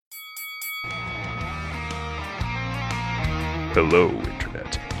Hello,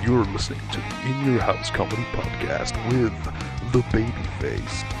 Internet. You're listening to the In Your House Comedy Podcast with the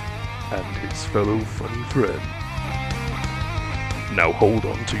Babyface and his fellow funny friend. Now hold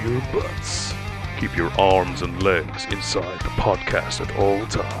on to your butts. Keep your arms and legs inside the podcast at all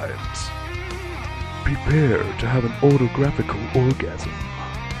times. Prepare to have an autographical orgasm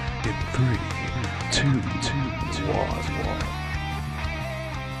in 3, 2,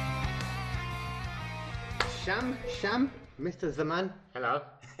 1. Sham, Mr. Zaman. Hello.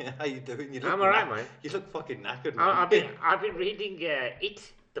 How you doing? I'm alright, man. You look fucking knackered, man. I've been reading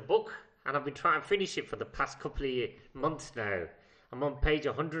It, the book, and I've been trying to finish it for the past couple of months now. I'm on page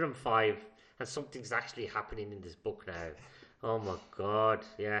 105, and something's actually happening in this book now. Oh my god,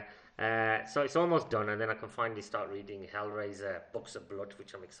 yeah. So it's almost done, and then I can finally start reading Hellraiser, Books of Blood,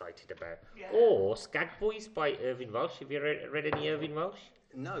 which I'm excited about. Yeah. Or Skag Boys by Irving Welsh. Have you read any Irving Welsh?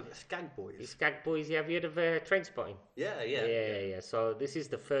 No, but Skag Boys. Skag Boys, yeah. Have you heard of Trainspotting? Yeah. So this is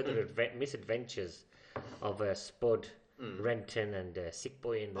the further misadventures of Spud, Renton, and Sick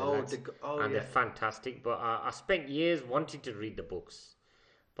Boy and the lads. They're fantastic. But I spent years wanting to read the books,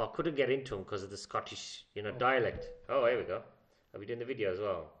 but I couldn't get into them because of the Scottish, dialect. Oh, here we go. Are we doing the video as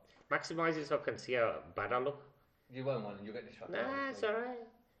well? Maximise it so I can see how bad I look. You won't want, you'll get distracted. Nah, it's alright.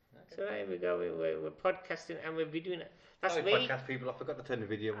 Okay. It's alright, here we go. We're podcasting and we're doing it. That's me. Podcast people, I forgot to turn the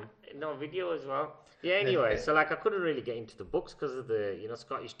video on. No, video as well. Yeah, anyway, so I couldn't really get into the books because of the,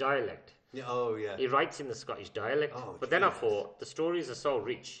 Scottish dialect. Yeah, oh, yeah. He writes in the Scottish dialect. But then I thought, the stories are so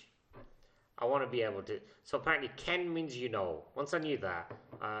rich. I want to be able to... So apparently Ken means you know. Once I knew that,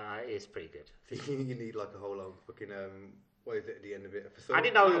 it's pretty good. You need like a whole long fucking... what is it at the end of it? I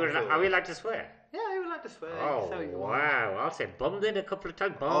didn't know are we allowed to swear? Yeah, we like to swear. Oh, wow. I'll say bum then a couple of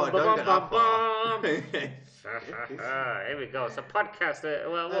times. Bum. Here we go. It's a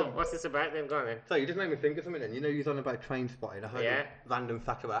podcast. What's this about then? Go on then. So you just made me think of something then. You know you was on about Trainspotting. I heard a random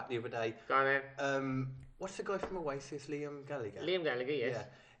fact about the other day. Go on then. What's the guy from Oasis, Liam Gallagher? Liam Gallagher, yes. Yeah.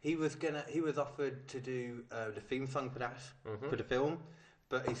 He was offered to do the theme song for that, for the film.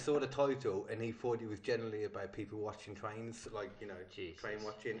 But he saw the title and he thought it was generally about people watching trains, train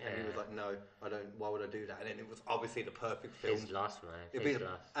watching. And he was like, no, I don't, why would I do that? And then it was obviously the perfect film. His last, man.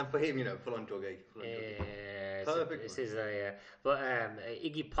 And for him, full on druggy. Perfect. This is but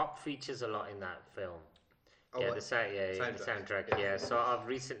Iggy Pop features a lot in that film. The soundtrack. Yeah, so I've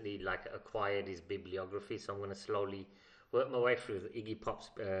recently acquired his bibliography, so I'm going to slowly work my way through Iggy Pop's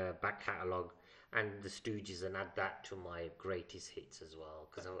back catalogue and the Stooges and add that to my greatest hits as well,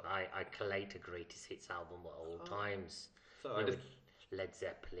 because I collate a greatest hits album at all times. So with Led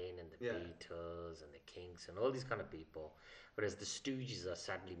Zeppelin and the Beatles and the Kinks and all these kind of people, whereas the Stooges are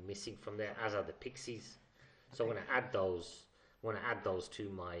sadly missing from there, as are the Pixies. So I'm going to add those to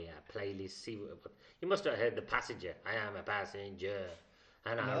my playlist. See what you must have heard the Passenger. I am a passenger.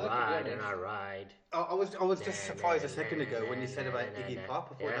 And I ride. I was just surprised a second ago when you said about Iggy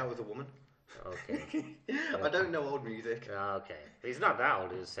Pop. I thought that was a woman. Okay. I don't know old music. Okay. He's not that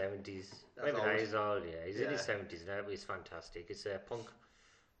old, he's 70s. Maybe old. He's old, yeah. He's in his 70s now, but he's fantastic. It's punky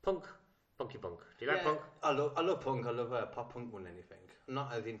punk. Do you like punk? I love punk. I love pop punk more than anything. I'm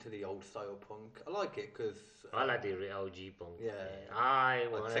not as into the old style punk. I like it because... I like the OG punk. Yeah. I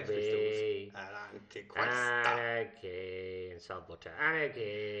want to be... Anarchy. And sell butter.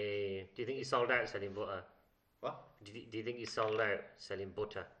 Anarchy. Do you think he sold out selling butter? What? Do you think he sold out selling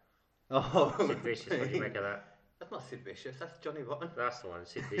butter? Oh, Sid Vicious, what do you make of that? That's not Sid Vicious, that's Johnny Rotten. That's the one.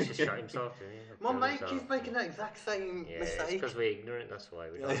 Sid Vicious shot himself, didn't he? My mate keeps making that exact same mistake. It's because we're ignorant, that's why.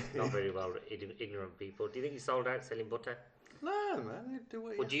 We're not very well ignorant people. Do you think he sold out selling butter? No, man. Do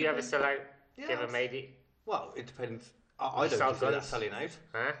what Would you ever sell out? Yes. You ever made it? Well, it depends. I don't consider that selling out.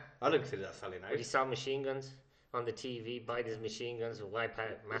 Huh? I don't consider that selling out. Would you sell machine guns on the TV, buy these machine guns and wipe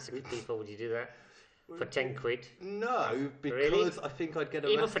out, massacre people? Would you do that? For 10 quid? No, because really? I think I'd get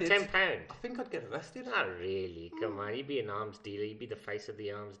arrested. Even for £10? I think I'd get arrested. Not really. Come on, you'd be an arms dealer. You'd be the face of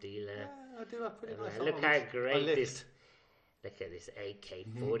the arms dealer. Yeah, I do have pretty nice Look arms. how great this... Look at this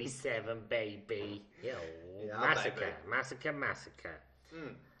AK-47, baby. Massacre.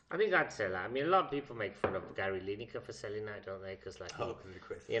 I think I'd sell that. I mean, a lot of people make fun of Gary Lineker for selling that, don't they? Because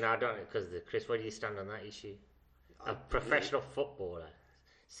Chris. I don't... Because Chris, where do you stand on that issue? A professional footballer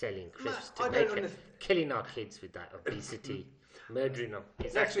selling crisps killing our kids with that obesity, murdering them.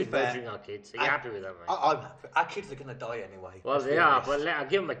 It's actually murdering our kids. Are you happy with that, mate? Our kids are going to die anyway. Well, they are, but I'll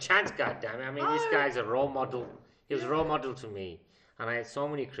give them a chance, goddammit. I mean, this guy's a role model. He was a role model to me. And I had so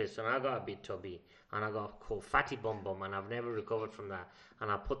many crisps, and I got a bit tubby, and I got called Fatty Bum Bum, and I've never recovered from that. And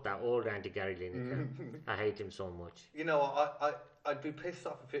I put that all down to Gary Lineker. I hate him so much. You know, I'd be pissed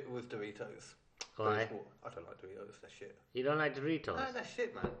off if it was Doritos. Why? I don't like Doritos. That shit. You don't like Doritos? No, that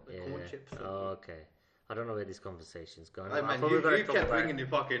shit, man. The corn chips. Okay. I don't know where this conversation's going. Hey, man, you kept bringing your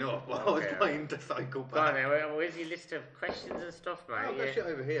fucking up while I was playing the cycle back. Go on then, where's your list of questions and stuff, mate? I've got shit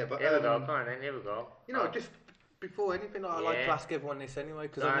over here, but... Here we go, come on then, here we go. You know, just before anything, I like to ask everyone this anyway,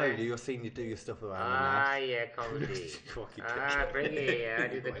 because I know you're seeing you do your stuff around yeah, comedy. Bring it here, I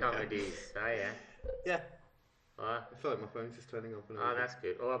do the comedies. Yeah. Yeah. What? Sorry, my phone's just turning off. That's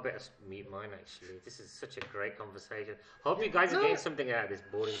good. I better mute mine actually. This is such a great conversation. Hope you guys are getting something out of this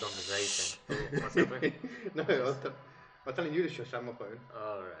boring conversation. What's happening? No, I was telling you to shush down my phone.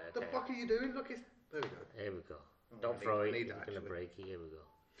 Alright, okay. The fuck are you doing? Look, there we go. Here we go. Don't throw it. You're going to break it. Here we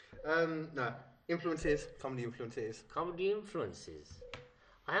go. No. Influences. Comedy influences. Comedy influences.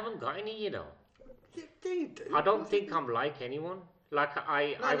 I haven't got any, you know. You do. I don't think I'm like anyone. Like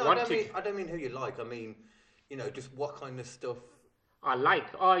I don't mean who you like. I mean, you know, just what kind of stuff I like.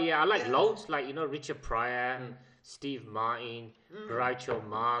 Oh yeah, I like loads. Like, you know, Richard Pryor, Steve Martin, Groucho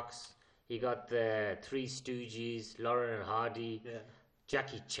Marx. You got the Three Stooges, Laurel and Hardy,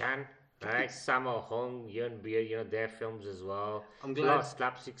 Jackie Chan, right? Sammo Hung, Yuen Biao, you know, their films as well. I'm glad. A lot of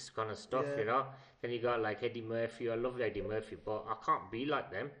slapstick kind of stuff, you know. Then you got like Eddie Murphy. I love Eddie Murphy, but I can't be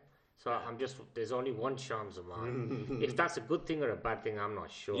like them. So I'm just, there's only one chance of mine. If that's a good thing or a bad thing, I'm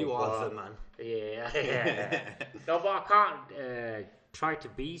not sure. You are the man. Yeah. No, but I can't try to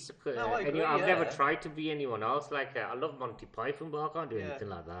be. I've never tried to be anyone else. Like, I love Monty Python, but I can't do anything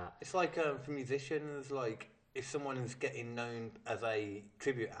like that. It's like for musicians, like if someone is getting known as a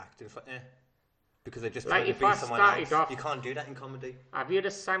tribute act, it's like, because they're just trying to be someone else. You can't do that in comedy. Have you heard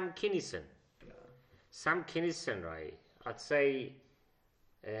of Sam Kinison? No. Sam Kinison, right? I'd say...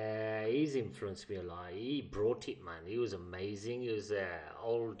 he's influenced me a lot. He brought it, man. He was amazing. He was an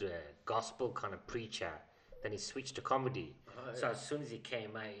old gospel kind of preacher. Then he switched to comedy. So as soon as he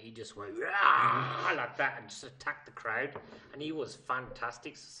came out, he just went like that and just attacked the crowd. And he was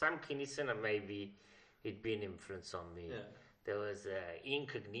fantastic. So Sam Kinison, and maybe he'd be an influence on me. Yeah. There was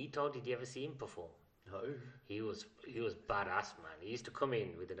Incognito. Did you ever see him perform? No. He was badass, man. He used to come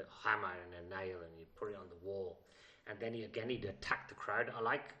in with a hammer and a nail, and he'd put it on the wall. And then he'd attack the crowd. I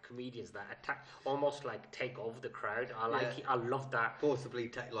like comedians that attack, almost like take over the crowd. I like it. I love that. Forcibly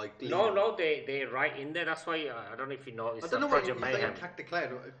take, like... No, they're right in there. That's why, I don't know if you noticed. I don't know what you mean. Attack the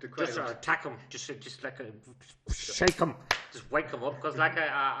crowd. Just attack them. Just like shake them. Just wake them up. Because like,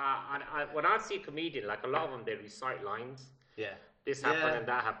 when I see a comedian, like a lot of them, they recite lines. Yeah. This happened and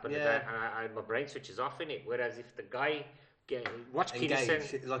that happened. And that, and my brain switches off in it. Whereas if the guy... watch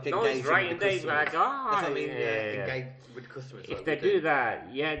Kinison. Like no, he's right in there. He's like, engage with customers. If they do that,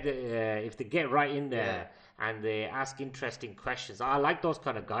 if they get right in there and they ask interesting questions, I like those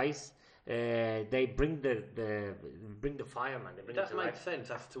kind of guys. They bring the fire, man. That makes sense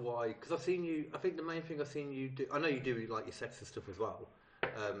as to why. Because I've seen you. I think the main thing I've seen you do. I know you do like your sets and stuff as well.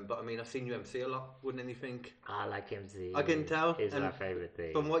 But I mean, I've seen you MC a lot. Wouldn't anything? I like MC. I can tell. It's my favourite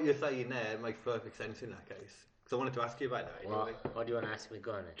thing. From what you're saying there, it makes perfect sense in that case. So I wanted to ask you about that. Anyway. What do you want to ask me?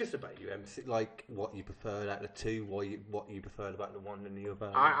 Go on. Just about you, MC. Like what you preferred out of the two, what you preferred about the one and the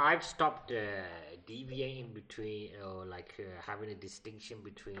other. I've stopped deviating between, or having a distinction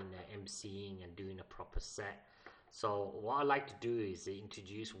between MCing and doing a proper set. So what I like to do is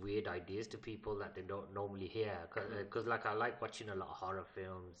introduce weird ideas to people that they don't normally hear. Because like I like watching a lot of horror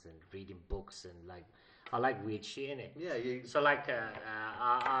films and reading books and like. I like weird shit, innit? Yeah, So, like,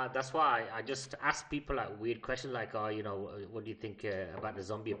 that's why I just ask people, like, weird questions, like, what do you think about the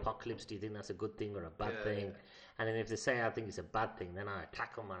zombie apocalypse? Do you think that's a good thing or a bad thing? Yeah. And then if they say I think it's a bad thing, then I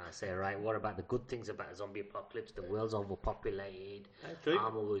attack them and I say, right, what about the good things about a zombie apocalypse? The world's overpopulated.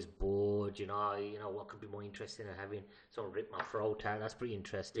 I'm always bored, what could be more interesting than having someone rip my throat out? That's pretty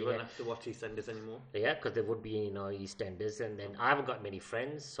interesting. You won't have to watch EastEnders anymore? Yeah, because there would be, EastEnders. And then I haven't got many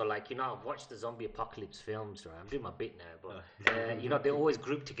friends. So, like, I've watched the zombie apocalypse films, right? I'm doing my bit now. But, they always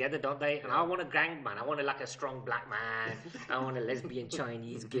group together, don't they? And I want a gang man. I want a strong black man. I want a lesbian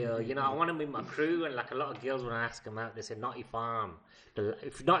Chinese girl. I want them in my crew. And, like, a lot of girls, when I ask them out, they say, not if I'm...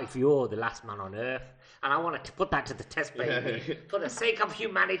 if you're the last man on earth. And I want to put that to the test, baby. For the sake of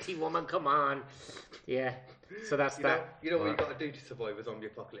humanity, woman, come on. Yeah. So that's that. You know what you got to do to survive a zombie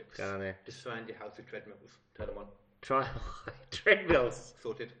apocalypse? Go on there. Just surround your house with treadmills. Turn them on. Try treadmills.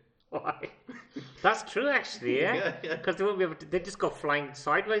 Sorted. Why? That's true, actually, yeah? Because they won't be able to... They just go flying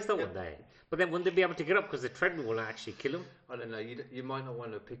sideways, though, wouldn't they? But then wouldn't they be able to get up because the treadmill will actually kill them? I don't know. You might not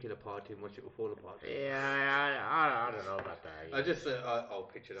want to pick it apart and watch it will fall apart. Yeah, I don't know about that. I just... I'll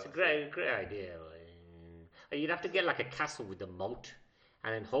picture that. It's a great idea. You'd have to get like a castle with a moat.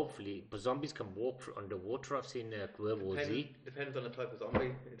 and then hopefully, but zombies can walk underwater. I've seen World War Z. Depends on the type of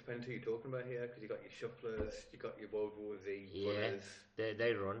zombie. It depends who you're talking about here, because you got your shufflers, you got your World War Z runners.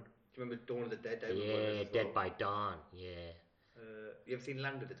 They run. Do you remember Dawn of the Dead? Dead by Dawn. Yeah. You ever seen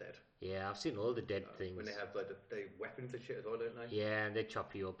Land of the Dead? Yeah, I've seen all the dead things. When they have like the weapons and shit as well, don't they? Yeah, and they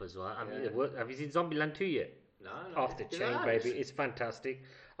chop you up as well. I mean, have you seen Zombieland 2 yet? No. Off the chain, baby. It's fantastic.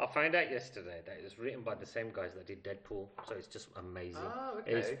 I found out yesterday that it was written by the same guys that did Deadpool, so it's just amazing. Oh,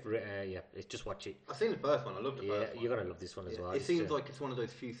 okay. It's just watch it. I've seen the first one. I love the first one. You're gonna love this one as well. It seems like it's one of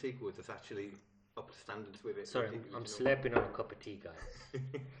those few sequels that's actually up to standards with it. Sorry, I'm slurping on a cup of tea,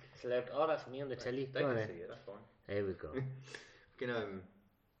 guys. Oh, that's me on the telly. They can see it. That's fine. There we go.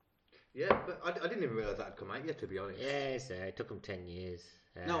 Yeah, but I didn't even realise that had come out yet, to be honest. Yes, it took them 10 years.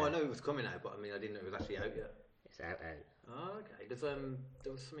 No, I know it was coming out, but I mean, I didn't know it was actually out yet. It's out. Oh, okay.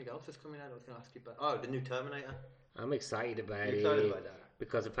 There was something else that's coming out I was going to ask you about. Oh, the new Terminator. I'm excited about it. Excited about that?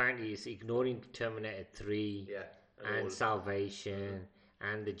 Because apparently it's ignoring Terminator 3 and Salvation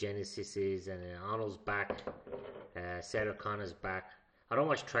and the Genesises, and Arnold's back, Sarah Connor's back. I don't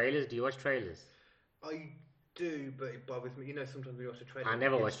watch trailers. Do you watch trailers? I do, but it bothers me. You know, sometimes when you watch a trailer, I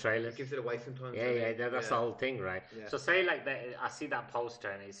never watch trailers. It gives it away sometimes. That's the whole thing, right? Yeah. So say like that, I see that poster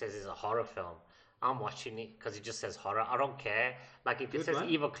and it says it's a horror film. I'm watching it because it just says horror. I don't care. Like if it says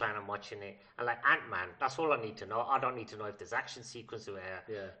Evil Clan, I'm watching it. And like Ant-Man, that's all I need to know. I don't need to know if there's action sequence or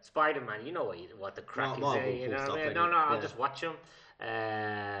Spider-Man, you know what the crack is there. You know what I mean? No, I'll just watch them.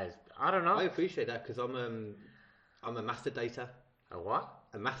 I don't know. I appreciate that because I'm a master dater. A what?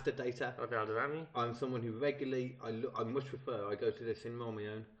 A master dater. What the hell does that mean? I'm someone who regularly, I much prefer, I go to the cinema on my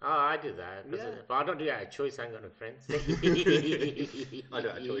own. Oh, I do that. But I don't do that out of choice. I ain't got no friends. I do it out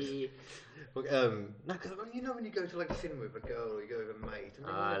of choice. No, because you know when you go to like a cinema with a girl or you go with a mate and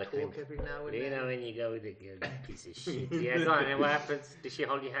they want to talk every now and then. You know when you go with a girl, piece of shit. Yeah, go on, and what happens? Does she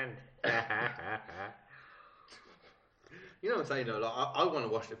hold your hand? You know what I'm saying though, like, I want to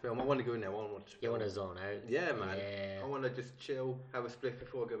watch the film, I want to go in there, I want to watch the film. You want to zone out? Yeah, man. Yeah. I want to just chill, have a split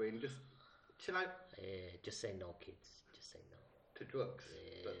before I go in, just chill out. Yeah, just say no, kids. Just say no. To drugs?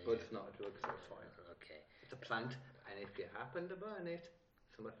 Yeah. But it's not a drug, so it's fine. Okay. It's a plant, and if you happen to burn it,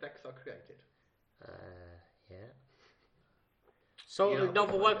 some effects are created. Yeah. So,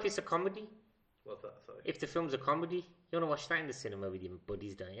 Nova Work is a comedy? What's that, sorry? If the film's a comedy, you want to watch that in the cinema with your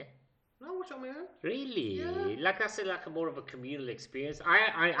buddies, don't you? No, watch on my own. Really? Yeah. Like that's like a more of a communal experience.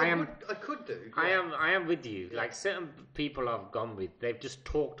 I could do. Yeah. I am with you. Yeah. Like certain people I've gone with, they've just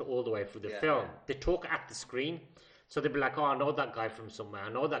talked all the way through the film. Yeah. They talk at the screen. So they'll be like, oh, I know that guy from somewhere. I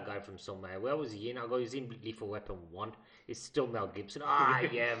know that guy from somewhere. Where was he in? I go, he's in Lethal Weapon 1. It's still Mel Gibson.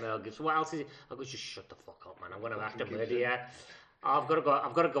 Yeah, Mel Gibson. What else is it? I go, just shut the fuck up, man. I'm going to have to murder you. I've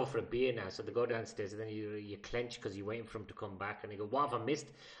got to go for a beer now. So they go downstairs and then you clench because you're waiting for him to come back. And they go, what have I missed?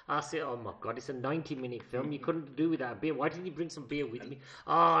 I say, oh my God, it's a 90-minute film. You couldn't do without a beer. Why didn't you bring some beer with me?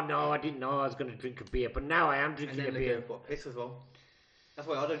 Oh no, I didn't know I was going to drink a beer. But now I am drinking a beer. And then piss as well. That's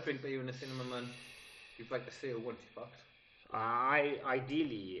why I don't drink beer in the cinema, man. You break the seal once you're fucked.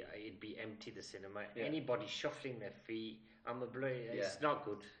 Ideally, it'd be empty, the cinema. Yeah. Anybody shuffling their feet, it's not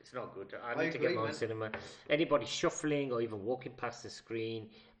good. It's not good. I need to get my own cinema. Anybody shuffling or even walking past the screen,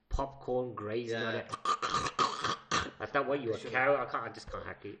 popcorn grazing on it. I thought, what, you a cow? I just can't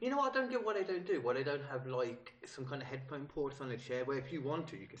hack it. You know what? I don't get what they don't do. Why they don't have like some kind of headphone ports on the chair where if you want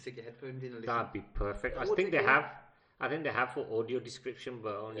to, you can stick your headphones in and listen. That'd be perfect. I think they have. I think they have for audio description,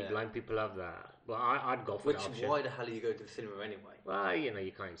 but only blind people have that. But I'd go for that option. Why the hell are you going to the cinema anyway? Well,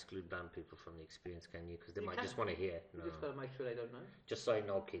 you can't exclude blind people from the experience, can you? Because they might just want to hear. You just got to make sure they don't know. Just so you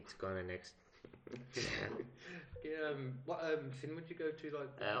know, kids. Go on the next. What cinema did you go to?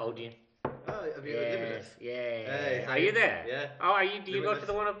 Like Odeon. Oh, have you Limitless? Yeah. Hey, are you there? Yeah. Oh, are you? Do you go to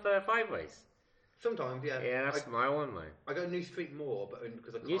the one up Five Ways? Sometimes, yeah. Yeah, that's my one, man. I go New Street more, but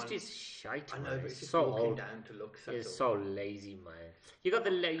because I can't. New Street's shite, man. I know, but it's just so walking old. down to look. It's so lazy, man.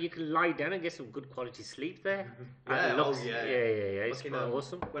 You can lie down and get some good quality sleep there. Yeah, It's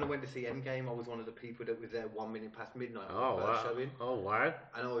awesome. When I went to see Endgame, I was one of the people that was there 1 minute past midnight. Oh wow! Showing. Oh wow!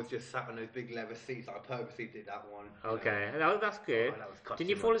 And I was just sat on those big leather seats. I purposely did that one. Okay, that's good. Did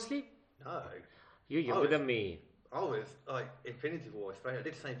you fall asleep? No. You're younger than me. I was like Infinity War. I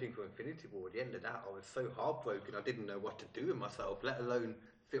did the same thing for Infinity War. At the end of that, I was so heartbroken. I didn't know what to do with myself, let alone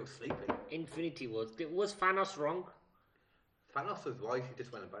feel sleepy. Infinity War. Was Thanos wrong? Thanos was right. He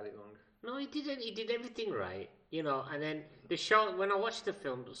just went about it wrong. No, he didn't. He did everything right. And then the show. When I watched the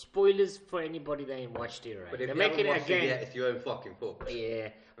film, spoilers for anybody that ain't watched it, right? But if you haven't watched it yet, it's your own fucking fault. Yeah,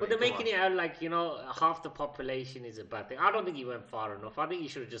 but they're making it out like, half the population is a bad thing. I don't think he went far enough. I think he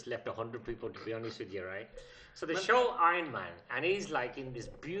should have just left 100 people, to be honest with you, right? So they show Iron Man, and he's like in this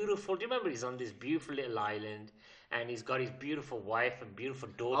beautiful... Do you remember he's on this beautiful little island, and he's got his beautiful wife and beautiful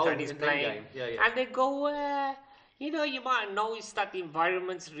daughter, and he's playing. Yeah. And they go, you might have noticed that the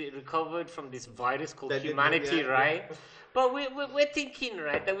environment's recovered from this virus called humanity, right? Yeah. But we're thinking,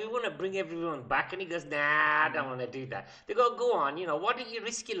 right, that we want to bring everyone back. And he goes, nah, I don't want to do that. They go on, why don't you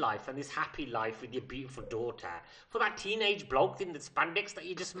risk your life and this happy life with your beautiful daughter for that teenage bloke in the spandex that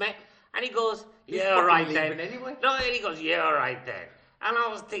you just met? And he goes, yeah, all right then. Anyway. No, and he goes, yeah, all right then. And I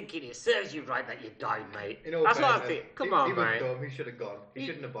was thinking, it serves you right that you died, mate. That's what I think. Come on, mate. He was dumb. He should have gone. He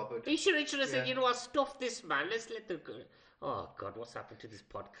shouldn't have bothered. He should have said, you know what, stuff this, man. Let's let the... Oh, God, what's happened to this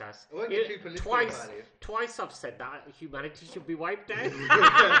podcast? Twice I've said that humanity should be wiped out.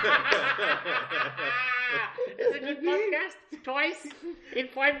 It's a new podcast. Twice in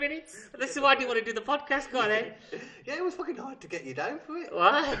 5 minutes. This is why I didn't want to do the podcast, got it? Yeah, it was fucking hard to get you down for it.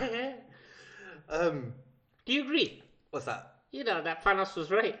 What? Do you agree? What's that? That Thanos was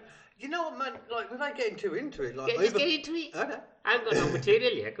right. You know what, man? Like, without getting too into it, like, let's get into it. Okay. I haven't got no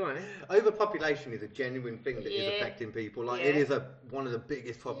material yet. Go on. Overpopulation is a genuine thing that is affecting people. Like, it is one of the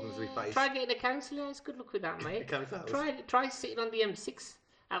biggest problems we face. Try getting a counsellor. It's good luck with that, mate. Try sitting on the M6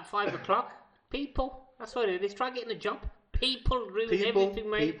 at 5 o'clock. People. That's what it is. Try getting a job. People ruin everything,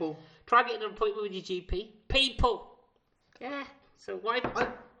 mate. Try getting an appointment with your GP. People. Yeah. So wipe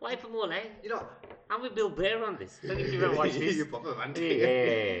them all, eh? I'm with Bill Blair on this. I don't know if you've ever watched this. You're proper man.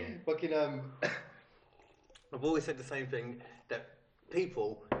 Yeah. Fucking I've always said the same thing, that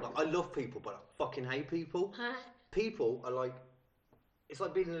people, like, I love people, but I fucking hate people. People are like, it's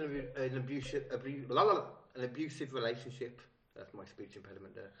like being in an abusive relationship. That's my speech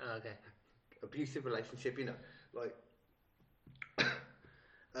impediment there. Oh, okay. Abusive relationship, like,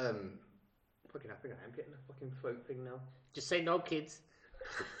 fucking, I think I am getting a fucking throat thing now. Just say no, kids.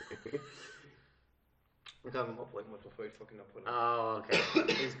 Okay, I'm up like my throat fucking up. Oh, okay.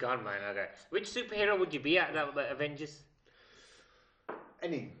 He's gone, man. Okay. Which superhero would you be at that Avengers?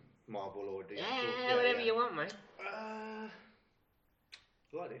 Any Marvel or DC. Yeah, whatever you want, mate.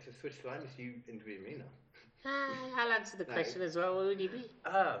 Right, it's a switch line. It's you interviewing me now. I'll answer the question as well. What would you be?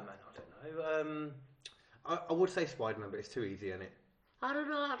 Man, I don't know. I would say Spider-Man, but it's too easy, isn't it? I don't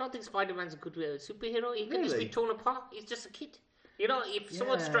know. I don't think Spider-Man's a good superhero. He can just be torn apart. He's just a kid. If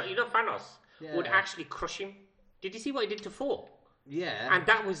someone struck, Thanos would actually crush him. Did you see what he did to Thor? Yeah. And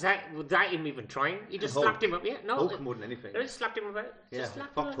that was that without him even trying. He just slapped him up. Yeah, no. Hulk more than anything. They just slapped him about. Just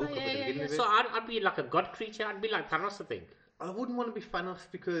slapped him about. Yeah. So I'd be like a god creature. I'd be like Thanos, I think. I wouldn't want to be Thanos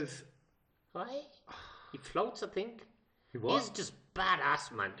because... Why? He floats, I think. He what? He's just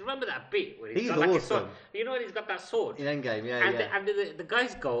badass, man. Do you remember that bit where he's got awesome. Like a sword? When he's got that sword? In Endgame, And the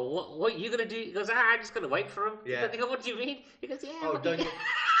guys go, what are you going to do? He goes, I'm just going to wait for him. Yeah. They go, what do you mean? He goes, yeah. Oh, don't you...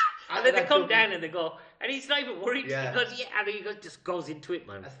 And then they come down and they go, and he's not even worried. Yeah. He goes, and he just goes into it,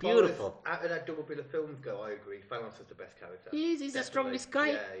 man. Beautiful. Out of that double bill of films go, I agree. Thanos is the best character. He's the strongest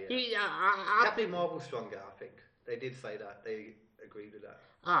guy. Yeah. Captain Marvel's stronger, I think. They did say that. They agreed with that.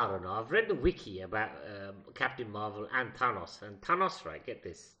 I don't know. I've read the wiki about Captain Marvel and Thanos. And Thanos, right, get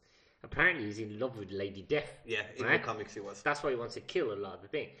this. Apparently he's in love with Lady Death. Yeah, in the comics he was. That's why he wants to kill a lot of the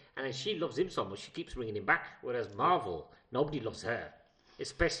thing. And then she loves him so much, she keeps bringing him back. Whereas Marvel, nobody loves her.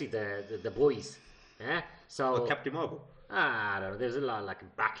 Especially the boys. Yeah? So Captain Marvel? I don't know. There's a lot of like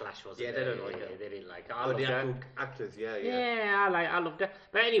backlash, wasn't there? They don't like it. They didn't like it. The actors, yeah. Yeah, I love that.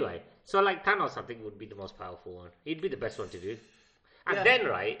 But anyway, so like Thanos, I think would be the most powerful one. He'd be the best one to do. And then,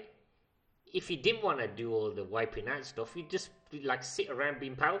 right, if he didn't want to do all the wiping out stuff, he'd just like sit around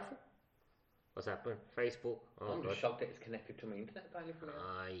being powerful. What's happened? Facebook. I'm just shocked that it's connected to my internet value for me.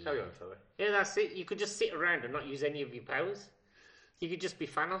 Carry on, sorry. Yeah, that's it. You could just sit around and not use any of your powers. You could just be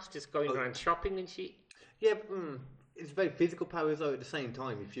Thanos, just going around shopping and shit. Yeah, it's very physical powers though. At the same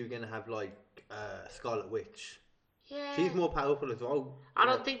time, if you're gonna have like Scarlet Witch, she's more powerful as well. I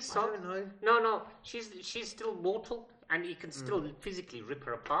don't think so. I don't know. No, she's still mortal, and you can still physically rip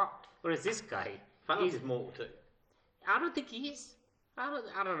her apart. Whereas this guy, Thanos is mortal too. I don't think he is. I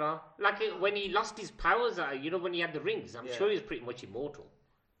don't know. Like when he lost his powers, when he had the rings, I'm sure he was pretty much immortal.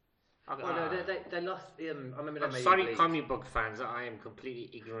 They lost. I remember. I'm sorry, comic book fans. I am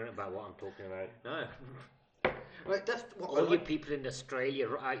completely ignorant about what I'm talking about. No. Right, that's what all you people in Australia.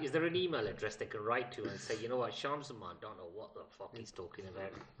 Is there an email address they can write to and say, you know what, Shamsaman don't know what the fuck he's talking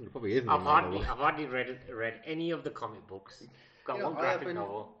about. There probably isn't. I've hardly read any of the comic books. Got one graphic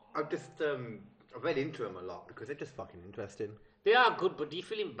novel. I've just I've read into them a lot because they're just fucking interesting. They are good, but do you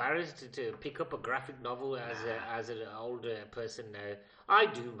feel embarrassed to pick up a graphic novel as an older person now? I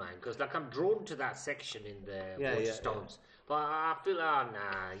do, man, because like I'm drawn to that section in the Waterstones. But I feel,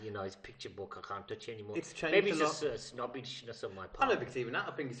 it's picture book. I can't touch it anymore. It's changed Maybe a it's lot. just snobbishness on my part. I don't think it's even that.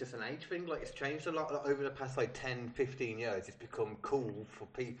 I think it's just an age thing. Like, it's changed a lot over the past, 10, 15 years. It's become cool for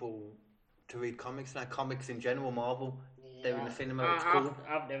people to read comics now. Comics in general, Marvel. They're in the cinema, it's cool.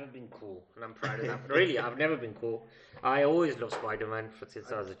 I've never been cool, and I'm proud of that. Really, I've never been cool. I always loved Spider-Man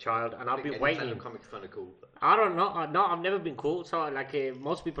since I was a child, and I've been waiting. Comics kind of cool. I don't know. No, I've never been cool. So,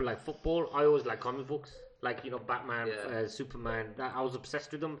 most people like football. I always like comic books. Batman, Superman. I was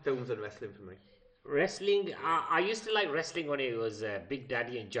obsessed with them. Films and wrestling for me. Wrestling, I used to like wrestling when it was Big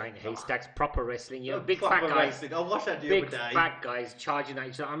Daddy and Giant Haystacks, proper wrestling. Big fat guys. Wrestling. I watched that the big other day. Fat guys charging at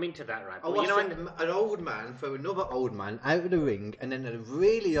each other. I'm into that, right? I watched an old man throw another old man out of the ring, and then a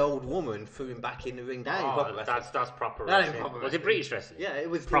really old woman threw him back in the ring. That's proper wrestling. Was it British wrestling? Yeah, it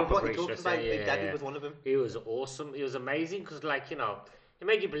was proper what he talked about. Big Daddy was one of them. It was awesome. It was amazing because, it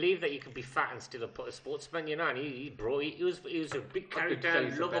made you believe that you could be fat and still a sportsman, and he was a big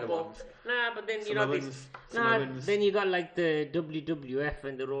character, lovable. Nah, but then then you got the WWF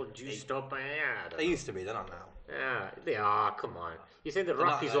and they're all juiced up. They used to be, they're not now. Yeah, they are. Come on, you say the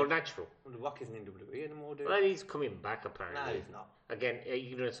Rock is all natural? Well, the Rock isn't in WWE anymore, dude. Well, he's coming back apparently. No, he's not. Again,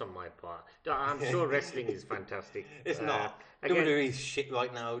 ignorance on my part. I'm sure wrestling is fantastic. It's not. WWE's shit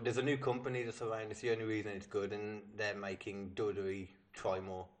right now. There's a new company that's around. It's the only reason it's good, and they're making WWE try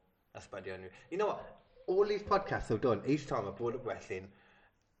more. That's about the only. You know what? All these podcasts I've done, each time I brought up wrestling,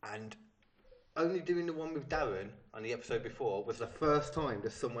 and only doing the one with Darren on the episode before was the first time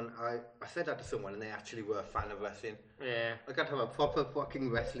that someone I said that to someone and they actually were a fan of wrestling. Yeah. I got to have a proper fucking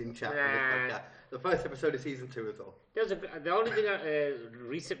wrestling chat on this podcast. The first episode of season 2 as well. The only thing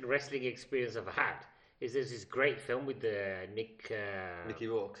recent wrestling experience I've had is there's this great film with Mickey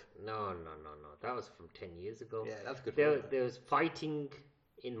Rourke. No. That was from 10 years ago. Yeah, that's good. There was Fighting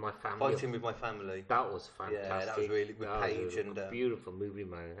in My Family. Fighting with My Family. That was fantastic. Yeah, that was really with Paige and beautiful movie,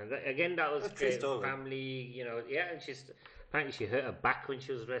 man. And again, that was true story. Family. And apparently she hurt her back when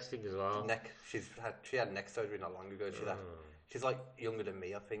she was wrestling as well. She had neck surgery not long ago. She's younger than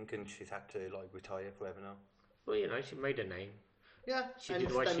me, I think, and she's had to retire forever now. Well, she made a name. Yeah, she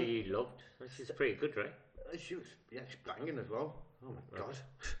did what she loved. She's pretty good, right? She's banging as well. Oh my god.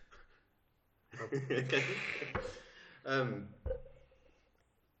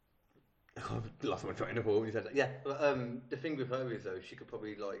 I lost my train of thought when you said that. Yeah, but the thing with her is though, she could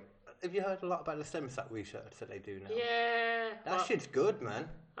probably have you heard a lot about the stem cell research that they do now? Yeah, that shit's good, man.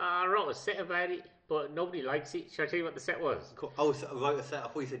 I wrote a set about it, but nobody likes it. Shall I tell you what the set was? Cool. Oh, so I wrote a set. I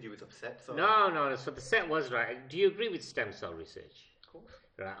thought you said you was upset. Sorry. No. So the set was right. Do you agree with stem cell research? Of course.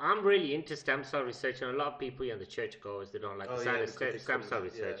 Right. I'm really into stem cell research, and a lot of people in the church goers they don't like the sound of stem cell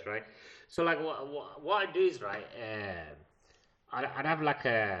research, right? So what I do is right. I'd have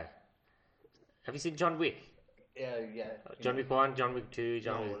a. Have you seen John Wick? Yeah. John Wick 1, John Wick 2,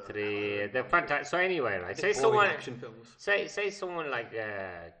 John Wick 3. They're fantastic. So anyway, right? Say someone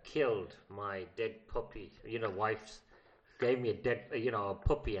killed my dead puppy. Wife's gave me a dead, a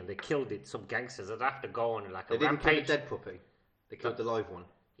puppy, and they killed it. Some gangsters. I'd have to go on They didn't kill the dead puppy. They killed the live one.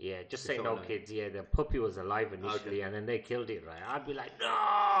 Yeah, just say no, kids. Yeah, the puppy was alive initially, and then they killed it, right? I'd be like, no!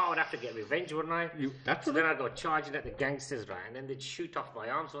 I'd have to get revenge, wouldn't I? Then I'd go charging at the gangsters, right? And then they'd shoot off my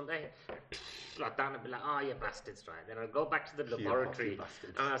arms one day, like that, and I'd be like, you bastards, right? Then I'd go back to the laboratory,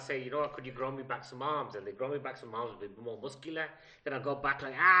 and I'd say, could you grow me back some arms? And they'd grow me back some arms, a bit more muscular. Then I'd go back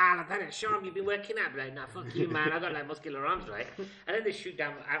like, Lieutenant Sean, you've been working out. I'd be like, nah, fuck you, man. I got muscular arms, right? And then they shoot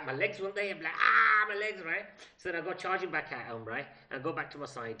down at my legs one day, and be like, my legs, right? So then I go charging back at him, right? And I go back to my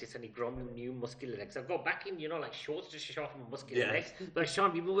scientist, and he grow me new muscular legs. I go back in, shorts to show off my muscular legs. But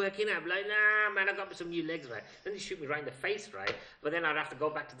Sean, you've been working out. I'd be like, nah, man, I got me some new legs, right? Then they shoot me right in the face, right? But then I'd have to go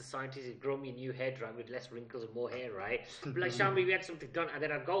back to the scientist, he'd grow me a new head, right? With less wrinkles and more hair, right? But like, Sean, we had something done. And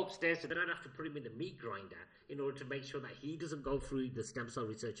then I'd go upstairs, so then I'd have to put him in the meat grinder in order to make sure that he doesn't go through the stem cell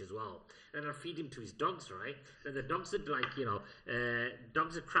research as well. And I'd feed him to his dogs, right? And the dogs would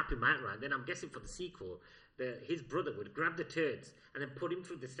dogs would crap him out, right? Then I'm guessing for the sequel, his brother would grab the turds and then put him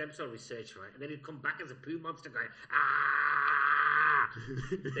through the stem cell research, right? And then he'd come back as a poo monster going,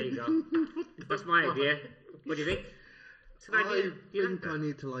 There you go. That's my idea. What do you think? It's an idea. I think I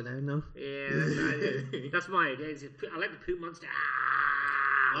need to lie down now. Yeah, that's my idea. I like the poo monster.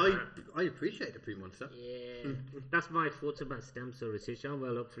 I appreciate the poo monster. Yeah, that's my thoughts about stem cell research. I'm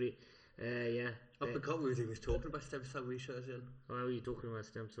well up for it. I forgot we was talking about stem cell research then. Why were you talking about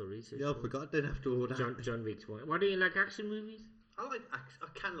stem cell research? Yeah, I forgot. Then after all that. John Wick. Why do you like action movies? I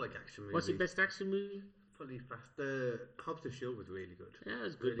can like action movies. What's your best action movie? fully fast. The Hobbs and Shaw was really good. Yeah, it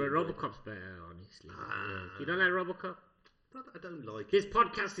was good, really but Robocop's better, honestly. You don't like Robocop? I don't like it. This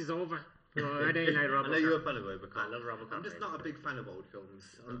podcast is over. No, I don't like Robocop. I know you're a fan of Robocop. I love Robocop. I'm just not a big fan of old films.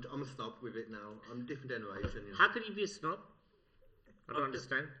 I'm a snob with it now. I'm a different generation. You know? How could you be a snob? I don't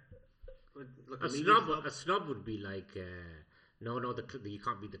understand. Like a snob would be like, you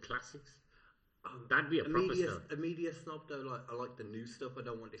can't be the classics. That'd be a proper snob. A media snob though, like I like the new stuff. I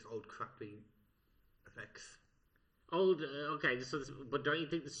don't want this old crappy effects. Okay. But don't you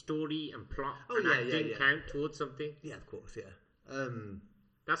think the story and plot and acting count towards something? Yeah, of course, yeah.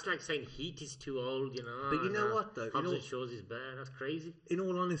 That's like saying Heat is too old, you know. But you know what though? Hobbs and Shaw is bad. That's crazy. In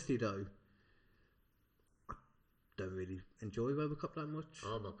all honesty, though, I don't really enjoy RoboCop that much.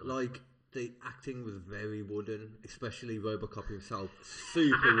 Oh my god! Like the acting was very wooden, especially RoboCop himself.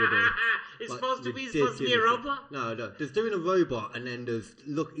 Super wooden. It's supposed to be a robot. No. There's doing a robot, and then there's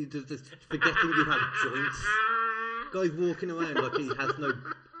just forgetting you have joints. Guys walking around like he has no.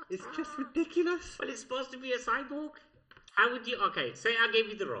 It's just ridiculous. But it's supposed to be a cyborg. How would you? Okay, say I gave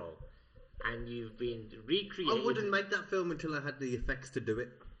you the role, and you've been recreated. I wouldn't make that film until I had the effects to do it.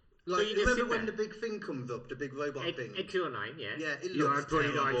 Like, so remember when the big thing comes up, the big robot thing? 209, yeah. Yeah, it looks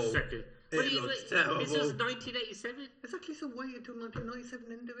terrible. Seconds. It looks terrible. This was 1987. Exactly, so wait until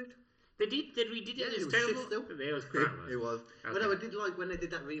 1997 and do it. They redid it. Yeah, it was terrible. It was crap. It was. Okay. But no, I did like when they did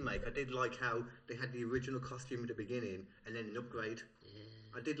that remake. I did like how they had the original costume at the beginning and then an upgrade.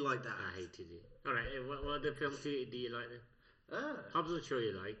 Yeah. I did like that. I hated it. All right, what other films do you like then? Hobbs and Shaw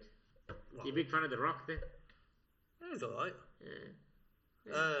you liked. You a big fan of The Rock then? It was alright.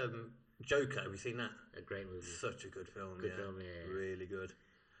 Yeah. Joker, have you seen that? A great movie. Such a good film. Good film, yeah. Really good.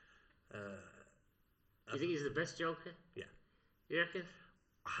 You think he's the best Joker? Yeah. You reckon?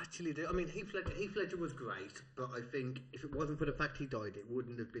 I actually do. I mean, Heath Ledger was great, but I think if it wasn't for the fact he died, it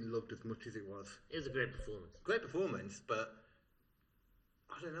wouldn't have been loved as much as it was. It was a great performance. Great performance, but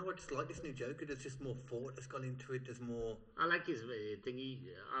I don't know. I just like this new Joker. There's just more thought that's gone into it. There's more. I like his thingy.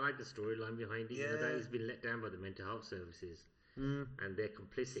 I like the storyline behind it. Yeah. You know, that he's been let down by the mental health services, and they're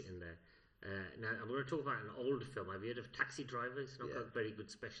complicit in there. Now I'm going to talk about an old film. Have you heard of Taxi Driver? It's not got very good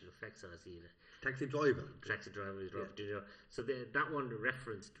special effects on it either. Taxi Driver is Robert De Niro. So that one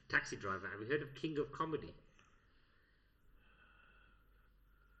referenced Taxi Driver. Have you heard of King of Comedy?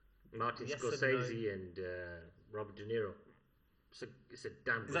 Martin Scorsese and Robert De Niro. It's a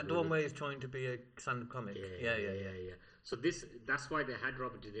damn. Is that the one where he's trying to be a stand-up comic? Yeah. So that's why they had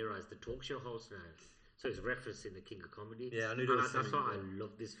Robert De Niro as the talk show host now. So it's referencing the King of Comedy. Yeah, I knew that. That's why I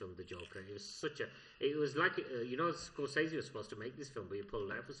love this film, The Joker. It was it was like, Scorsese was supposed to make this film, but he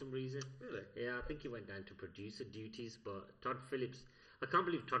pulled out for some reason. Really? Yeah, I think he went down to producer duties, but Todd Phillips, I can't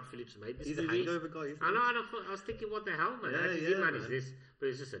believe Todd Phillips made this movie. He's a Hangover guy, isn't he? I was thinking, what the hell, man? How did he manage this? But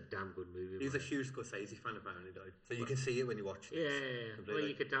it's just a damn good movie. He's a huge Scorsese fan, apparently, though. So you can see it when you watch it. Yeah. Well,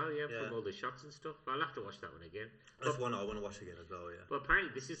 you can tell, from all the shots and stuff. But I'll have to watch that one again. That's one I want to watch again as well, yeah. But apparently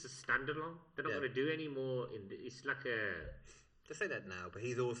this is a standalone. They're not going to do any more. It's like a... They say that now, but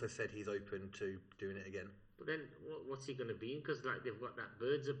he's also said he's open to doing it again. But then, what's he going to be in? Because they've got that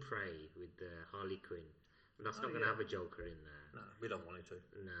Birds of Prey with Harley Quinn. And that's not going to have a Joker in there. No, we don't want it to.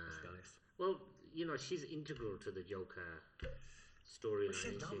 No. Let's be honest. Well, she's integral to the Joker storyline.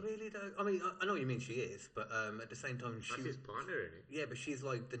 She's not really, though. I mean, I know what you mean, she is, but at the same time, that's his partner, isn't it? Yeah, but she's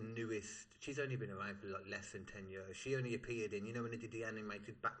like the newest. She's only been around for like less than 10 years. She only appeared in, when they did the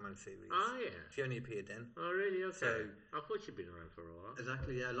animated Batman series. Oh, yeah. She only appeared then. Oh, really? Okay. So, I thought she'd been around for a while.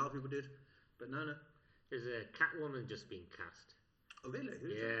 Exactly, yeah. A lot of people did. But no. There's a Catwoman just being cast. Oh, really?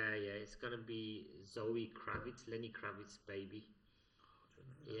 Who's that? It's going to be Zoe Kravitz, Lenny Kravitz's baby.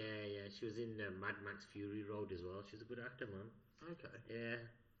 Yeah. She was in Mad Max Fury Road as well. She's a good actor, man. Okay. Yeah.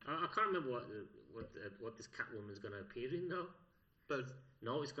 I can't remember what this Catwoman's going to appear in, though. But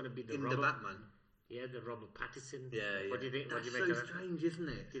no, it's going to be the Batman. Yeah, the Robert Pattinson. Yeah. What do you think? That's so strange, isn't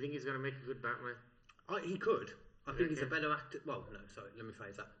it? Do you think he's going to make a good Batman? He could. I think he's a better actor. Well, no, sorry, let me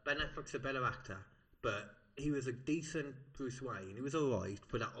phrase that. Ben Affleck's a better actor, but he was a decent Bruce Wayne. He was alright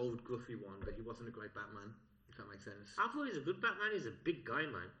for that old gruffy one, but he wasn't a great Batman, if that makes sense. I thought he was a good Batman. He's a big guy,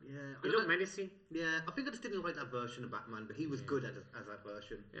 man. Yeah. He looked menacing. Yeah, I think I just didn't like that version of Batman, but he was good as that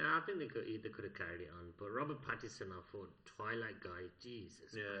version. Yeah, I think they could have carried it on. But Robert Pattinson, I thought, Twilight guy,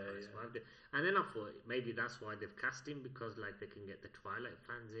 Jesus Christ. Yeah. And then I thought maybe that's why they've cast him, because they can get the Twilight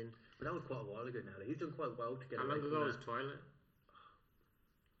fans in. But that was quite a while ago now. He's done quite well to get. How long ago was Twilight?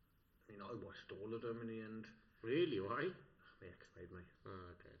 I watched all of them in the end. Really? Why? My ex made me.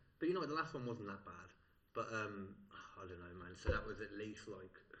 Oh, okay. But the last one wasn't that bad. But I don't know, man. So that was at least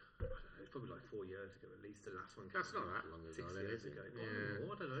like It's probably like 4 years ago at least. The last one. That's not that long ago. 6 years ago. Yeah.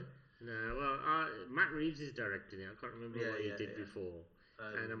 More, I don't know. No, well, Matt Reeves is directing it. I can't remember what he did before,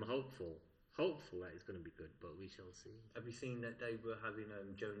 and I'm hopeful that it's going to be good, but we shall see. Have you seen that they were having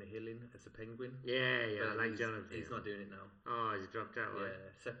Jonah Hill in as a penguin? Yeah, I like Jonah. He's not doing it now. Oh, he's dropped out. Yeah,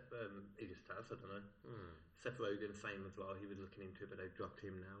 Seth, he just has. I don't know. Seth Rogen, same as well. He was looking into it, but they've dropped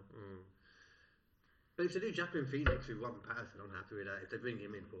him now. But if they do Joaquin Phoenix with Robert Pattinson, I'm happy with that. If they bring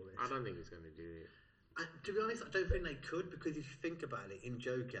him in for it, I don't think he's going to do it. To be honest, I don't think they could, because if you think about it, in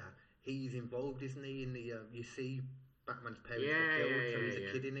Joker, he's involved, isn't he? In the you see. Batman's parents were killed, so he's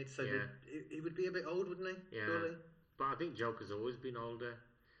a kid in it. So he would be a bit old, wouldn't he? Yeah. Surely? But I think Joker's always been older.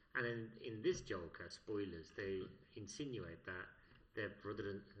 And in this Joker, spoilers, they insinuate that they're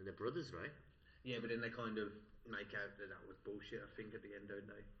brothers, right? Yeah, but then they kind of make out that was bullshit, I think, at the end, don't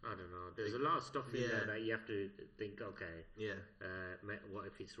they? I don't know. There's a lot of stuff in there that you have to think, okay, what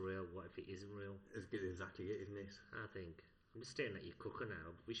if it's real? What if it isn't real? It's exactly it, isn't it? I think. I'm just staring at your cooker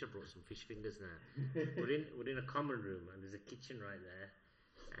now. We should have brought some fish fingers now. We're in a common room and there's a kitchen right there,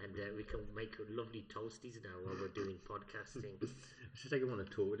 and we can make lovely toasties now while we're doing podcasting. I should take them on a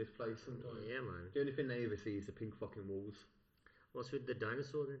tour with this place sometime. Yeah, man. The only thing they ever see is the pink fucking walls. What's with the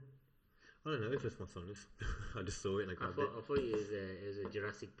dinosaur then? I don't know. It's just my son's. I just saw it and I grabbed it. I thought it was a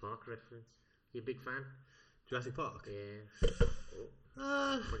Jurassic Park reference. You a big fan? Jurassic Park? Yeah.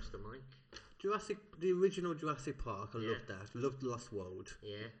 Punch the mic. The original Jurassic Park, I loved that. Loved Lost World.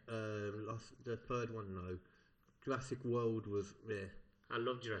 Yeah. The third one, no. Jurassic World was, I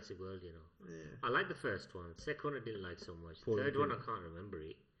love Jurassic World, you know. Yeah. I like the first one. Second one I didn't like so much. Third one I can't remember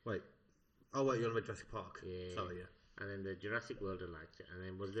it. Wait. Oh, wait, you're on about Jurassic Park? Yeah. Sorry, yeah. And then the Jurassic World I liked it. And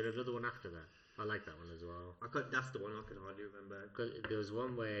then was there another one after that? I like that one as well. That's the one I can hardly remember. Because there was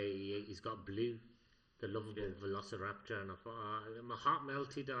one where he's got Blue, the lovable velociraptor, and I thought, my heart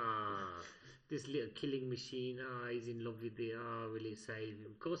melted. This little killing machine. He's in love with it. Will he save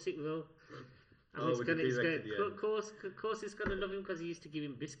him? Of course it will. Of course it's gonna love him because he used to give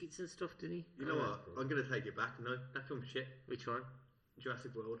him biscuits and stuff, didn't he? You know what? I'm gonna take it back. No, that film's shit. Which one?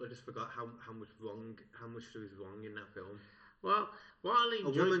 Jurassic World. I just forgot how much there was wrong in that film. Well, what I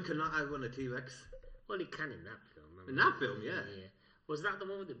enjoyed... A woman cannot outrun a T-Rex. Well, he can in that film. In that film, yeah. Was that the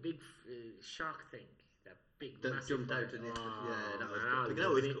one with the big shark thing? That big, that massive jumped out in it. Yeah, that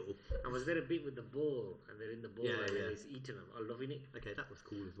was cool. And was there a bit with the ball, and they're in the ball, and he's eating them? I'm loving it. Okay, that was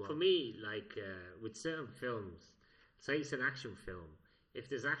cool as well. For me, like with certain films, say it's an action film. If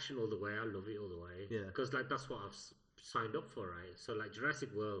there's action all the way, I love it all the way. Yeah. Because like that's what I've signed up for, right? So like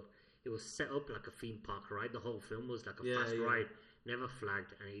Jurassic World, it was set up like a theme park ride. The whole film was like a fast ride, never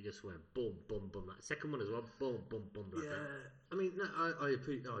flagged, and he just went boom, boom, boom. Like second one as well, boom, boom, boom. Like that. I mean, no, I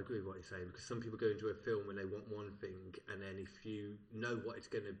agree with what you're saying, because some people go into a film and they want one thing, and then if you know what it's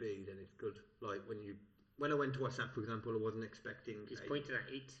going to be, then it's good. Like when I went to watch that, for example, I wasn't expecting. He's pointing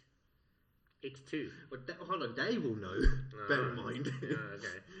at it. It's 2. But hold on, Dave will know. Bear in mind.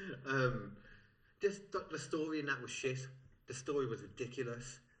 Okay. Just the story in that was shit. The story was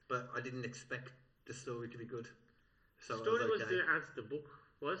ridiculous, but I didn't expect the story to be good. So the story was as the book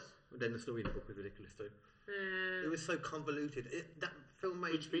was. Then the story in the book was ridiculous too. It was so convoluted. That film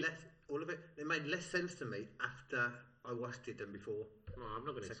made all of it. It made less sense to me after I watched it than before. No, I'm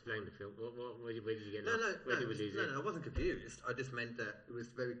not going to explain the film. Where did you get No, I wasn't confused. I just meant that it was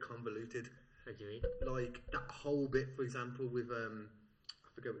very convoluted. What do you mean? Like that whole bit, for example, with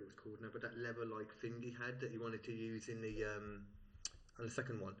I forget what it was called now, but that lever-like thing he had that he wanted to use in the on the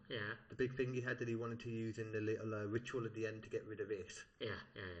second one. Yeah. The big thing he had that he wanted to use in the little ritual at the end to get rid of it. Yeah.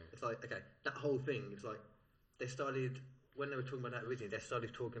 It's like, okay, that whole thing, it's like, they started, when they were talking about that originally, they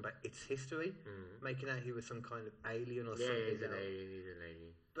started talking about its history, making out he was some kind of alien or something. Yeah, he's an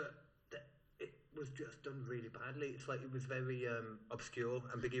alien. But it was just done really badly. It's like, it was very obscure,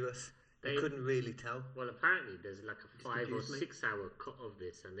 ambiguous. They couldn't really tell. Well, apparently there's like a 5 or 6 hour cut of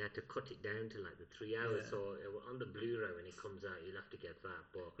this, and they had to cut it down to like the 3 hours. Yeah. So on the Blu-ray when it comes out, you'll have to get that.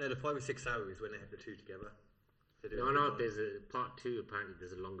 But no, the 5 or 6 hours when they had the two together. No. There's a part 2. Apparently,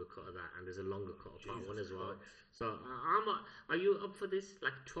 there's a longer cut of that, and there's a longer cut of part 1 as well. Christ. So, are you up for this?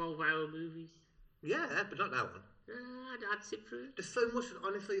 Like 12-hour movies? Yeah, but not that one. I'd sit through it. There's so much.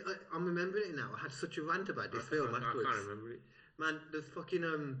 Honestly, I'm remembering it now. I had such a rant about this film afterwards. I can't remember it. Man, there's fucking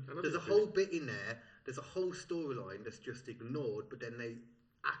there's a whole bit in there. There's a whole storyline that's just ignored, but then they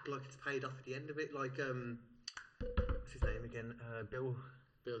act like it's paid off at the end of it. Like what's his name again? Bill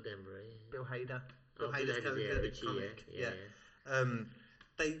Denver. Bill Hader. Bill Hader's character, the comic. Yeah.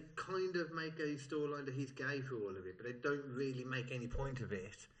 They kind of make a storyline that he's gay through all of it, but they don't really make any point of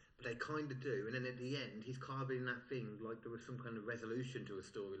it. They kind of do, and then at the end, he's carving that thing like there was some kind of resolution to a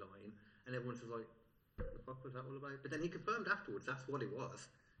storyline, and everyone's just like, "What the fuck was that all about?" But then he confirmed afterwards that's what it was.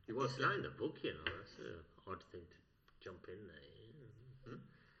 It was. It's not in the book, you know. That's an odd thing to jump in there. Hmm?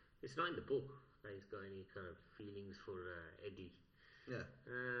 It's not in the book that he's got any kind of feelings for Eddie. Yeah.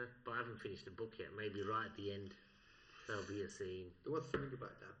 But I haven't finished the book yet. Maybe right at the end there'll be a scene. There was something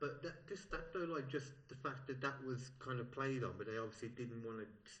about that, but just the fact that was kind of played on, but they obviously didn't want to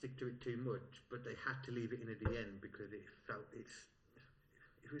stick to it too much, but they had to leave it in at the end because it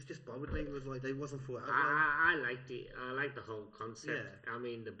was just bothered me. It was like they wasn't thought out. I liked it. I like the whole concept. Yeah. I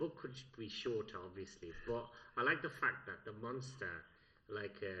mean, the book could be shorter, obviously, but I like the fact that the monster,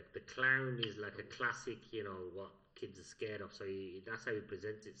 like the clown, is like a classic. You know what kids are scared of. So that's how it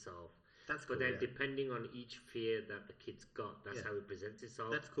presents itself. That's cool, but then depending on each fear that the kid's got, that's how it presents itself.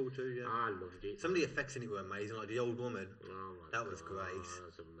 That's cool too, yeah. I loved it. Some of the effects in it were amazing, like the old woman. Oh my that God, was great. That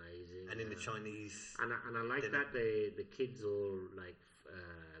was amazing. And in the Chinese... And I like that the kids all like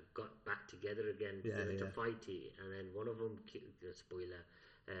got back together again to fight it. And then one of them, spoiler,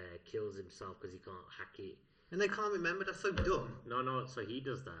 kills himself because he can't hack it. And they can't remember, that's so dumb. No, so he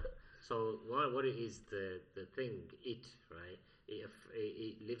does that. So what it is, the thing, right?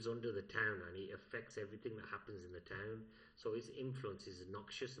 It lives under the town and it affects everything that happens in the town. So its influence is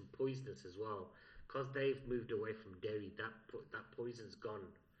noxious and poisonous as well. Because they've moved away from Derry, that poison's gone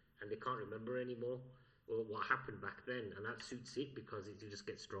and they can't remember anymore what happened back then. And that suits it because it just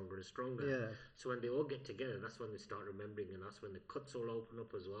gets stronger and stronger. Yeah. So when they all get together, that's when they start remembering, and that's when the cuts all open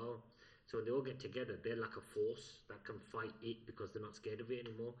up as well. So when they all get together, they're like a force that can fight it because they're not scared of it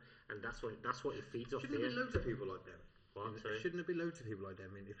anymore. And that's what it feeds off. Shouldn't there be loads of people like them? What? Shouldn't there be loads of people like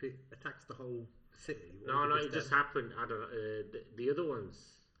that? I mean, if it attacks the whole city... No, it just happened. I don't know. The other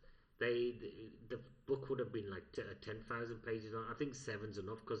ones, the book would have been like 10,000 pages long. I think 7's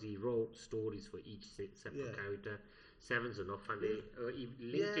enough because he wrote stories for each separate character. 7's enough, and he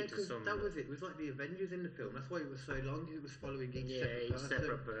linked it to some... that was it. It was like the Avengers in the film. That's why it was so long. It was following each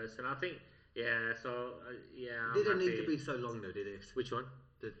separate person. I think, so, It didn't need to be so long, though, did it? Which one?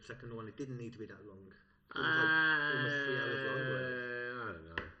 The second one. It didn't need to be that long. Almost 3 hours long. I don't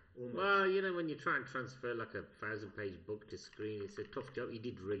know. Almost. Well, when you try and transfer like a 1,000-page book to screen, it's a tough job. He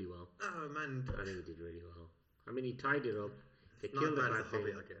did really well. Oh man, I think he did really well. I mean, he tied it up. He killed the bad thing.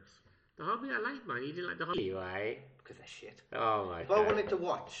 I guess. The Hobbit, I like, man. You didn't like the Hobbit, right? Because they're shit. Oh my God. If I wanted to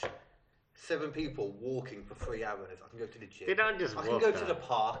watch 7 people walking for 3 hours, I can go to the gym. They don't just I can go to the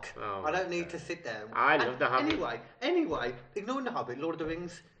park. I don't need to sit there. I love the Hobbit. Anyway, ignoring the Hobbit, Lord of the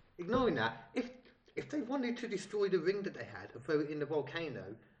Rings, ignoring that, if they wanted to destroy the ring that they had and throw it in the volcano,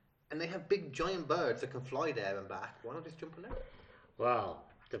 and they have big giant birds that can fly there and back, why not just jump on it? Well,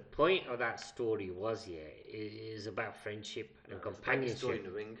 the point of that story was, is about friendship and companionship. Destroying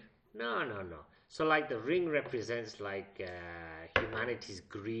the ring. No. So, like, the ring represents, like, humanity's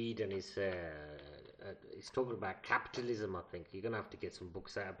greed, and it's talking about capitalism, I think. You're going to have to get some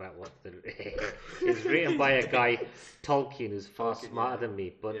books out about what it's written by a guy, Tolkien, who's far smarter than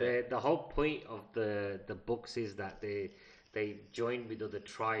me. But the whole point of the books is that they join with other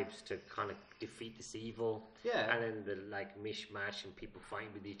tribes to kind of defeat this evil. Yeah. And then the, like, mishmash and people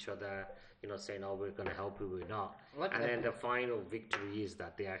fighting with each other, saying, oh, we're going to help you, we're not. And then the final victory is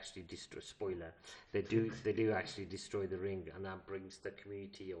that they actually destroy, spoiler, they do actually destroy the ring, and that brings the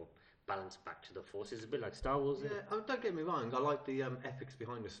community or balance back to the Force. It's a bit like Star Wars. Yeah, don't get me wrong, I like the ethics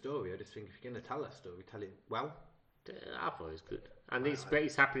behind the story. I just think if you're going to tell that story, tell it well. I thought it was good. And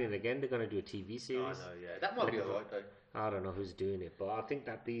it's happening again. They're going to do a TV series. I know, yeah. That might be alright, though. I don't know who's doing it, but I think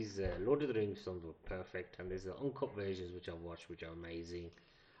that these Lord of the Rings films were perfect, and there's the uncut versions which I've watched, which are amazing.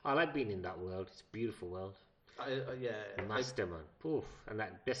 I like being in that world. It's a beautiful world. Master, man. Poof. And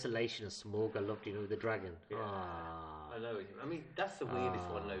that desolation of Smaug, I loved, the dragon. Yeah. I know. I mean, that's the weirdest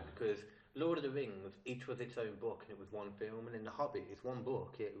one, though, because Lord of the Rings, each was its own book, and it was one film, and then The Hobbit is one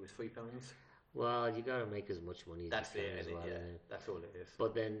book, it was 3 films. Well, you got to make as much money as you can as well. That's all it is.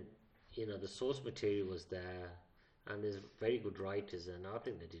 But then, the source material was there, and there's very good writers, and I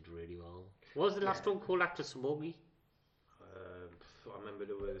think they did really well. What was the last one called after Smauggy? I remember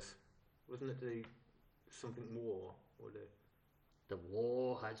wasn't it the something war or the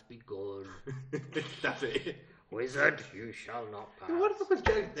war has begun. That's it. Wizard, you shall not pass. What the fuck was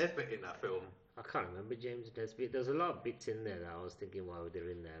James Nesbitt in that film? I can't remember James Nesbitt. There's a lot of bits in there that I was thinking why they're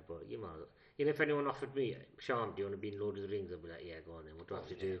in there, but if anyone offered me, Sean, do you want to be in Lord of the Rings? I'd be like, yeah, go on then. What do I have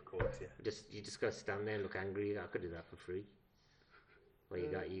to do? Of course, yeah. You just got to stand there and look angry. I could do that for free. Well,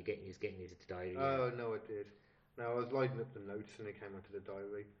 he's getting into the diary. Oh no, I did. No, I was lighting up the notes and they came onto the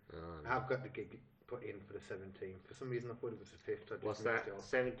diary. Oh, no. I have got the gig put in for the 17th. For some reason, I thought it was the 5th. What's that?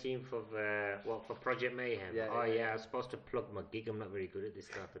 17th of what, for Project Mayhem? Yeah. Oh yeah, I was supposed to plug my gig. I'm not very good at this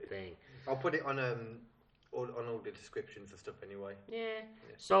type of thing. I'll put it on all the descriptions and stuff anyway. Yeah.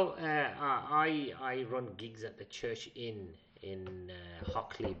 So I run gigs at the Church Inn in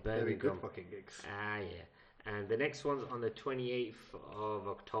Hockley, Birmingham. Very good fucking gigs. Yeah. And the next one's on the 28th of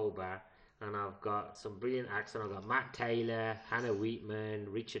October. And I've got some brilliant acts. And I've got Matt Taylor, Hannah Wheatman,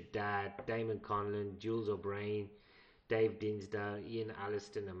 Richard Dadd, Damon Conlon, Jules O'Brien, Dave Dinsdale, Ian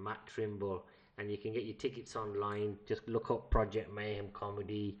Alliston, and Matt Trimble. And you can get your tickets online. Just look up Project Mayhem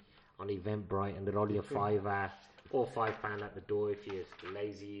Comedy on Eventbrite, and they're only a £5 or £5 at the door if you're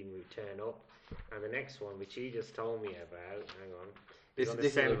lazy and we turn up. And the next one, which you just told me about, hang on. This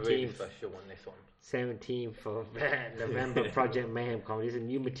is a really special one, this one. 17th of November, Project Mayhem Comedy. It's a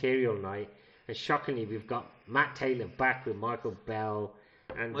new material night. And shockingly, we've got Matt Taylor back with Michael Bell.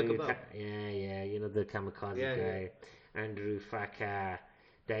 Michael Bell? Yeah, you know, the Kamikaze guy. Yeah. Andrew Facker,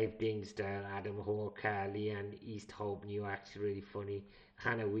 Dave Dingsdale, Adam Hawker, Leanne Easthope, new acts, really funny.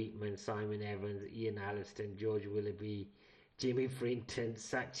 Hannah Wheatman, Simon Evans, Ian Alliston, George Willoughby, Jimmy Frinton,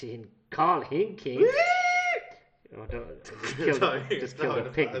 Sachin, Carl Hinking. Just killed a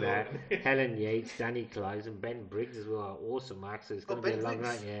pig there. Helen Yates, Danny Clives, and Ben Briggs as well. Awesome acts. So it's going to be a long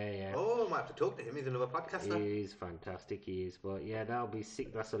night. Yeah. Oh, I might have to talk to him. He's another podcaster. He is fantastic. He is. But yeah, that'll be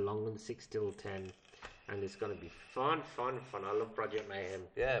sick. That's a long one, 6 till 10, and it's going to be fun. I love Project Mayhem.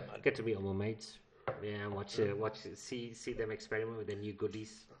 Yeah, man. Get to meet all my mates. Yeah, and see them experiment with their new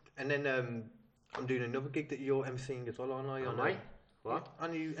goodies. And then I'm doing another gig that you're emceeing as well, aren't I? Am I? What?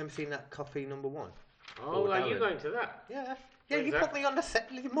 Aren't you emceeing that Coffee Number 1? Oh, are you going to that? Yeah. Yeah, you put me on the set,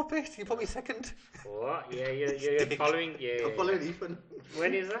 you muppet. You put me second. What? Yeah, you're following. Yeah, I'm following Ethan.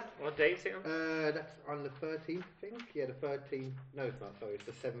 When is that? What date is it on? That's on the 13th, I think. Yeah, the 13th. No, it's not. Sorry, it's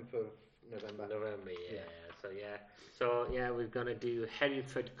the 7th of November. Yeah. So we're gonna do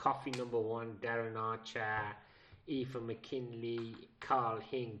Hereford Coffee Number 1. Darren Archer, Ethan McKinley, Carl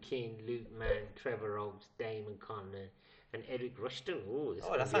Hinkin, Luke Mann, Trevor Oakes, Damon Conlon, and Eric Rushton.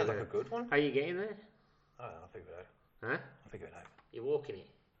 That sounds like a good one. Are you getting there? I'll figure it out. Huh? I'll figure it out. You're walking it?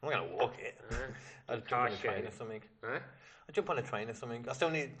 I'm going to walk it. I'll jump on a train or something. Huh? I'll jump on a train or something. I still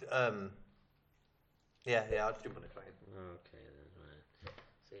need... I'll just jump on a train. Okay, then,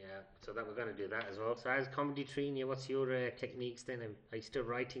 right. So that we're going to do that as well. So how's comedy treating you? What's your techniques then? Are you still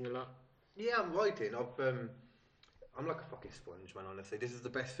writing a lot? Yeah, I'm writing. I'm like a fucking sponge, man, honestly. This is the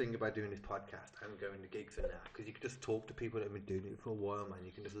best thing about doing this podcast and going to gigs and that, because you can just talk to people that have been doing it for a while, man.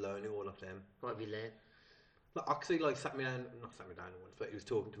 You can just learn all of them. What have you learned? Like, actually, not sat me down once, but he was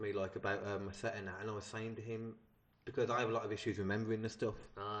talking to me like about my set and that, and I was saying to him, because I have a lot of issues remembering the stuff.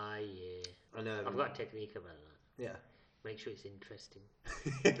 Ah, yeah. And I've got a technique about that. Yeah. Make sure it's interesting.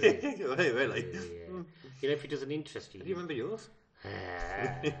 Really? Yeah. You know, if it doesn't interest you... Do you remember yours?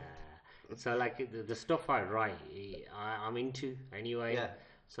 So, like, the stuff I write, I'm into anyway. Yeah.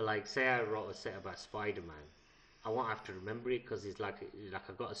 So, like, say I wrote a set about Spider-Man. I won't have to remember it because it's like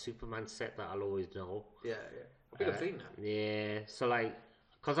I've got a Superman set that I'll always know. Yeah. I think I've seen that. Yeah. So, like,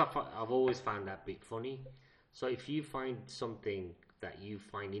 because I've always found that bit funny. So, if you find something that you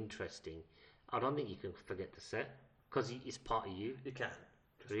find interesting, I don't think you can forget the set because it's part of you. You can.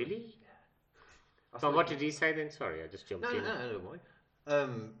 Really? Yeah. So, what did he say then? Sorry, I just jumped in.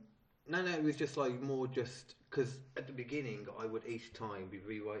 No, it was just like more just because at the beginning I would each time be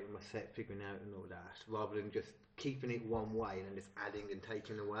rewriting my set, figuring out and all that, rather than just keeping it one way and then just adding and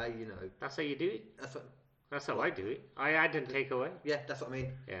taking away, you know. That's how you do it? That's how I do it. I add and take away. Yeah, that's what I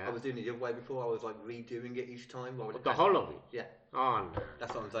mean. Yeah. I was doing it the other way before. I was like redoing it each time. The whole of it? Yeah. Oh, no.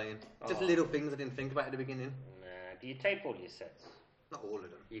 That's what I'm saying. Just little things I didn't think about at the beginning. Nah. Do you tape all your sets? Not all of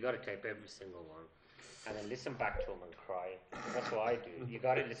them. You got to tape every single one. And then listen back to them and cry. That's what I do. You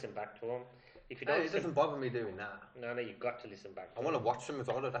got to listen back to them. If you don't, it doesn't bother me doing that. No, you've got to listen back. I want to watch them as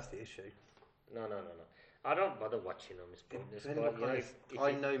well. That's the issue. No. I don't bother watching them. It's pointless.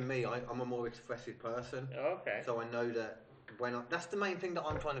 I know me. I'm a more expressive person. Okay. So I know that that's the main thing that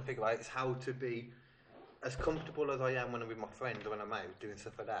I'm trying to figure out is how to be as comfortable as I am when I'm with my friends or when I'm out doing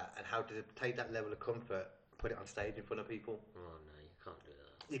stuff like that, and how to take that level of comfort, put it on stage in front of people. Oh no, you can't do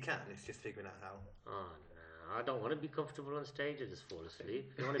that. You can. It's just figuring out how. Oh no, I don't want to be comfortable on stage. I just fall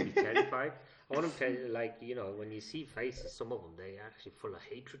asleep. I want to be terrified. I want to tell you, like, you know, when you see faces, some of them they're actually full of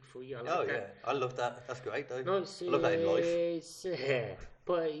hatred for you. I love that. I love that. That's great, though. No, I love that in life.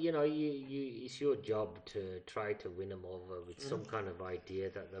 But you know, it's your job to try to win them over with some kind of idea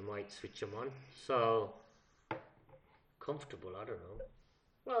that they might switch them on. So comfortable, I don't know.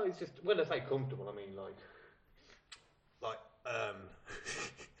 Well, it's just when I say comfortable, I mean like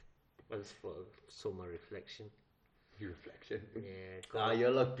That's for summer reflection. Reflection. Yeah. Oh, you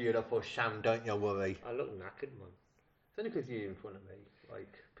look beautiful, Sham. Don't you worry. I look knackered, man. It's only because you're in front of me.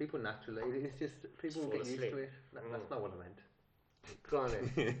 Like, people naturally, it's just people get used to it. That's not what I meant. Go on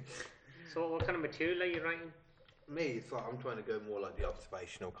then. So, what kind of material are you writing? Me, it's like I'm trying to go more like the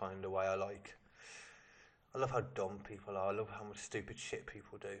observational kind of way. I love how dumb people are. I love how much stupid shit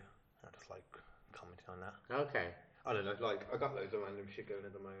people do. I just like commenting on that. Okay. I don't know. Like, I got loads of random shit going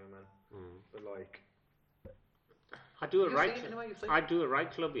at the moment, man. But like, I do a write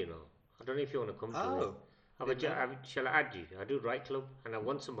club, you know. I don't know if you want to come to it. Shall I add you? I do write club, and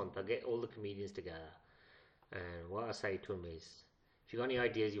once a month I get all the comedians together, and what I say to them is, if you got any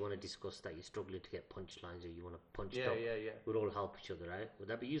ideas you want to discuss that you're struggling to get punchlines or you want to punch up, we'll all help each other out. Would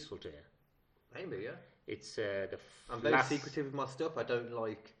that be useful to you? Maybe, yeah. It's I'm very secretive with my stuff. I don't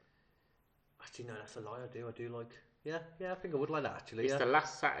like. Actually, no, that's a lie. I do like. Yeah, I think I would like that actually. It's the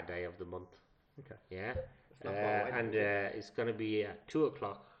last Saturday of the month. Okay. Yeah. And it's going to be at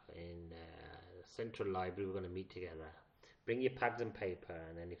 2:00 in Central Library. We're going to meet together. Bring your pads and paper,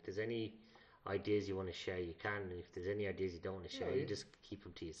 and then if there's any ideas you want to share, you can. And if there's any ideas you don't want to share, you just keep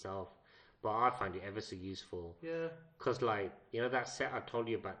them to yourself. But I find it ever so useful. Yeah. Because, like, you know that set I told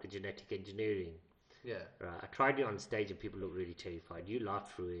you about, the genetic engineering? Yeah. Right. I tried it on stage and people looked really terrified. You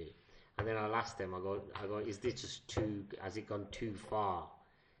laughed through it. And then I'll ask them, I go, is this just has it gone too far?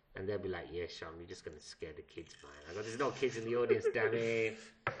 And they'll be like, yeah, Sean, you're just going to scare the kids, man. I go, there's no kids in the audience, damn it.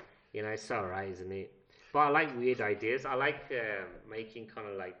 You know, it's alright, isn't it? But I like weird ideas. I like making kind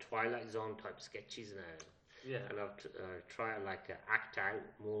of like Twilight Zone type sketches now. Yeah. And I've tried to act out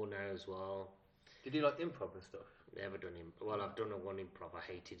more now as well. Did you like improv and stuff? Never done improv. Well, I've done one improv. I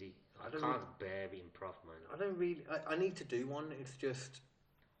hated it. I can't bear improv, man. I don't really. I need to do one. It's just.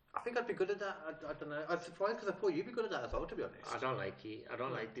 I think I'd be good at that. I don't know. I'm surprised because I thought you'd be good at that as well, to be honest. I don't like it. I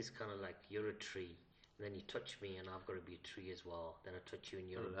don't like this kind of like, you're a tree, and then you touch me, and I've got to be a tree as well. Then I touch you, and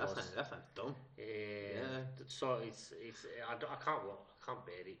you're a bus. That sounds dumb. Yeah. So it's I can't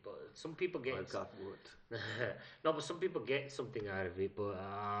bear it. But some people get. My God, what? No, but some people get something out of it. But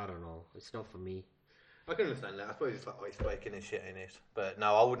I don't know. It's not for me. I can understand that. I suppose it's like ice breaking and shit in it. But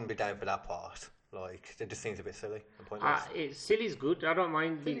no, I wouldn't be down for that part. Like, it just seems a bit silly and pointless. Silly's good. I don't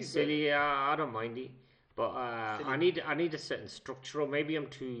mind being silly. I don't mind it. But I need a certain structure, or maybe I'm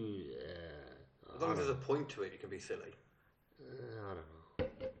too. As long as there's a point to it, you can be silly. I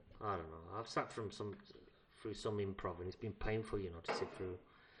don't know. I've sat through some improv, and it's been painful, you know, to sit through.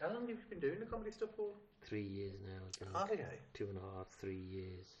 How long have you been doing the comedy stuff for? 3 years now, I think. Oh, okay. 2.5, 3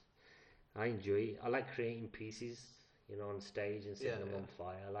 years. I enjoy it. I like creating pieces, you know, on stage and setting them on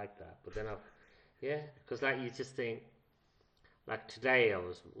fire. I like that. But then because like you just think, like today I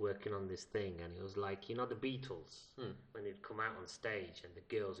was working on this thing, and it was like, you know, the Beatles when they'd come out on stage and the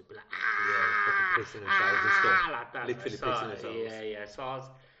girls would be like, pissing themselves and stuff, like that. Literally pissing themselves. Yeah. So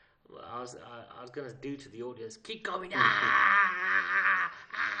I was gonna do to the audience, keep going, and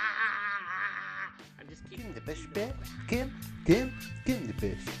just keep. Kim the bush, bit. Kim the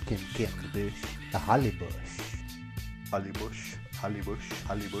bush. Kim the bush. The holly bush. Holly bush.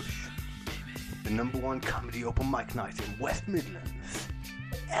 The #1 comedy open mic night in West Midlands.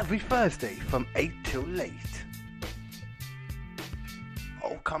 Every Thursday from 8 till late.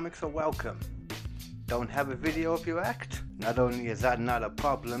 All comics are welcome. Don't have a video of your act? Not only is that not a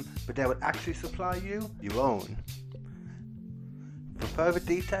problem, but they would actually supply you your own. For further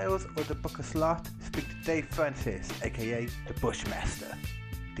details or to book a slot, speak to Dave Francis, aka the Bushmaster.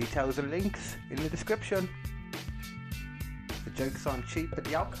 Details and links in the description. The jokes aren't cheap, but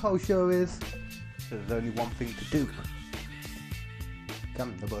the alcohol sure is. So there's only one thing to do.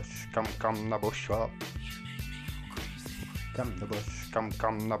 Come the bush. Come the bush up. Come the bush. Come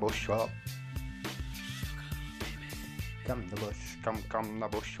the bush up. Come the bush. Come the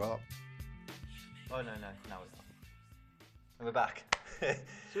bush up. Oh no, it's not. And we're back.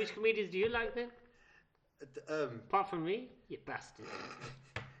 So which comedians do you like then? Apart from me, you bastard.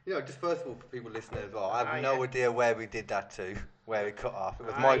 You know, just first of all, for people listening as well, I have no idea where we did that to, where it cut off. It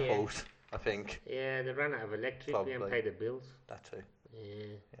was my fault, I think. Yeah, they ran out of electric. Probably. They didn't pay the bills. That too.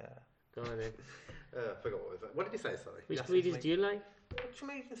 Yeah. Go on then. I forgot what was that. What did you say, sorry? Which comedians do you like? What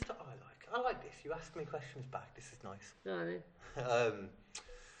comedians do I like? I like this. You ask me questions back. This is nice. Go on then.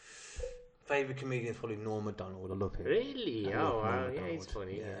 Favourite comedian is probably Norm Macdonald. I love him. Really? Oh, wow. Yeah, he's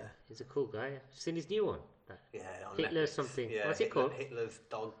funny. Yeah. He's a cool guy. I've seen his new one. Yeah, Hitler something. Yeah, what's it called? Hitler's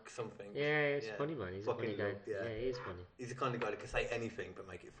dog something. Yeah, it's funny, man. He's a funny guy. Yeah, he is funny. He's the kind of guy that can say anything but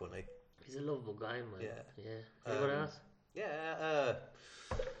make it funny. He's a lovable guy, man. Yeah. Anyone else? Yeah.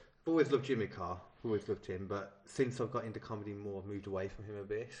 I've always loved Jimmy Carr. Always loved him, but since I've got into comedy more, I've moved away from him a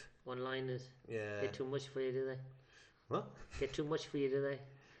bit. One-liners. Yeah. Get too much for you, do they? What? Get too much for you, do they?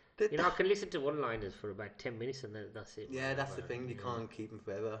 You know, I can listen to one-liners for about 10 minutes and that's it. Yeah, that's the thing. You can't keep him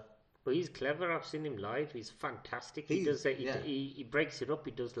forever. But he's clever. I've seen him live. He's fantastic. He does it. He breaks it up.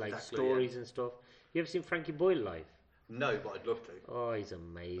 He does like stories and stuff. You ever seen Frankie Boyle live? No, but I'd love to. Oh, he's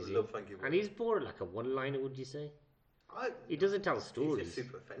amazing. I love Frankie Boyle. And he's more like a one-liner, would you say? He doesn't tell stories. He's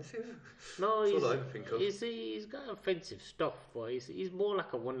super offensive. No, he's got offensive stuff, but he's more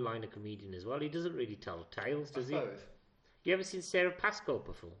like a one-liner comedian as well. He doesn't really tell tales, does he? You ever seen Sarah Pascoe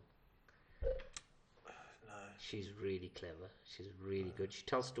perform? No. She's really clever. She's really good. She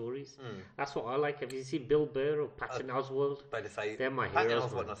tells stories. That's what I like. Have you seen Bill Burr or Patton Oswalt? They're my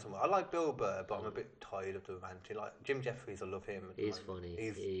heroes. I like Bill Burr, but I'm a bit tired of the ranting. Like Jim Jeffries, I love him. He's funny.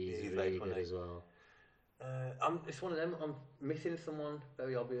 He's really good as well. It's one of them. I'm missing someone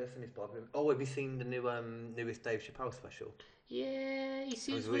very obvious and it's bothering. Oh, have you seen the newest Dave Chappelle special? Yeah, he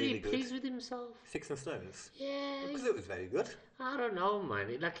seems really pleased with himself. Sticks and Stones. Yeah, because it was very good. I don't know, man.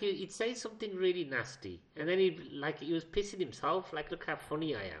 He'd say something really nasty, and then he was pissing himself. Like, look how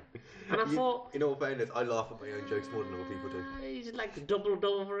funny I am. And I thought, in all fairness, I laugh at my own jokes more than other people do. He's like doubled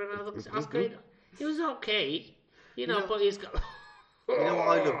over, and I was going, it was okay, you know, but he's got. You know what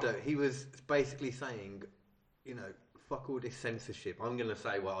I loved though? He was basically saying, you know, fuck all this censorship. I'm going to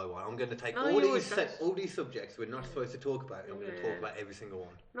say what I want. I'm going to take all these subjects we're not supposed to talk about. I'm going to talk about every single one.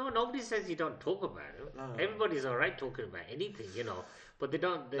 No, nobody says you don't talk about it. No. Everybody's all right talking about anything, you know. But they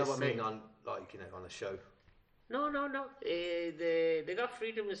don't. No, I mean on on a show. No. They got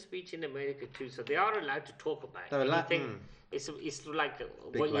freedom of speech in America too, so they are allowed to talk about anything. It's like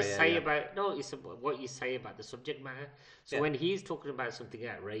what you say about it's what you say about the subject matter. So when he's talking about something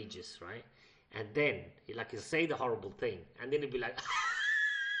outrageous, right? And then he'll say the horrible thing, and then he'll be like,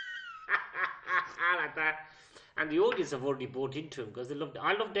 like that. And the audience have already bought into him because they loved.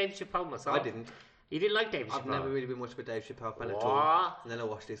 I love Dave Chappelle myself. I didn't. You didn't like Dave Chappelle? I've never really been much of a Dave Chappelle fan at all. And then I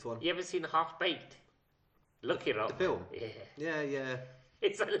watched this one. You ever seen Half Baked? Look it up. The film? Yeah.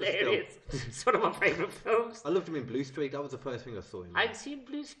 It's hilarious. It's one of my favourite films. I loved him in Blue Streak. That was the first thing I saw him. I'd seen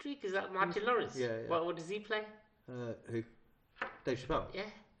Blue Streak. Is that Martin Lawrence? Yeah. What does he play? Who? Dave Chappelle? Yeah.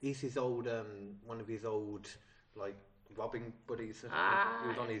 He's his old, one of his old, robbing buddies. He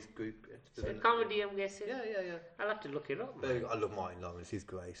was on his group. It's a comedy, I'm guessing. Yeah. I'll have to look it up. I love Martin Lawrence. He's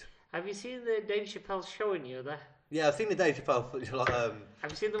great. Have you seen the Dave Chappelle show in you there? Yeah, I've seen the Dave Chappelle.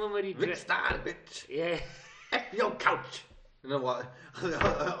 Have you seen the one where he Rick Stein, bitch. Yeah. Your couch. You know what?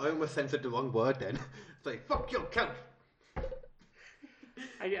 I almost censored the wrong word then. It's like, fuck your couch.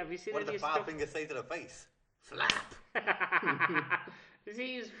 Have you seen what any did the five fingers say to the face? Slap. Is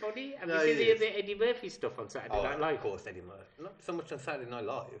he funny? Have you seen the Eddie Murphy stuff on Saturday Night Live? Of course, Eddie Murphy. Not so much on Saturday Night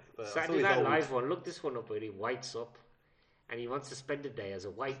Live. But Saturday Night Live one. Look this one up where he whites up, and he wants to spend a day as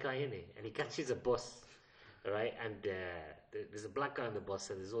a white guy, innit? And he catches a bus, right? And there's a black guy on the bus,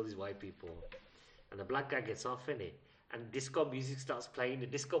 and there's all these white people, and the black guy gets off, innit? And disco music starts playing, the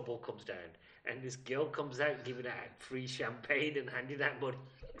disco ball comes down, and this girl comes out giving out free champagne and handing out money.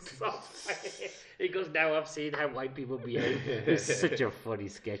 He goes, now I've seen how white people behave. It's such a funny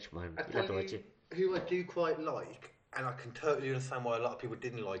sketch, man. You have to watch it. Who I do quite like, and I can totally understand why a lot of people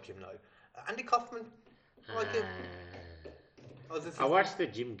didn't like him though. Andy Kaufman. I watched the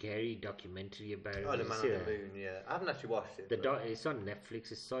Jim Carrey documentary about him. Oh, The Man on the Moon, yeah. I haven't actually watched it. It's on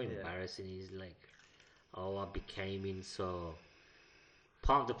Netflix. It's so embarrassing. He's like, I became in so...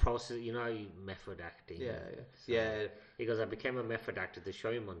 Part of the process, you know, method acting. Yeah. He goes, I became a method actor to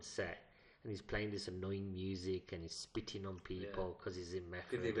show him on set. And he's playing this annoying music and he's spitting on people because he's in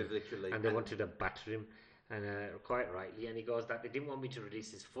method. He was literally... And they wanted to batter him. And quite rightly. And he goes, that they didn't want me to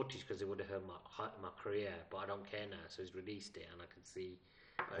release this footage because it would have hurt my career. But I don't care now. So he's released it. And I can see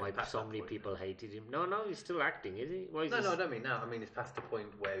why so many people hated him. No, he's still acting, is he? No, I don't mean that. I mean, it's past the point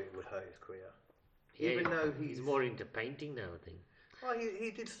where it would hurt his career. Yeah, even though he's more into painting now, I think. Well,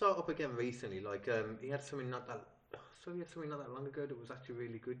 he did start up again recently. He had something not that long ago that was actually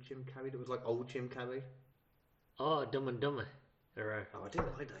really good. Jim Carrey. That was like old Jim Carrey. Oh, Dumb and Dumber. Oh, I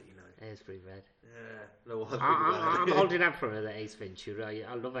didn't like that. You know. Yeah, it's pretty bad. Yeah, no, I'm holding up for another Ace Ventura.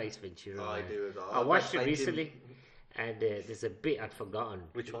 I love Ace Ventura. I do as well. I watched it recently, and there's a bit I'd forgotten.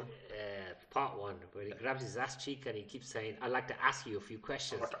 Which one? Part 1, where he grabs his ass cheek and he keeps saying, I'd like to ask you a few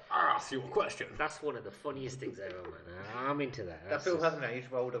questions. I'd like to ask you a question. That's one of the funniest things ever, man. I'm into that. That film hasn't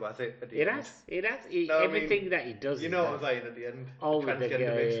aged well, has it? It has. Everything that he does. You know what I'm saying at the end. Oh, with the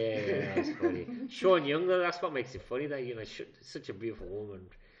yeah, that's funny. Sean Young, though, that's what makes it funny. That such a beautiful woman.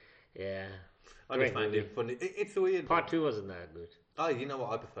 Yeah. I just find it funny. It's weird. Part 2 wasn't that good. Oh, you know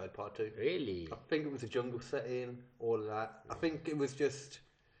what? I preferred part 2. Really? I think it was a jungle setting, all of that. I think it was just...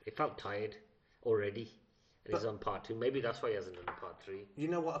 It felt tired already. And he's on part 2. Maybe that's why he hasn't done part 3. You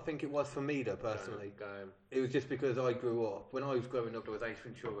know what I think it was for me, though, personally? It was just because I grew up. When I was growing up, there was Ace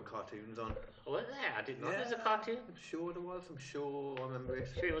Ventura cartoons on. Oh, was there? I didn't know there was a cartoon. I'm sure there was. I'm sure I remember it.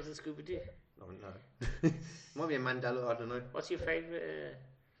 Sure it wasn't Scooby-Doo? Oh, no. Might be a Mandela, I don't know. What's your favourite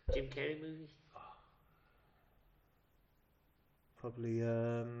Jim Carrey movie? Probably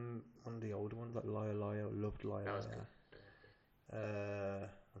one of the older ones, like Liar Liar, Loved Liar That was Liar.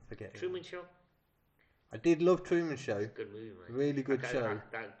 I'm forgetting. Truman Show? I did love Truman Show. It's a good movie, man. Really good show.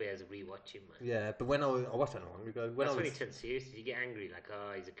 That bears rewatching, man. Yeah, but when I watched that long ago. When he turned serious. Did you get angry? Like,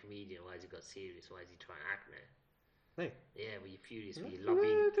 oh, he's a comedian. Why has he got serious? Why is he trying to act now? Hey. Yeah, were you furious? Were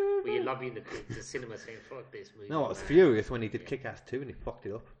you lobbying the cinema saying, fuck this movie? No, I was furious when he did Kick-Ass 2 and he fucked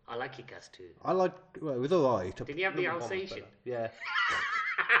it up. I like Kick-Ass 2. Well, it was alright. Did he have the Alsatian? Yeah.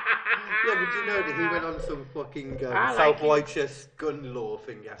 Yeah, but you know that he went on some fucking like self-righteous gun law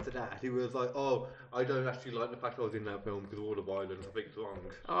thing after that. He was like, oh, I don't actually like the fact I was in that film because of all the violence. I think it's wrong.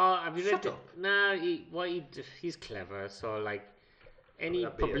 Oh, have you read Shut it? up. No, he's clever. So, like, any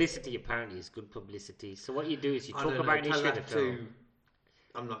publicity apparently is good publicity. So what you do is you talk about an issue in the film.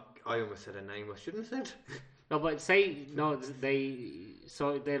 I almost said a name I shouldn't have said. No, but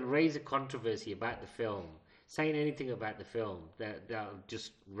they'll raise a controversy about the film. Saying anything about the film, that'll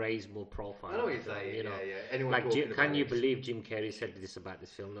just raise more profile. I know what you're saying, you know. Yeah. Anyone like, can you believe Jim Carrey said this about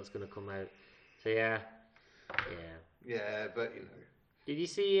this film that's going to come out? So, yeah. But, you know. Did you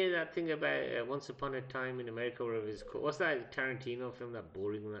see that thing about Once Upon a Time in America, whatever it's called? What's that Tarantino film, that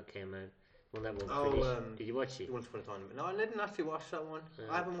boring one that came out? One that won't finish. Did you watch it? Once Upon a Time. No, I didn't actually watch that one.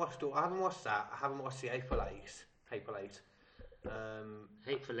 I haven't watched that. I haven't watched the Hateful Eight. Hateful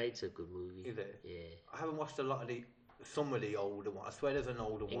Eight's a good movie. Is it? Yeah. I haven't watched some of the older ones. I swear there's an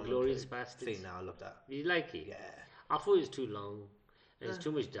older one. Inglourious Basterds. See, now I love that. Did you like it? Yeah. I thought it was too long. And there's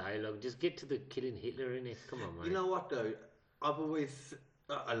too much dialogue. Just get to the killing Hitler in it. Come on, man. You know what though? I've always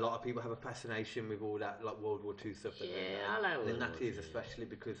a lot of people have a fascination with all that like World War II stuff. Yeah, I like World War II. And that is especially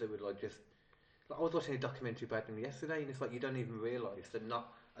because they would like just. Like, I was watching a documentary about them yesterday, and it's like you don't even realise that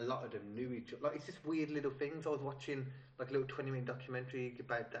not a lot of them knew each other. Like, it's just weird little things. I was watching like a little 20-minute documentary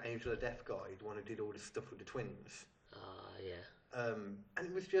about the Angel of Death guy, the one who did all the stuff with the twins. Yeah. And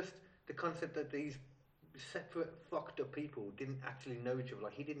it was just the concept that these separate fucked up people didn't actually know each other.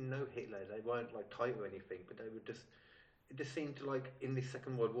 Like, he didn't know Hitler. They weren't like tight or anything, but they were just. It just seemed to like in this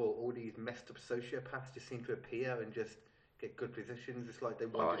Second World War, all these messed up sociopaths just seemed to appear and just get good positions. It's like they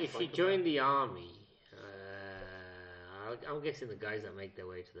wanted. Well, if you join the army. I'm guessing the guys that make their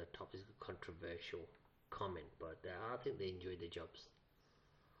way to the top is a controversial comment, but I think they enjoy their jobs.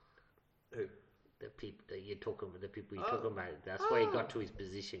 Who? The people that you're talking about. The people you're talking about. That's why he got to his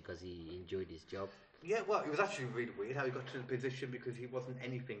position, because he enjoyed his job. Yeah, well, it was actually really weird how he got to the position, because he wasn't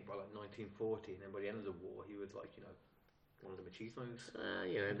anything by like 1940, and then by the end of the war, he was like, you know, one of the machismos.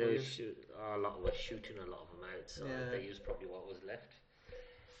 You know, they were a lot were shooting a lot of them out, so they used probably what was left.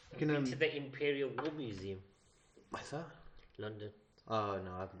 Into the Imperial War Museum. What's that? London. Oh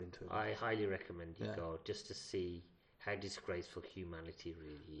no, I haven't been to it. I highly recommend you go just to see how disgraceful humanity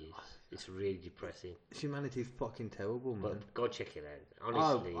really is. It's really depressing. Humanity's fucking terrible, man. But go check it out.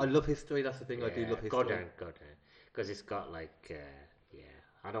 Honestly, I love history. That's the thing. I do love history. Go down, because it's got like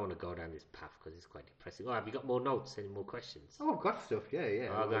I don't want to go down this path because it's quite depressing. Oh, have you got more notes? Any more questions? Oh, I've got stuff. Yeah.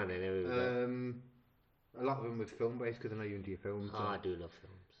 Oh, go on then. There we go. A lot of them was film based because I know you're into your films. Oh, I do love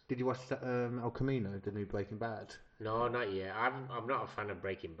films. Did you watch El Camino, the new Breaking Bad? No, not yet. I'm not a fan of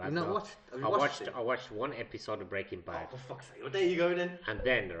Breaking Bad. I watched one episode of Breaking Bad. Oh, for fuck's sake! Well, there you go then. And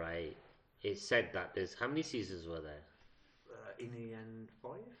then it said that there's how many seasons were there? In the end,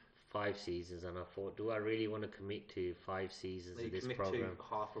 5. 5 seasons, and I thought, do I really want to commit to 5 seasons of this program? You commit to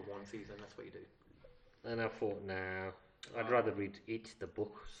half of one season. That's what you do. And I thought, I'd rather read the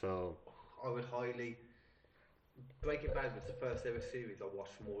book. So I would highly. Breaking Bad was the first ever series I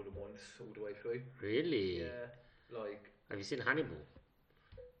watched more than once all the way through. Really? Yeah. Like. Have you seen Hannibal?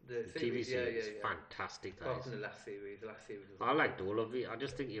 The TV series? Yeah. Fantastic. Apart from the last series. I liked all of it. I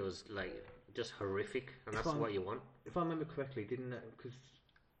just think it was like just horrific, and that's what you want. If I remember correctly, because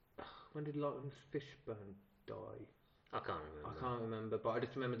when did Lawrence Fishburne die? I can't remember, but I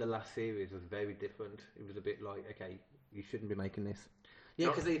just remember the last series was very different. It was a bit like, okay, you shouldn't be making this. Yeah,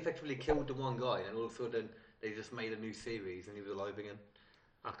 because they effectively killed the one guy, and all of a sudden they just made a new series, and he was alive again.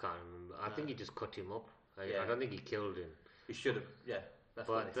 I can't remember. I think he just cut him up. I don't think he killed him. He should have. Yeah.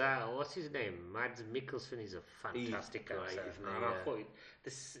 But what's his name? Mads Mikkelsen is a fantastic actor. And I thought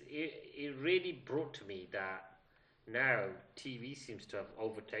it really brought to me that now TV seems to have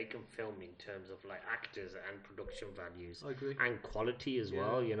overtaken film in terms of like actors and production values. I agree. And quality as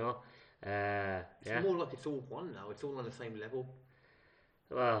well, you know. It's more like it's all one now. It's all on the same level.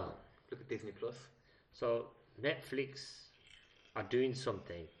 Well, look at Disney Plus. So Netflix are doing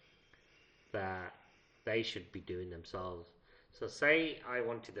something that they should be doing themselves. So say I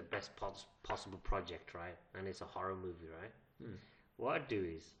wanted the best possible project, right? And it's a horror movie, right? What I'd do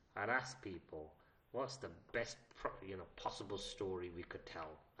is I'd ask people, what's the best possible story we could tell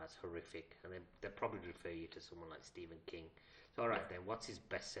that's horrific? And they'll probably refer you to someone like Stephen King. So alright then, what's his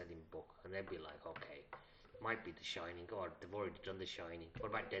best-selling book? And they'd be like, okay, might be The Shining. God, they've already done The Shining. What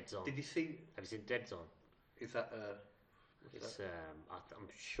about Dead Zone? Did you see? Have you seen Dead Zone? Is that It's I'm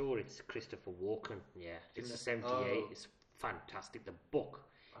sure it's Christopher Walken. Yeah, it's 78. It's fantastic. The book.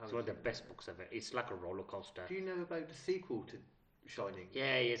 It's one of the best books ever. It's like a roller coaster. Do you know about the sequel to Shining?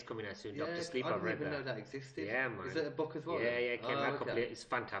 Yeah, it's coming out soon. Doctor Sleep. I didn't even know that existed. Yeah, man. Is it a book as well? Yeah, it came out complete. It's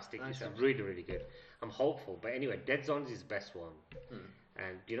fantastic. It's really, really good. I'm hopeful. But anyway, Dead Zone's his best one.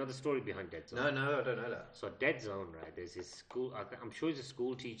 And do you know the story behind Dead Zone? No, I don't know that. So Dead Zone, right? There's this school. I'm sure he's a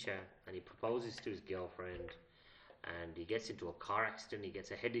school teacher, and he proposes to his girlfriend, and he gets into a car accident. He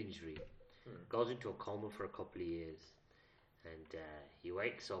gets a head injury, goes into a coma for a couple of years, and he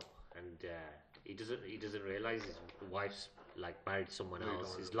wakes up, and he doesn't realize his wife's like married someone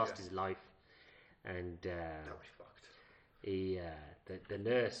else. He's lost his life, and that was fucked. He the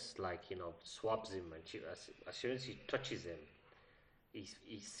nurse swabs him, and as soon as she touches him,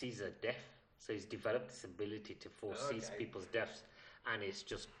 he sees a death. So he's developed this ability to foresee people's deaths, and it's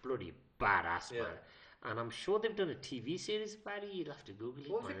just bloody badass, man. And I'm sure they've done a TV series about it. You'd have to Google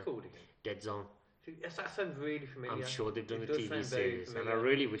it. What's it called again? Dead Zone. Yes, that sounds really familiar. I'm sure they've done a TV series, and I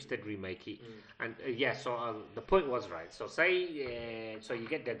really wish they'd remake it. And so the point was right. So say, so you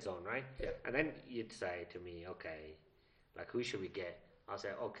get Dead Zone, right? Yeah. And then you'd say to me, okay, like who should we get? I'll say,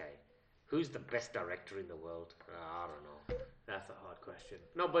 okay, who's the best director in the world? I don't know. That's a hard question.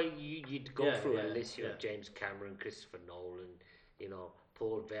 No, but you'd go through a list. You know, James Cameron, Christopher Nolan,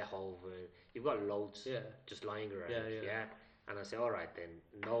 Paul Verhoeven. You've got loads just lying around. Yeah. And I say, all right then,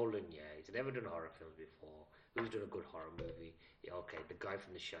 Nolan. He's never done horror films before. Who's done a good horror movie? Yeah, okay, the guy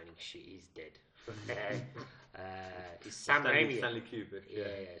from The Shining. He's dead. It's Sam Raimi. Stanley Kubrick. Yeah.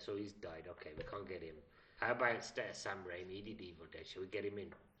 So he's died. Okay, we can't get him. How about instead of Sam Raimi? He did Evil Dead. Shall we get him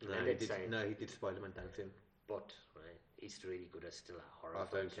in? No, he did Spider-Man dancing. But he's really good at still at horror.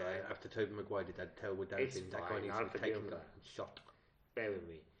 I don't care. After Tobey Maguire did that terrible dancing, that guy needs to be taken and shot. Bear with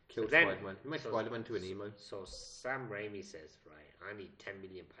me. Killed Spider-Man. He made Spider-Man to an emo. So Sam Raimi says, right, I need £10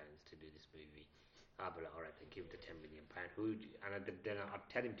 million to do this movie. I'll be like, all right, then give the £10 million. Then I'll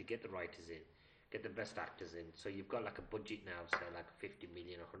tell him to get the writers in, get the best actors in. So you've got like a budget now, say like 50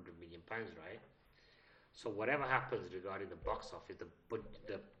 million, 100 million pounds, right? So whatever happens regarding the box office,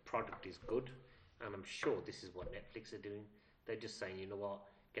 the product is good, and I'm sure this is what Netflix are doing. They're just saying, you know what,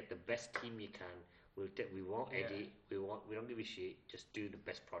 get the best team you can. We won't edit. We don't give a shit. Just do the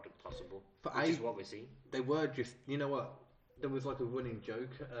best product possible. Which is what we're seeing. They were just, you know what? There was like a running joke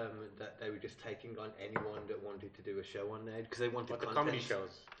that they were just taking on anyone that wanted to do a show on there because they wanted content. Comedy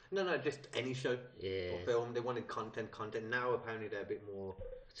shows. No, just any show or film. They wanted content. Now apparently they're a bit more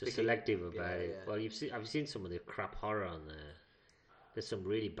selective about it. Yeah. Well, I've seen some of the crap horror on there. There's some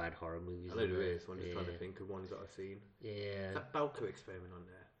really bad horror movies. I know there is. I'm just trying to think of ones that I've seen. Yeah. That Balco experiment on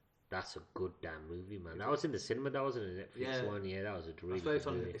there. That's a good damn movie, man. That was in the cinema. That wasn't a Netflix one. Yeah, that was a really good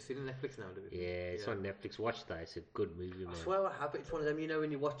movie. It's in Netflix now. It's on Netflix. Watch that. It's a good movie, man. I swear I have it. It's one of them,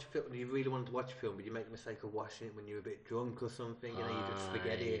 when you watch a film, you really want to watch a film, but you make the mistake of watching it when you're a bit drunk or something, you just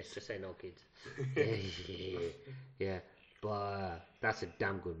forget it. Just say no, kids. Yeah. But that's a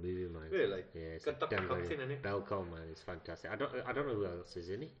damn good movie, man. Really? Yeah, it's got Dr. Cox in it. Belko, man, it's fantastic. I don't know who else is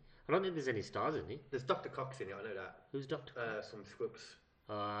in it. I don't think there's any stars in it. There's Dr. Cox in it. I know that. Who's Dr. Cox? Some Scrubs.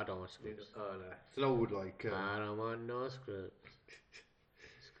 Oh, I don't want Scrubs. Oh no, it's an old like. I don't want no Scrubs.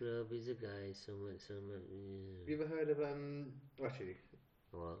 Scrub is a guy. Someone. Have you ever heard of Actually.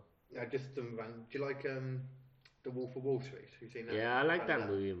 What? Just do you like The Wolf of Wall Street? Have you seen that? Yeah, I like that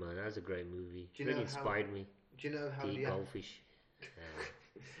movie, man. That was a great movie. Really inspired me. Do you know how the goldfish? Do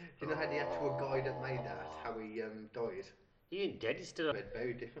you know how the actual guy that made that, how he died? He ain't dead. He's still read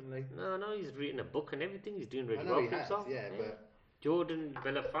very differently. No, he's written a book and everything. He's doing really well for himself. Yeah, but Jordan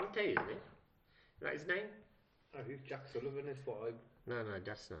Belafonte, isn't it? Is that his name? Oh, who's Jack Sullivan? Is what I. No,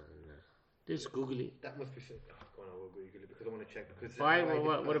 that's not. No. Just Google it. That must be. Go on, I will Google it because I want to check. Because why?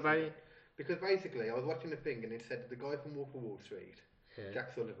 What about it? Because basically, I was watching the thing and it said the guy from Wolf of Wall Street,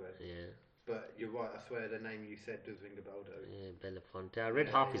 Jack Sullivan. Yeah. But you're right, I swear the name you said does ring a bell though. Yeah, Belafonte. I read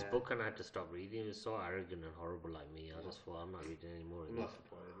half his book and I had to stop reading. He was so arrogant and horrible like me. I just thought, I'm not reading anymore. I'm not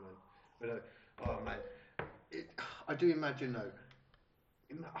surprised, man. But oh man, I do imagine though.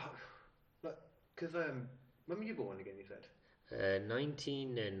 Because when were you born again? You said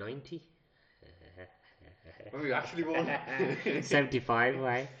 1990. When were you actually born? 75,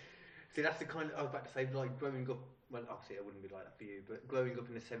 right? See, that's the kind of, I was about to say, like, growing up, well, obviously it wouldn't be like that for you, but growing up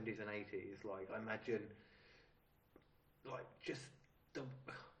in the 70s and 80s, like, I imagine, like, just the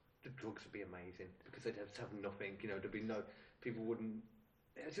drugs would be amazing, because they'd have nothing, you know, there'd be no, people wouldn't,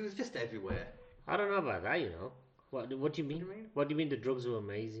 it was just everywhere. I don't know about that, you know. What do you mean? What do you mean the drugs were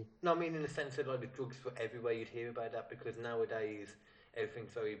amazing? No, I mean in the sense that, like, the drugs were everywhere, you'd hear about that, because nowadays,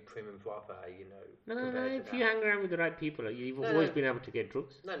 everything's very prim and proper, you know. No, if you hang around with the right people, you've always been able to get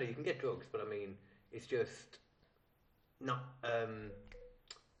drugs. No, you can get drugs, but I mean, it's just not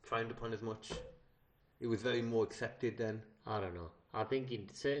frowned upon as much. It was very more accepted then. I don't know. I think in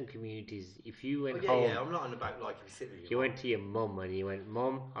certain communities, if you went home... Yeah, I'm not on about like if you sit with your mum. Went to your mum and you went,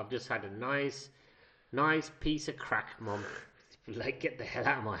 Mum, I've just had a nice piece of crack, Mum. Like, get the hell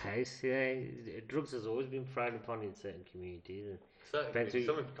out of my house. Yeah, drugs has always been frowned upon in certain communities. Depends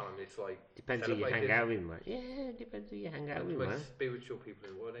some of the time it's like depends who you hang out with, man. Yeah, depends who you hang out with, man. Spiritual people,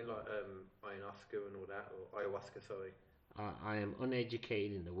 what are they like? Ayahuasca and all that, or ayahuasca, sorry. I am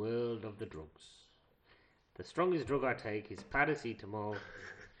uneducated in the world of the drugs. The strongest drug I take is paracetamol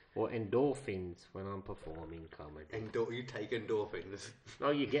or endorphins when I'm performing comedy. You take endorphins?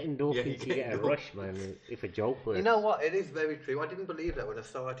 No, you get endorphins. You get a rush, man. If a joke works. You know what? It is very true. I didn't believe that when I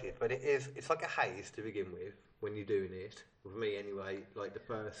started, but it is. It's like a haze to begin with when you're doing it. With me, anyway. Like the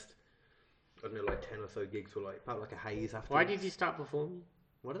first, I don't know, like 10 or so gigs were like felt like a haze after. Why did you start performing?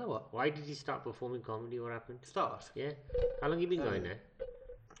 What did I what? Why did you start performing comedy? What happened? Start? Yeah. How long have you been going there?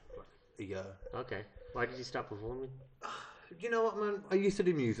 A year. Okay. Why did you start performing? You know what, man? I used to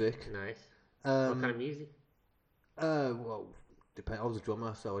do music. Nice. What kind of music? Well, I was a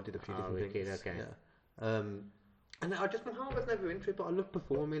drummer, so I did a few different things. Okay. Yeah. And I just, my heart was never into it, but I loved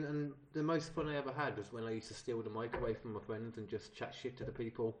performing, and the most fun I ever had was when I used to steal the mic away from my friends and just chat shit to the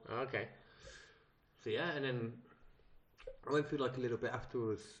people. Okay. So yeah, and then I went through like a little bit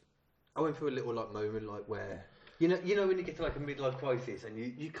afterwards. I went through a little like moment like where you know when you get to like a midlife crisis and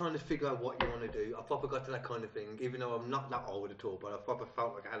you kind of figure out what you want to do. I proper got to that kind of thing, even though I'm not that old at all, but I proper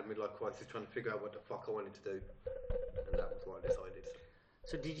felt like I had a midlife crisis trying to figure out what the fuck I wanted to do, and that was what I decided.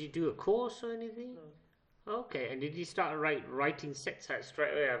 So did you do a course or anything? No. Okay, and did you start writing sets out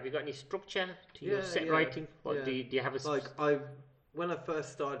straight away? Have you got any structure to your set writing? What do you have a when I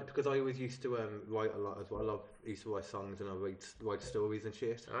first started, because I always used to write a lot as well. I used to write songs and I write stories and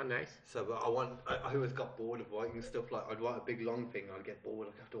shit. Oh, nice. So, but I always got bored of writing stuff. Like I'd write a big long thing, I'd get bored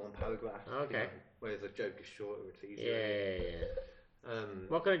like after one paragraph. Okay. You know, whereas a joke is shorter, it's easier. Yeah.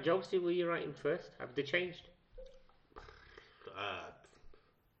 What kind of jokes were you writing first? Have they changed?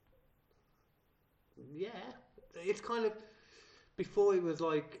 Yeah, it's kind of. Before it was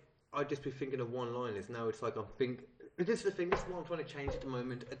like I'd just be thinking of one-liners. Now it's like this is the thing. This is what I'm trying to change at the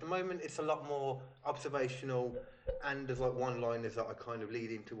moment. At the moment, it's a lot more observational, and there's like one-liners that I kind of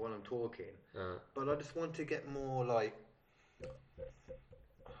lead into while I'm talking. But I just want to get more like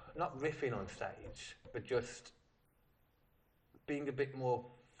not riffing on stage, but just being a bit more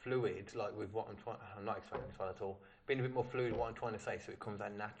fluid, like with what I'm trying. I'm not explaining this one at all. Being a bit more fluid with what I'm trying to say, so it comes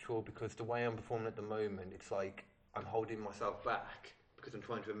out natural. Because the way I'm performing at the moment, it's like I'm holding myself back because I'm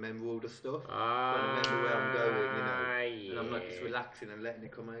trying to remember all the stuff. Trying to remember where I'm going, you know. And I'm like just relaxing and letting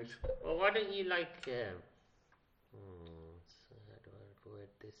it come out. Well, why don't you like? So how do I word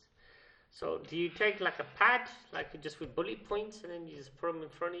this? So do you take like a pad, like just with bullet points, and then you just put them in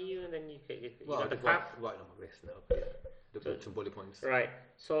front of you, and then you got the pad right on my wrist now. Yeah. Some bullet points. Right.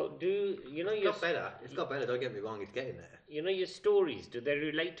 So it's got better. It's got better. Don't get me wrong. It's getting there. You know your stories. Do they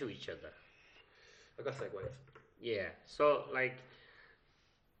relate to each other? I got segues. Yeah. So like,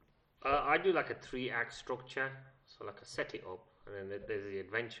 I do like a 3-act structure. So like I set it up, and then there's the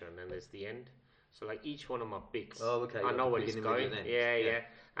adventure, and then there's the end. So like each one of my bits, I know where it's going. Yeah.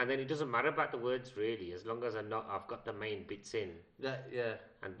 And then it doesn't matter about the words really, as long as I've got the main bits in. Yeah.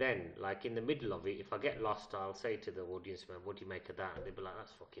 And then, like in the middle of it, if I get lost, I'll say to the audience, "Man, what do you make of that?" And they'll be like,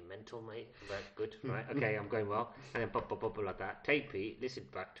 "That's fucking mental, mate." That's good, right? Okay, I'm going well. And then pop like that. Tape it, listen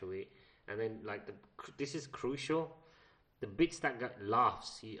back to it, and then like this is crucial. The bits that got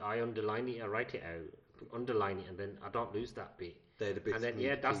laughs, I underline it, I write it out, underline it, and then I don't lose that bit. They're the bits. And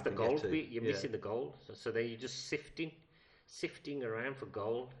then that's the gold bit. You're missing the gold, so then you're just sifting around for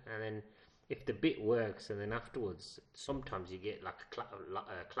gold, and then if the bit works, and then afterwards sometimes you get like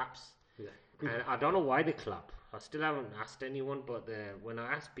claps, Yeah. And I don't know why they clap. I still haven't asked anyone, but when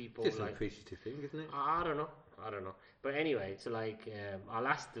I ask people, it's like, an appreciative thing, isn't it? I don't know. But anyway, it's like I'll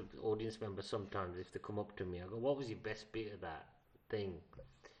ask the audience members sometimes if they come up to me. I go, "What was your best bit of that thing?"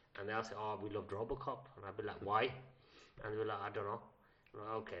 And they'll say, "Oh, we loved RoboCop," and I'll be like, "Why?" And they'll be like, "I don't know." I'm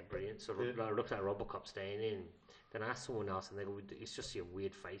like, okay, brilliant. So I looked at RoboCop staying in. Then I asked someone else, and they go, "It's just your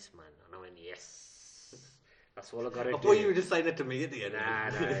weird face, man." And I went, "Yes, that's all I got to do." I thought you were just saying that to me at the end. Nah,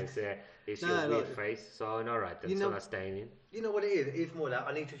 it's your weird face. So alright, then so I'm staying in. You know what it is? It's more that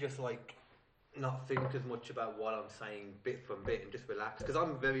I need to just like not think as much about what I'm saying bit from bit and just relax, because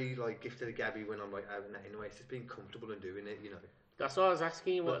I'm very like gifted at Gabby when I'm like out and that anyway. It's just being comfortable and doing it, you know. That's why I was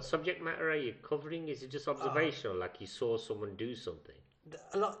asking you, what subject matter are you covering? Is it just observational, like you saw someone do something?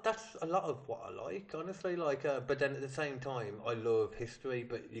 That's a lot of what I like, honestly. Like, but then at the same time, I love history,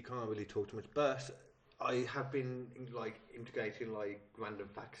 but you can't really talk too much. But I have been like integrating like random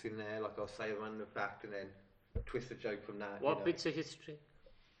facts in there. Like I'll say a random fact and then twist a joke from that. What bits of history?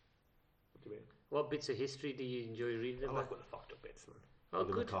 What do you mean? What bits of history do you enjoy reading? I like all the fucked up bits, man. Oh,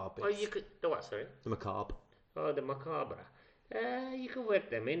 the good. macabre bits. Oh, you could. The what? Sorry. The macabre. Oh, the macabre. You can work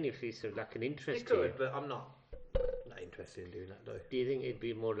them in if it's like an interest. You could, but I'm not interested in doing that though. Do you think it'd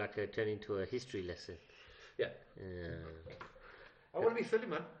be more like turn into a history lesson? Yeah. I want to be silly,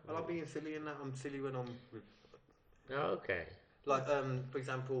 man. I like being silly, and that I'm silly when I'm with. Oh, okay. Like, for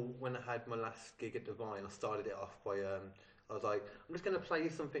example, when I had my last gig at Divine, I started it off by I was like, I'm just going to play you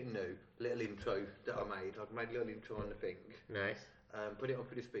something new, little intro that I made. I made a little intro on the thing. Nice. Put it on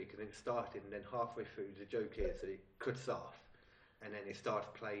through the speaker, then it started, and then halfway through, the joke is that it cuts off, and then it starts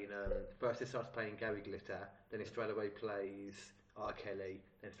playing. First, it starts playing Gary Glitter, then it straight away plays R. Kelly,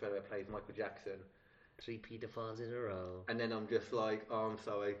 then straight away plays Michael Jackson. 3 pedophiles in a row. And then I'm just like, oh, I'm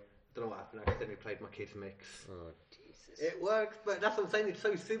sorry, don't know what happened. I accidentally played my kids mix. Oh, Jesus. It works, but that's what I'm saying. It's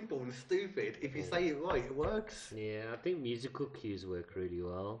so simple and stupid. If you say it right, it works. Yeah, I think musical cues work really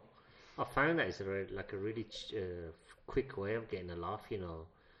well. I found that it's a really quick way of getting a laugh, you know,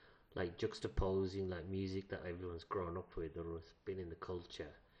 like juxtaposing like music that everyone's grown up with or has been in the culture,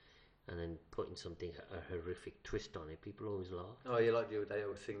 and then putting something a horrific twist on it. People always laugh. Oh, yeah, like the other day I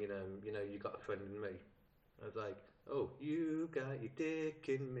was singing, you know, You Got a Friend in Me. I was like, oh, you got your dick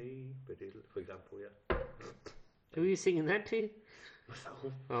in me, but for example, yeah. Who are you singing that to?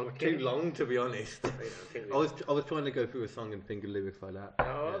 Okay. Too long, to be honest. I was trying to go through a song and think of lyrics like that.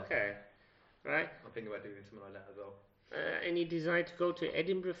 Oh, yeah. Okay. Right. I'm thinking about doing something like that as well. Any desire to go to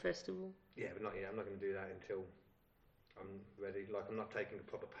Edinburgh Festival? Yeah, but not yet. I'm not going to do that until I'm ready. Like, I'm not taking a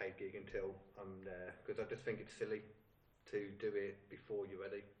proper paid gig until I'm there, because I just think it's silly to do it before you're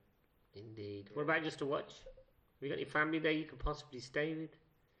ready. Indeed. Yeah. What about just to watch? Have you got any family there you could possibly stay with?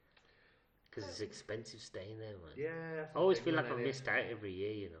 Because it's expensive staying there, man. Yeah. I always feel like I've missed out every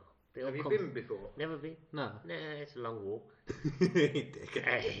year, you know. Have you been before? Never been. No. Nah, it's a long walk. Dick.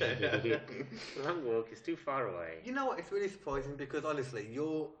 Long walk, it's too far away. You know what, it's really surprising because honestly,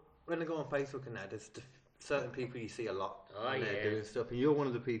 when I go on Facebook and that, there's certain people you see a lot and they're doing stuff, and you're one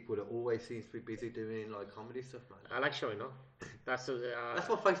of the people that always seems to be busy doing like comedy stuff, man. I like showing off. That's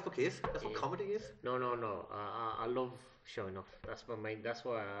what Facebook is. That's what comedy is. No. I love showing off. That's my main. That's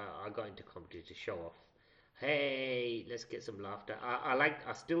why I got into comedy, to show off. Hey, let's get some laughter. I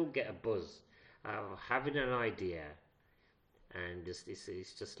still get a buzz out of having an idea, and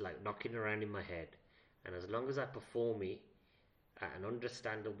it's just like knocking around in my head. And as long as I perform it at an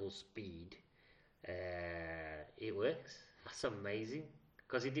understandable speed, it works. That's amazing,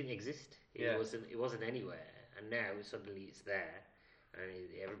 because it didn't exist. It wasn't anywhere, and now suddenly it's there, and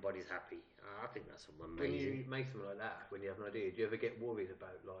everybody's happy. I think that's amazing. When you make something like that, when you have an idea, do you ever get worried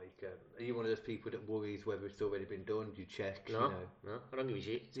about like? Are you one of those people that worries whether it's already been done? Do you check? No, I don't give a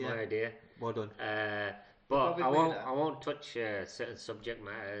shit. It's my idea. Well done. But I won't touch certain subject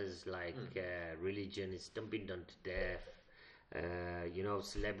matters like religion. It's been done to death. You know,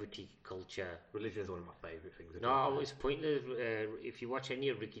 celebrity culture. Religion is one of my favourite things. No, it's pointless. If you watch any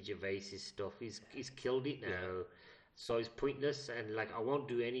of Ricky Gervais's stuff, he's killed it now. Yeah. So it's pointless, and like I won't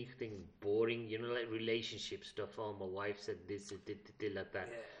do anything boring, you know, like relationship stuff. Oh, my wife said this, it did like that.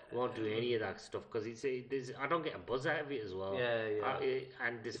 Yeah. I won't do any of that stuff because I don't get a buzz out of it as well.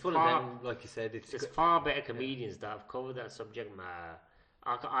 And there's like you said, there's far better comedians that have covered that subject matter.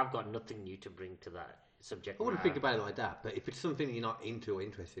 I've got nothing new to bring to that subject matter. I wouldn't think about it like that, but if it's something that you're not into or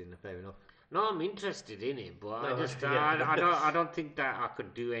interested in, fair enough. No, I'm interested in it, but I don't think that I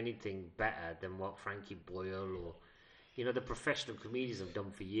could do anything better than what Frankie Boyle or, you know, the professional comedians have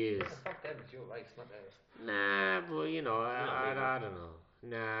done for years. Fuck them, it's your race, not theirs. Nah, but you know, I don't know.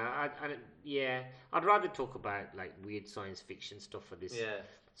 Nah, I'd rather talk about like weird science fiction stuff for this. Yeah.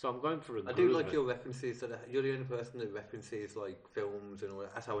 So I'm going for a I do like your references. You're the only person that references like films and all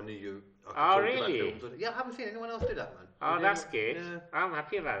that. That's how I knew you. Oh, really? Yeah, I haven't seen anyone else do that, man. Oh, that's good. Yeah. I'm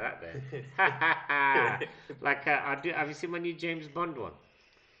happy about that then. Like, have you seen my new James Bond one?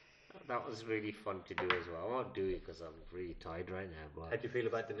 That was really fun to do as well. I won't do it because I'm really tired right now. But how do you feel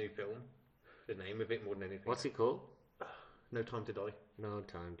about the new film? The name of it more than anything. What's it called? No Time to Die. No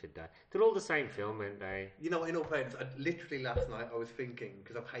Time to Die. They're all the same film, aren't they? You know, in all fairness, literally last night I was thinking,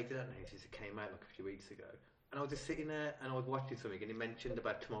 because I've hated that name since it came out like a few weeks ago, and I was just sitting there and I was watching something and he mentioned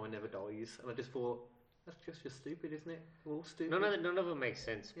about Tomorrow Never Dies, and I just thought, that's just stupid, isn't it? We're all stupid. None of them make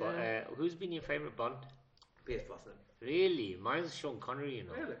sense. But who's been your favourite Bond? Pierce Brosnan. Really? Mine's Sean Connery, you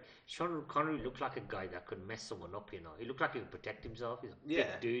know. Really? Sean Connery looked like a guy that could mess someone up, you know. He looked like he could protect himself. He's a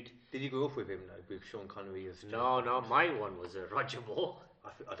big dude. Did you grow up with him, though, with Sean Connery as No, my one was Roger Moore.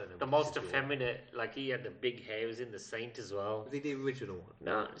 I don't know. The most effeminate, like he had the big hair, he was in The Saint as well. Was he the original one?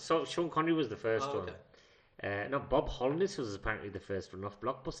 No, so Sean Connery was the first one. No, Bob Holness was apparently the first one off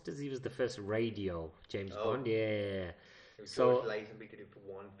Blockbusters. He was the first radio James Bond, So Lazenby did it for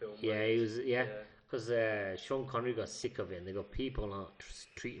one film. Yeah, he was, because Sean Connery got sick of it, and they got people aren't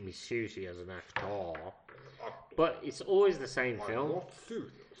treating me seriously as an actor. But it's always the same film. Not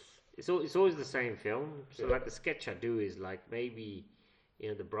serious. It's always the same film. So like the sketch I do is like maybe, you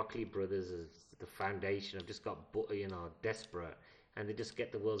know, the Broccoli Brothers is the foundation. I've just got, you know, desperate. And they just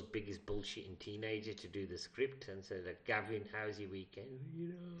get the world's biggest bullshitting teenager to do the script and say, like, Gavin, how's your weekend? You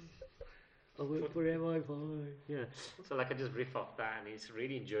know, I work for MI5. Yeah. So, like, I just riff off that, and it's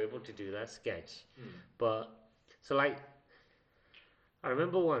really enjoyable to do that sketch. But, so, like, I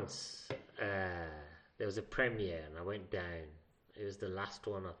remember once there was a premiere, and I went down. It was the last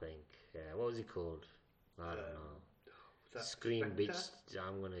one, I think. What was it called? I don't know. Scream Spectre? Bitch,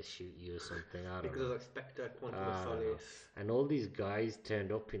 I'm gonna shoot you or something. I don't Because know. like Spectre, Quantum of Solace. And all these guys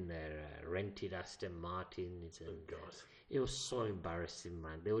turned up in their rented Aston Martins. And God. It was so embarrassing,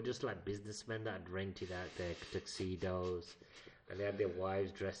 man. They were just like businessmen that had rented out their tuxedos, and they had their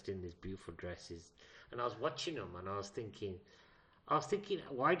wives dressed in these beautiful dresses. And I was watching them, and I was thinking,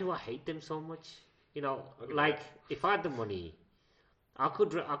 why do I hate them so much? You know, like if I had the money, I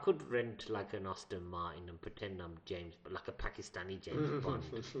could rent like an Aston Martin and pretend I'm James, but like a Pakistani James Bond,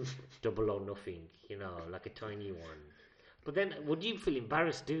 009, you know, like a tiny one. But then, would you feel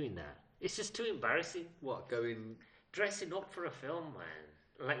embarrassed doing that? It's just too embarrassing. What, dressing up for a film,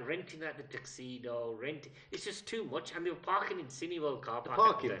 man? Like renting out the tuxedo, it's just too much. And they were parking in Cineworld car park. The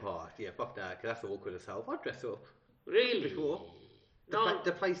parking part, yeah, fuck that, because that's awkward as hell. I'd dress up. Really? Before.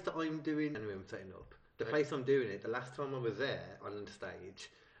 The place that I'm doing, anyway, I'm setting up. The place I'm doing it, the last time I was there on the stage,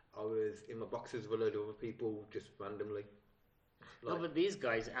 I was in my boxes with a load of other people, just randomly. No, but these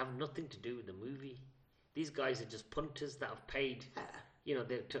guys have nothing to do with the movie. These guys are just punters that have paid, you know,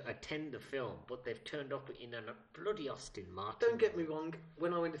 to attend the film, but they've turned up in a bloody Aston Martin. Don't get me wrong,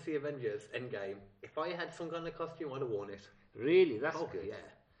 when I went to see Avengers Endgame, if I had some kind of costume, I'd have worn it. Really? That's good. Yeah.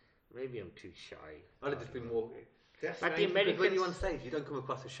 Maybe I'm too shy. I'd have just been more... That's like the Americans, when you're on stage, you don't come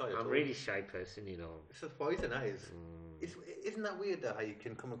across as shy at all. I'm a really shy person, you know. It's surprising, that is. Isn't that weird, though, how you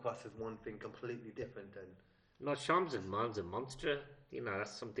can come across as one thing completely different? And no, Shams and Man's a monster. You know,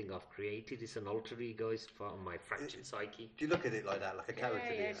 that's something I've created. It's an alter ego. It's part of my fractured psyche. Do you look at it like that, like a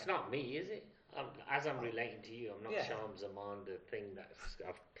character? Yeah, it's not me, is it? As I'm relating to you, I'm not Shams Aman, the thing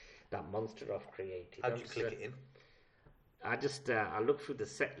that monster I've created. How'd you click it in? I just I look through the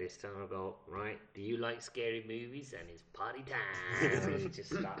set list and I go, right, do you like scary movies? And it's party time. And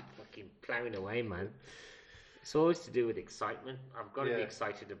just start fucking ploughing away, man. It's always to do with excitement. I've got to be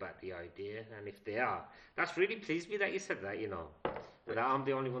excited about the idea, and if they are, that's really pleased me that you said that. You know, that I'm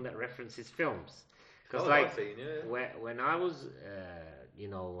the only one that references films. Because when I was,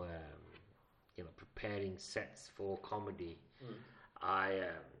 preparing sets for comedy, I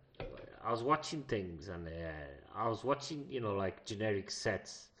was watching things, and I was watching, you know, like generic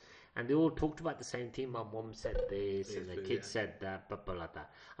sets, and they all talked about the same thing. My mum said this, and the kid said that, like that.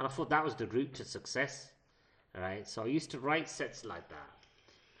 And I thought that was the route to success, right? So I used to write sets like that,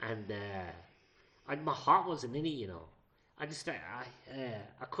 and my heart wasn't in it, you know. I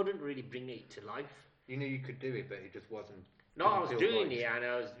couldn't really bring it to life. You knew you could do it, but it just wasn't. No, I was doing it, and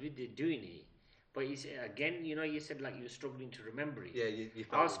I was doing it. But you said, again, you know, you said like you were struggling to remember it. Yeah, you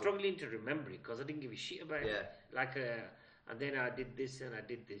I was struggling to remember it because I didn't give a shit about it. Like, and then I did this and I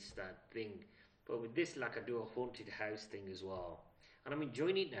did this, that thing. But with this, like, I do a haunted house thing as well. And I'm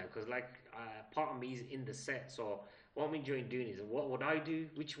enjoying it now because, like, part of me is in the set. So what I'm enjoying doing is, what would I do?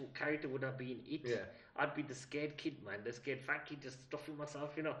 Which character would I be in it? Yeah. I'd be the scared kid, man. The scared fat kid, just stuffing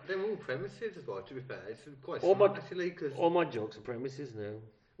myself, you know. They're all premises as well, to be fair. It's quite all smart, actually, because... All my jokes are premises now.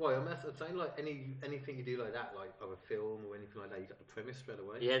 Well, I'm saying, like, anything you do like that, like, of a film or anything like that, you got the premise straight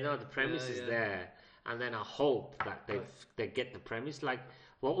away. Yeah, no, the premise is there. And then I hope that they get the premise. Like,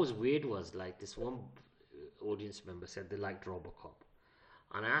 what was weird was, like, this one audience member said they liked RoboCop.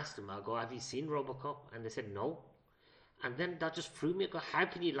 And I asked them, I go, have you seen RoboCop? And they said, no. And then that just threw me. I go, how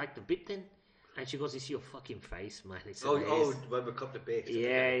can you like the bit then? And she goes, it's your fucking face, man. It's RoboCop the bit.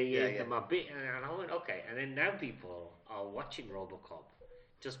 Yeah, my bit. And I went, okay. And then now people are watching RoboCop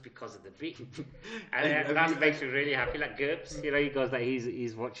just because of the bit. And that makes me really happy. Like GURPS, you know, he goes that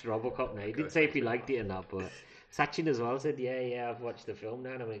he's watched RoboCop now. He didn't say if he liked it or not, but Sachin as well said, yeah, I've watched the film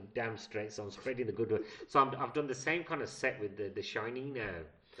now. And I went, damn straight. So I'm spreading the good word. So I've done the same kind of set with the Shining now.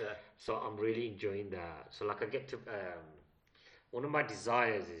 Yeah. So I'm really enjoying that. So like I get to one of my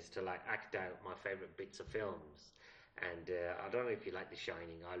desires is to like act out my favorite bits of films. And I don't know if you like The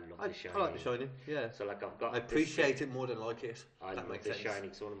Shining. I love The Shining. I like The Shining, yeah. So like I've got... I appreciate it more than like it. I love The Shining.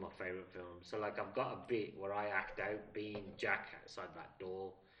 It's one of my favourite films. So like I've got a bit where I act out being Jack outside that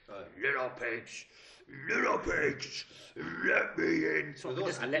door. Little pigs, let me in. So I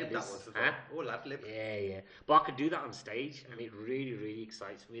just let this... All ad-lib. Yeah. But I could do that on stage, and it really, really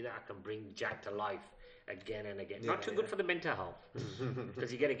excites me that I can bring Jack to life again and again. Not too good for the mental health,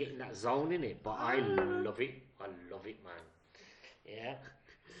 because you got to get in that zone in it. But I love it. I love it, man. Yeah,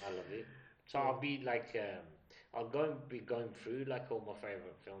 I love it. So I'll be like, I'll be going through like all my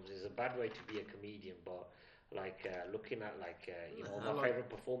favorite films. It's a bad way to be a comedian, but like looking at like my favorite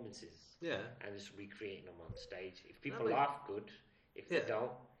performances. Yeah. And just recreating them on stage. If people laugh, good. If they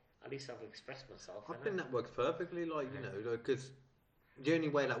don't, at least I've expressed myself. I think that works perfectly. Like because the only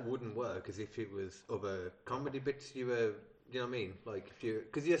way that wouldn't work is if it was other comedy bits you were. Do you know what I mean? Like,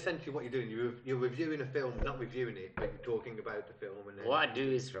 because you're essentially what you're doing, you're reviewing a film, not reviewing it, but you're talking about the film. And then what I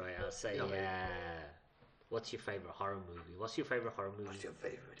do is, right, I'll say, what's your favourite horror movie? What's your favourite horror movie? What's your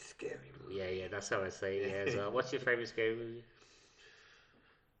favourite scary movie? Yeah, that's how I say it. Yeah, so what's your favourite scary movie?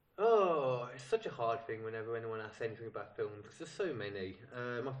 Oh, it's such a hard thing whenever anyone asks anything about films, because there's so many.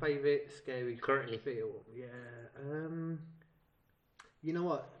 My favourite scary currently film, you know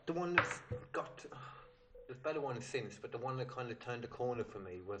what? The one that's got... There's better ones since, but the one that kind of turned the corner for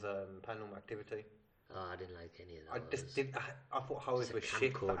me was Paranormal Activity. Oh, I didn't like any of those. I thought horrors were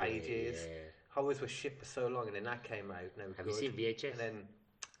shit for ages. Yeah. Horrors were shit for so long, and then that came out. And it was have you seen VHS? And then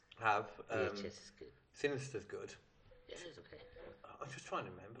VHS is good. Sinister's good. Yeah, it's okay. I was just trying to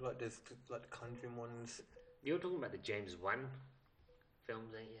remember. Like there's like the Conjuring ones. You're talking about the James Wan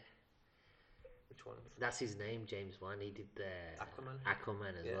films, ain't you? Which one? That's his name, James Wan. He did the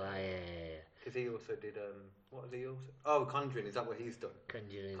Aquaman as well. Yeah. Because he also did what was he also? Oh, Conjuring. Is that what he's done?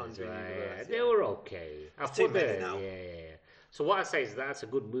 Conjuring as well. Yeah. They were okay. I thought now. Yeah. So what I say is that's a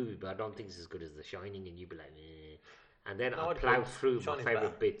good movie, but I don't think it's as good as The Shining. And you'd be like, and then I plough through my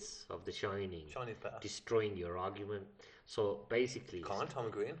favourite bits of The Shining, destroying your argument. So basically, I'm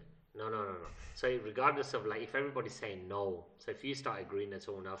agreeing. No. So regardless of like, if everybody's saying no, so if you start agreeing that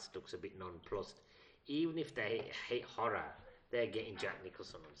someone else looks a bit nonplussed, even if they hate horror, they're getting Jack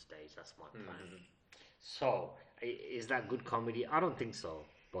Nicholson on stage. That's my plan. So is that good comedy? I don't think so,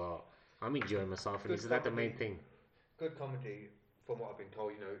 but I'm enjoying myself, and is that the main thing? Good comedy, from what I've been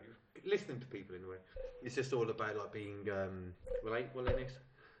told, listening to people anyway, it's just all about like being relatable in it.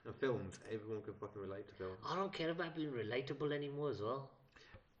 And films, everyone can fucking relate to films. I don't care about being relatable anymore as well.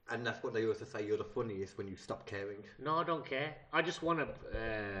 And that's what they also say, you're the funniest when you stop caring. No, I don't care. I just want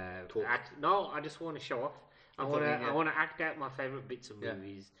to act. No, I just want to show off. I want to act out my favourite bits of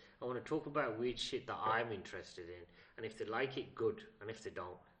movies. I want to talk about weird shit that I'm interested in. And if they like it, good. And if they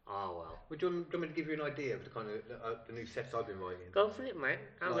don't, oh well. Would you want me to give you an idea of the kind of the new sets I've been writing? Go for it, man.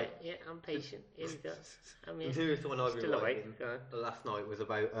 I'm patient. Here we go. The newest one I've been writing the last night was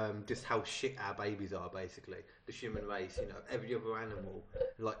about just how shit our babies are, basically. The human race, every other animal,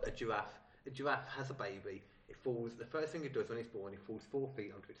 like a giraffe. A giraffe has a baby. It falls. The first thing it does when it's born, it falls 4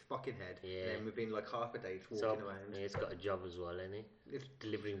 feet onto its fucking head. Yeah. And then within like half a day, it's walking around. It's got a job as well, isn't it? It's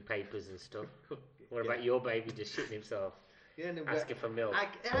delivering papers and stuff. What about your baby just shitting himself? Yeah, no, asking for milk.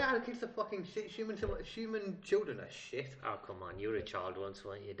 Kids are fucking shit. Human children are shit. Oh come on, you were a child once,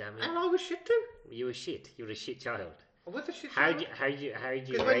 weren't you? Damn it. And I was shit too. You were shit. You were a shit child. What the shit? How do you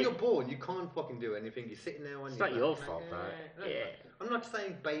Because when you're born, you can't fucking do anything. You're sitting there on it's your not back, your fault, though. Yeah. I'm not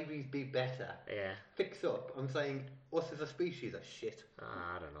saying babies be better. Yeah. Fix up. I'm saying us as a species are shit.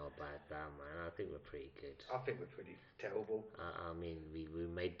 I don't know about that, man. I think we're pretty good. I think we're pretty terrible. I mean, we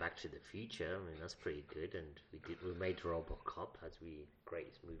made Back to the Future. I mean, that's pretty good, and we made RoboCop as the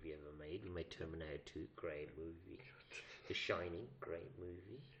greatest movie ever made. We made Terminator 2, great movie. The Shining, great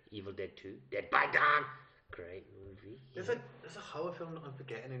movie. Evil Dead 2, Dead by Dawn, great movie. There's a horror film that I'm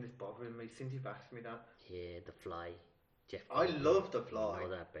forgetting and it's bothering me since you've asked me that. Yeah, The Fly. Jeff I Goldblum. love The Fly. You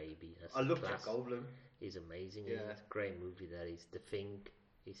know that baby. That's I love Jeff Goldblum. He's amazing. Yeah. It's a great movie that is. The Thing.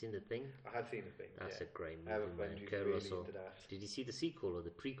 You seen The Thing? I have seen The Thing. That's a great movie. I have a friend who's really into that. Did you see the sequel or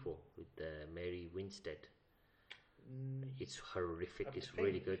the prequel with Mary Winstead? It's horrific. It's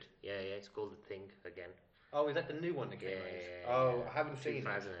really good. Yeah, it's called The Thing again. Oh, is that the new one that came out? Oh, I haven't seen it.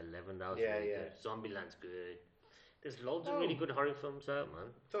 2011. That was really good. Zombieland's good. There's loads of really good horror films out,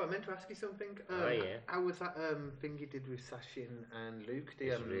 man. So I meant to ask you something. How was that thing you did with Sashin and Luke?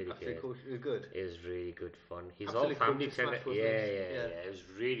 The really good. it was good. It was really good fun. His whole family turned it. Yeah. It was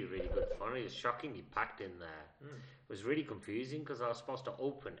really, really good fun. It was shockingly packed in there. It was really confusing because I was supposed to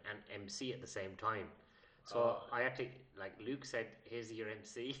open and MC at the same time. So I had to, like Luke said, here's your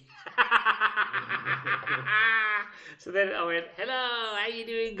MC. So then I went, hello, how you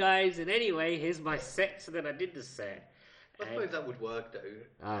doing, guys? And anyway, here's my set. So then I did the set. I suppose that would work, though.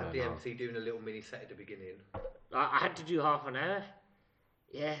 The MC doing a little mini set at the beginning. I had to do half an hour.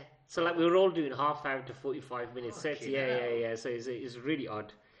 Yeah. So like we were all doing half hour to 45-minute sets. Yeah. So it's really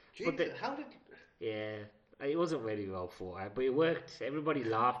odd. Jeez, but how did... Yeah. It wasn't very well thought out, but it worked. Everybody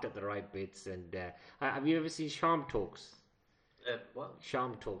laughed at the right bits. And have you ever seen Charm Talks? What?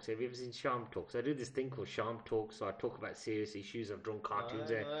 Charm Talks. Have you ever seen Charm Talks? I do this thing called Charm Talks, so I talk about serious issues. I've drawn cartoons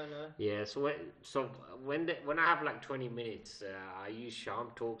there. No. Yeah. So when I have like 20 minutes, I use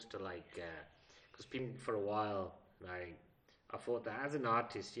Charm Talks to because people for a while I thought that as an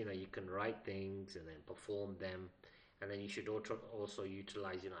artist, you can write things and then perform them, and then you should also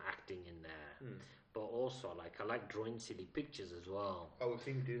utilize acting in there. But also, I like drawing silly pictures as well. Oh, we've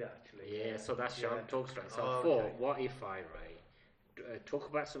seen you do that, actually. Yeah, so that's Charm Talks, right? So what if I talk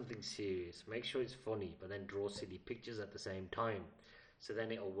about something serious, make sure it's funny, but then draw silly pictures at the same time. So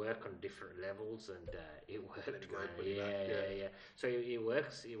then it'll work on different levels, and it worked. Yeah. So it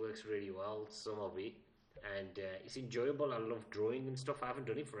works. It works really well, some of it. And it's enjoyable. I love drawing and stuff. I haven't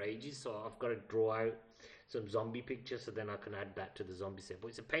done it for ages, so I've got to draw out some zombie pictures so then I can add that to the zombie set. But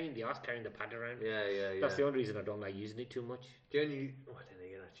it's a pain in the ass carrying the pad around. Yeah. That's the only reason I don't like using it too much. The only...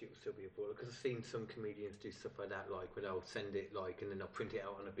 it will still be a baller because I've seen some comedians do stuff like that, where they'll send it and then they'll print it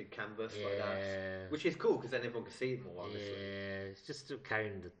out on a big canvas like that, which is cool because then everyone can see it more. Honestly, it's just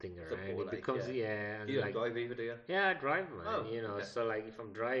carrying the thing around. It becomes and you don't drive either, do you? Yeah, I drive, man. Okay. So if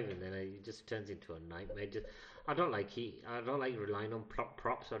I'm driving, then it just turns into a nightmare. I don't like heat. I don't like relying on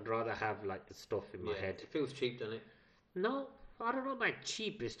props. I'd rather have the stuff in my head. It feels cheap, doesn't it? No. I don't know about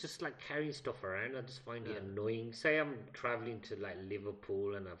cheap. It's just carrying stuff around. I just find it annoying. Say I'm traveling to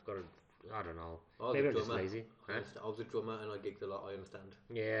Liverpool and I've got to, I don't know. Maybe I'm just lazy. I was a drummer and I gigged a lot. I understand.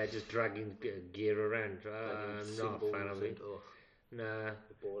 Yeah, just dragging gear around. I'm not a fan of it. Nah.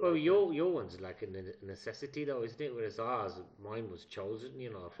 Well, your one's a necessity though, isn't it? Whereas mine was chosen.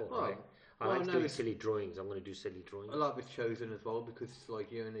 I thought I like doing silly drawings. I'm going to do silly drawings. I like with Chosen as well because the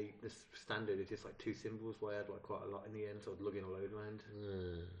standard is just 2 symbols where I had quite a lot in the end, so I was lugging a load around.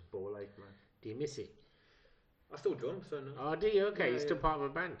 Ball ache, man. Do you miss it? I still drum, so no. Oh, do you? Okay, you're still part of a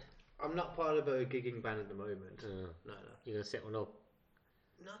band? I'm not part of a gigging band at the moment. No. You're going to set one up?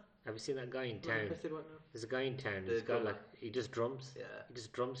 No. Have you seen that guy in town? No. There's a guy in town. He's got he just drums. Yeah. He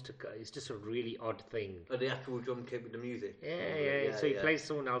just drums to. It's just a really odd thing. Oh, the actual drum kit with the music. Yeah. So he plays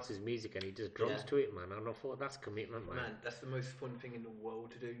someone else's music and he just drums to it, man. And I thought that's commitment, man. Man, that's the most fun thing in the world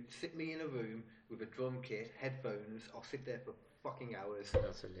to do. Sit me in a room with a drum kit, headphones. I'll sit there for fucking hours.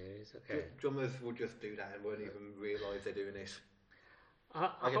 That's hilarious. Okay. Drummers will just do that and won't even realise they're doing this. I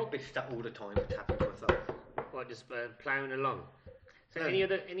get bitched at all the time for tapping myself. What, just ploughing along? So any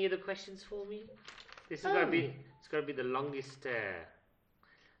other questions for me? This is gonna be the longest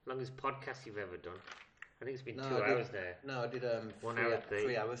podcast you've ever done. I think it's been 2 hours there. No, I did 1 hour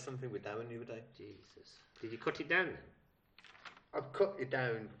 3 hours something with Darren the other day. Jesus, did you cut it down then? I've cut it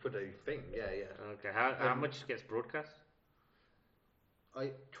down for the thing. Yeah. Okay, how much gets broadcast?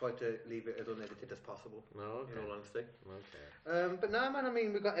 I try to leave it as unedited as possible. Oh, okay. In all honesty. Okay. But no, man. I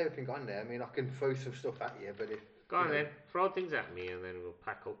mean, we've got everything on there. I mean, I can throw some stuff at you, but if go on then, throw things at me, and then we'll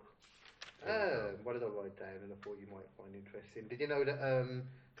pack up. What did I write down? And I thought you might find interesting. Did you know that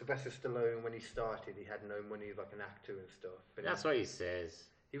Sylvester Stallone, when he started, he had no money as like an actor and stuff. But that's what he says.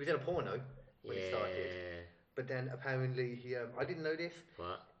 He was in a porno when he started. But then apparently he, I didn't know this.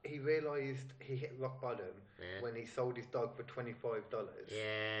 What? He realised he hit rock bottom when he sold his dog for $25.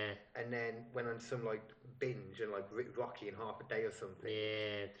 Yeah. And then went on some like binge and like Rocky in half a day or something.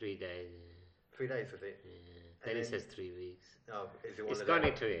 Yeah, 3 days. 3 days was it? Yeah. Then he says 3 weeks. Oh, is it one it's of them? It's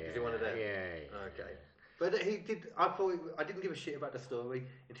gone into it. Is it one of them? Yeah. Okay. But he did. I thought I didn't give a shit about the story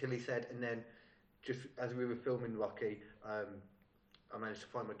until he said, and then just as we were filming Rocky, I managed to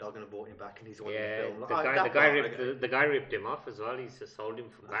find my dog and I brought him back, and he's the one in the film. Like, the guy ripped him off as well. He just sold him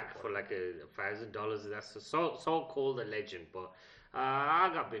back for like $1,000. That's so called a legend, but I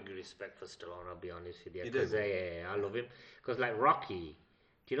got big respect for Stallone. I'll be honest with you, because I love him. Because like Rocky,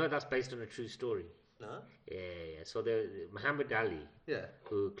 do you know that's based on a true story? No. Yeah. So the Muhammad Ali,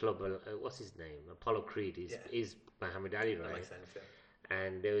 who what's his name? Apollo Creed is Muhammad Ali, right? That makes sense. Yeah.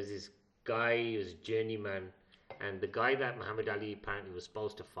 And there was this guy who was a journeyman. And the guy that Muhammad Ali apparently was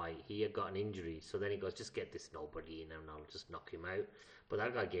supposed to fight, he had got an injury. So then he goes, just get this nobody in and I'll just knock him out. But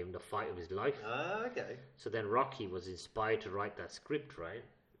that guy gave him the fight of his life. Okay. So then Rocky was inspired to write that script, right?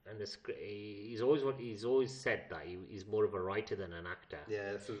 And the script, he's always said that he's more of a writer than an actor.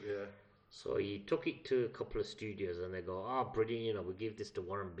 Yeah, yeah. So he took it to a couple of studios and they go, oh, brilliant, we'll give this to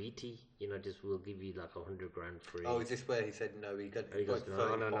Warren Beatty. We'll give you like $100,000 free. Oh, is this where he said no? He goes,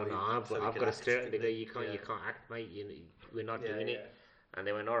 no, I've got to steer it. They go, you can't act, mate. We're not doing it. And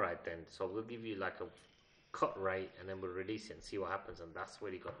they went, all right then. So we'll give you like a cut rate and then we'll release it and see what happens. And that's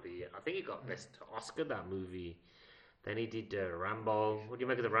where he got I think he got best Oscar, that movie. Then he did Rambo. What do you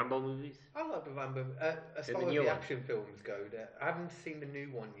make of the Rambo movies? I like the Rambo. As far as the action films go, I haven't seen the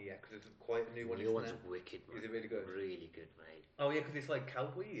new one yet because it's quite a new one. The new one's wicked, man. Is it really good? Really good, mate. Oh yeah, because it's like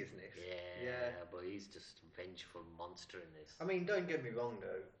cowboy, isn't it? Yeah, but he's just a vengeful monster in this. I mean, don't get me wrong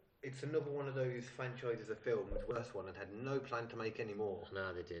though. It's another one of those franchises of films, the worst one, and had no plan to make any more.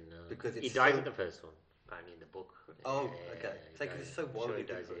 No, they didn't. No. Because he died in the first one, apparently in the book. Oh, okay. Because it's so wildly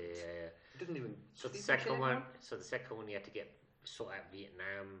different. Yeah. It doesn't even. So the second one, you had to get sort out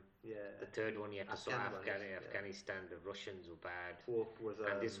Vietnam. Yeah. The third one, you had to sort out Afghanistan. The Russians were bad. Fourth was.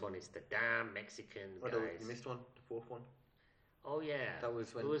 And this one is the damn Mexican guys. You missed one. The fourth one. Oh yeah. That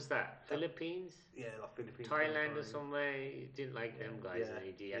was when. Who was that? Philippines. Yeah, like Philippines. Thailand or somewhere. He didn't like them guys, and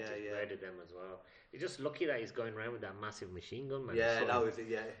he had to murder them as well. He's just lucky that he's going around with that massive machine gun, man. Yeah, that was it.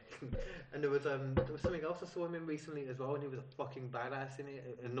 Yeah. And there was something else I saw him in recently as well, and he was a fucking badass in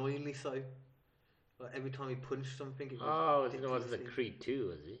it, annoyingly so. Like every time he punched something, it was was the Creed 2,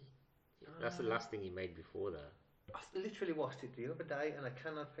 was he? That's the last thing he made before that. I literally watched it the other day, and I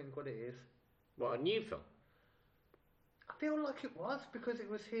cannot think what it is. What, a new film? I feel like it was, because it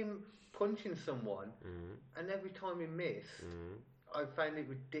was him punching someone, and every time he missed, I found it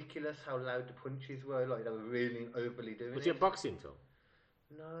ridiculous how loud the punches were. Like they were really overly doing it. Was it a boxing film?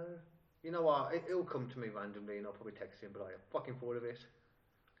 No. You know what? It'll come to me randomly, and I'll probably text him. But I fucking thought of it.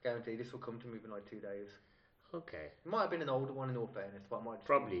 Guarantee this will come to me in like 2 days. Okay. It might have been an older one in all fairness, but I might.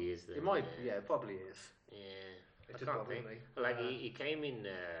 Probably is. It might. Yeah, it probably is. Yeah. I can't think. Like he came in.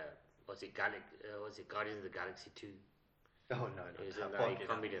 Was it Guardians of the Galaxy 2? Oh no. He was in that. He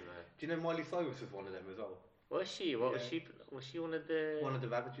comedied in that. Do you know Miley Cyrus was one of them as well? Was she? What was she? Was she one of the? One of the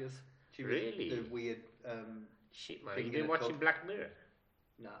Ravagers. She was really? The weird. Shit, man. You've been watching Black Mirror?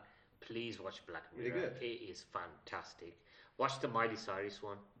 Nah. Please watch Black Mirror. Really good. It is fantastic. Watch the Miley Cyrus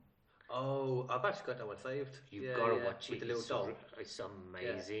one. Oh, I've actually got that one saved. You've got to watch it. With the little doll. It's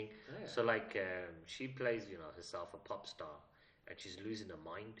amazing. Yeah. So like, she plays, herself a pop star, and she's losing her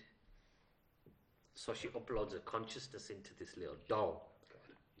mind. So she uploads her consciousness into this little doll.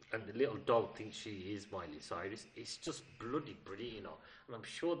 And the little doll thinks she is Miley Cyrus. It's just bloody brilliant, And I'm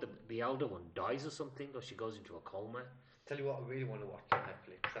sure the elder one dies or something, or she goes into a coma. Tell you what, I really want to watch on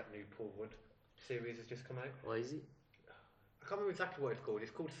Netflix. That new Paul Rudd series has just come out. What is it? I can't remember exactly what it's called.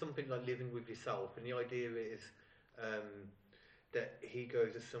 It's called something like Living With Yourself, and the idea is that he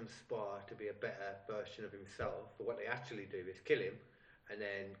goes to some spa to be a better version of himself. But what they actually do is kill him and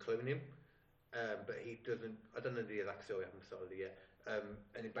then clone him. But he doesn't. I don't know the exact story. I haven't started it yet.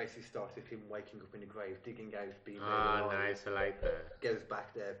 And it basically starts with him waking up in the grave, digging out, being nice, I like that. Goes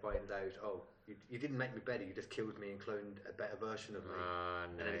back there, finds out, you didn't make me better, you just killed me and cloned a better version of me.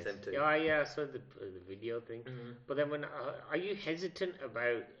 Nice. I saw the video thing. Mm-hmm. But then are you hesitant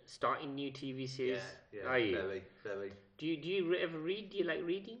about starting new TV series? Yeah, are you? Very. Do you ever read? Do you like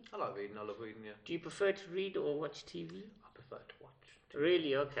reading? I like reading, I love reading, yeah. Do you prefer to read or watch TV? I prefer to watch TV.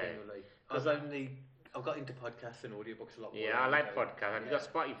 Really? Okay. I've got into podcasts and audiobooks a lot more. Yeah, I like podcasts. Have you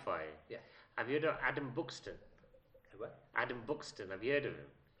got Spotify? Yeah. Have you heard of Adam Buxton? What? Adam Buxton, have you heard of him?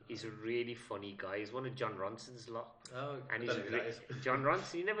 He's a really funny guy. He's one of John Ronson's lot. Oh, and he's John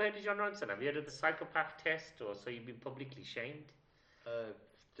Ronson. You never heard of John Ronson? Have you heard of the psychopath test, or So You've Been Publicly Shamed?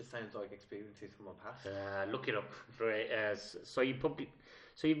 Just sounds like experiences from my past. Look it up. So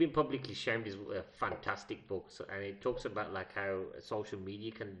You've Been Publicly Shamed is a fantastic book, and it talks about like how social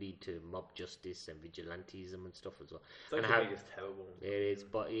media can lead to mob justice and vigilantism and stuff as well. Social media is terrible. It is,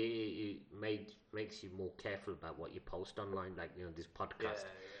 but it makes you more careful about what you post online. Like, you know, this podcast.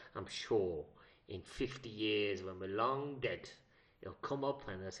 Yeah. I'm sure in 50 years, when we're long dead, it'll come up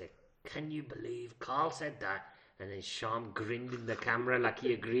and they'll say, "Can you believe Carl said that?" And then Sean grinned in the camera like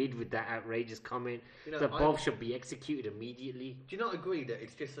he agreed with that outrageous comment. You know, that both should be executed immediately. Do you not agree that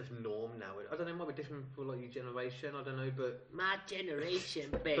it's just a norm now? I don't know, it might be different for like your generation, I don't know, but... My generation,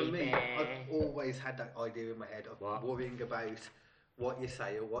 baby. For me, I've always had that idea in my head of worrying about what you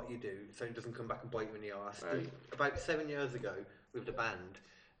say or what you do so it doesn't come back and bite you in the arse. Right. About 7 years ago, with the band,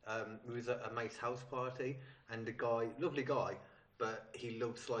 we was at a mate's house party, and the guy, lovely guy, but he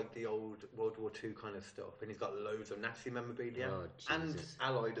looks like the old World War II kind of stuff, and he's got loads of Nazi memorabilia and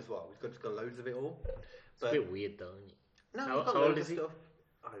Allied as well. He's got loads of it all. But, it's a bit weird though, isn't it? No, how old is he? Stuff.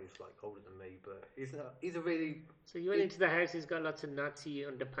 Oh, he's like older than me, but he's a really... So you went into the house, he's got lots of Nazi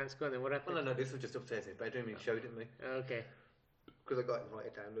underpants going, then what happened? Oh, no, this was just upstairs in his bedroom, he showed it to me. Okay. Because I got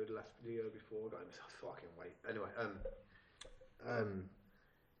invited down the last video before, I got him, I fucking wait. Anyway,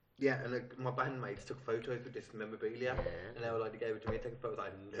 yeah, and my bandmates took photos with this memorabilia, and they were like, they gave it to me, take a photo. I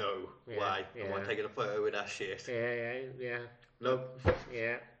was like, no way, I'm not taking a photo with that shit. Yeah. Nope.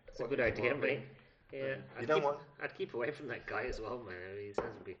 Yeah, it's a good idea, mate. Yeah, I'd keep away from that guy as well, man. I mean, he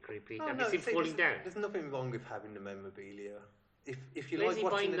sounds a bit creepy. Have you seen Falling Down? There's nothing wrong with having the memorabilia. If you like watching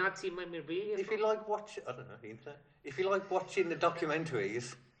buying Nazi memorabilia? If you like watching, I don't know, the internet. If you like watching the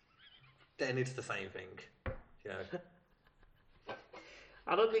documentaries, then it's the same thing. You know.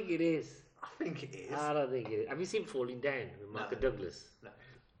 I don't think it is. I think it is. I don't think it is. Have you seen Falling Down with Michael Douglas? No.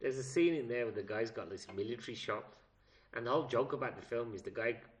 There's a scene in there where the guy's got this military shop, and the whole joke about the film is the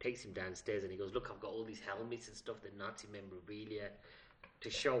guy takes him downstairs and he goes, "Look, I've got all these helmets and stuff, the Nazi memorabilia, to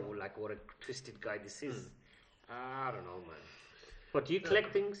show like what a twisted guy this is." I don't know, man. But do you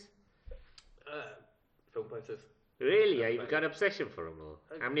collect things? Film posters. Really? You've got an obsession for them,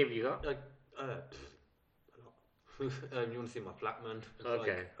 or how many have you got? You want to see my flat, man?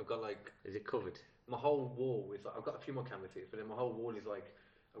 Okay. I've got like... Is it covered? My whole wall is like... I've got a few more cameras here, but then my whole wall is like...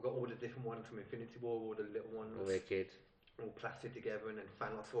 I've got all the different ones from Infinity War, all the little ones. Wicked. All plastered together, and then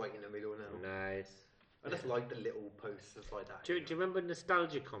Thanos right in the middle now. Nice. I just like the little posters like that. Do you remember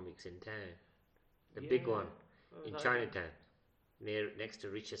Nostalgia Comics in town? The big one in Chinatown, next to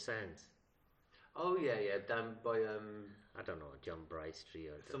Richer Sands. Oh yeah, down by I don't know, John Bright Street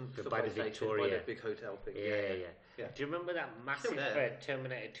or by the Victoria, by the big hotel thing. Yeah. Do you remember that massive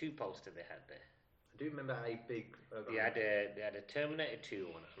Terminator 2 poster they had there? I do remember a big. They had a Terminator 2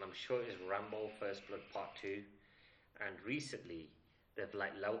 one, and I'm sure it was Rambo First Blood Part 2. And recently, they've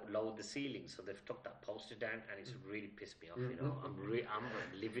like lowered the ceiling, so they've took that poster down, and it's really pissed me off. You know, I'm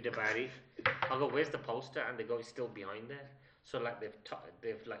livid about it. I go, "Where's the poster?" And they go, "It's still behind there." So like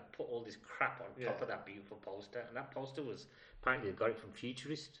they've like put all this crap on top of that beautiful poster, and that poster was apparently they got it from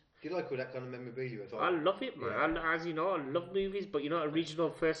Futurist. Do you like all that kind of memorabilia as well? I love it, man. Yeah. As you know, I love movies, but you know,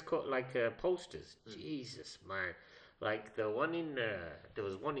 original first cut like posters. Jesus, man! Like the one in there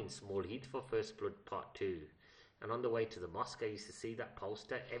was one in Small Heath for First Blood Part 2, and on the way to the mosque, I used to see that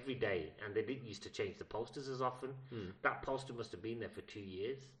poster every day, and they didn't used to change the posters as often. That poster must have been there for 2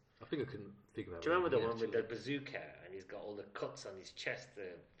 years. I think I can figure out. Do you remember the one with the bazooka and he's got all the cuts on his chest,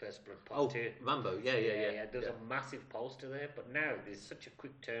 the First Blood Part 2? Rambo, yeah. There's a massive poster there, but now there's such a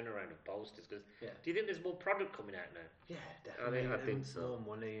quick turnaround of posters. Because do you think there's more product coming out now? Yeah, definitely. I think so.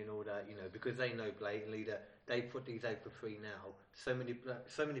 More money and all that, you know, because they know blatantly that they put these out for free now. So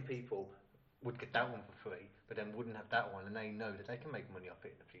many people would get that one for free, but then wouldn't have that one, and they know that they can make money off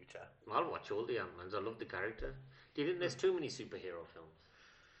it in the future. I'll watch all the Ant-Mans. I love the character. Do you think there's too many superhero films?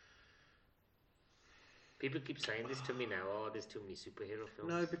 People keep saying this to me now. Oh, there's too many superhero films.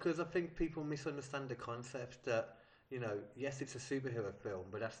 No, because I think people misunderstand the concept that, you know, yes, it's a superhero film,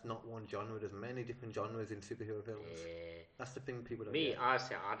 but that's not one genre. There's many different genres in superhero films. Yeah. That's the thing people don't get. I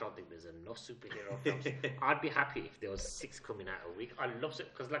say I don't think there's enough superhero films. I'd be happy if there was 6 coming out a week. I love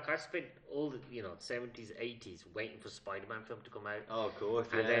it because, like, I spent all the 70s, 80s waiting for Spider-Man film to come out. Oh, of course,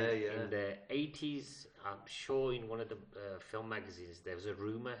 and then in the 80s, I'm sure in one of the film magazines there was a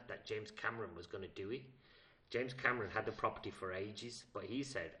rumor that James Cameron was going to do it. James Cameron had the property for ages, but he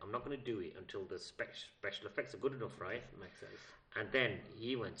said, I'm not going to do it until the special effects are good enough, right? Makes sense. And then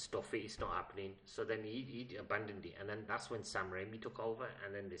he went, stuff it, it's not happening. So then he abandoned it. And then that's when Sam Raimi took over,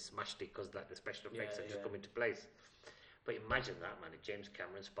 and then they smashed it because like, the special effects had just come into place. But imagine that, man, a James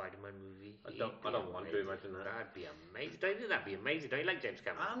Cameron Spider-Man movie. I don't want to imagine that. That'd be amazing. Don't you think that'd be amazing? Don't you like James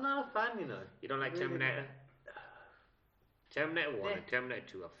Cameron? I'm not a fan, you know. You don't like really Terminator? Terminator 1 and Terminator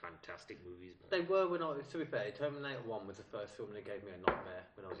 2 are fantastic movies, man. They were when to be fair, Terminator 1 was the first film that gave me a nightmare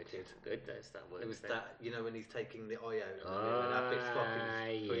when I was a kid. Good, that's that word. It was that, you know, when he's taking the eye out and that bit's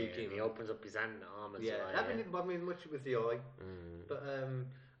fucking freaking. He opens up his hand and arm and stuff. That didn't bother me much with the eye. But,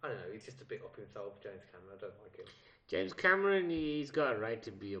 I don't know, he's just a bit up himself, James Cameron. I don't like him. James Cameron, he's got a right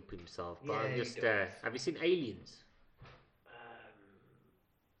to be up himself. But I'm just, have you seen Aliens?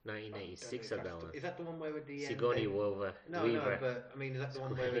 1986 of that one. Is that the one where at the end? Sigourney Weaver. No, but I mean, is that the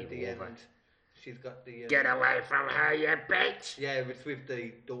one where at the end she's got the... Get away from her, you bitch! Yeah, it's with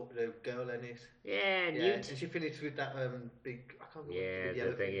the girl in it. Yeah, Newt. And she finished with that big... I can't remember. Yeah, the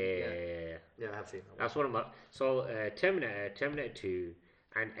yellow thing. Yeah, I have seen that one. That's one of my... So, Terminator 2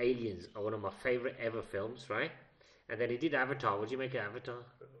 and Aliens are one of my favourite ever films, right? And then he did Avatar. What do you make of Avatar?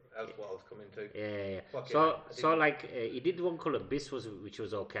 That's what I was coming to. Yeah. So like he did one called Abyss, which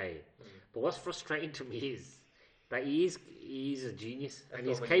was okay. But what's frustrating to me is that he's a genius. That's and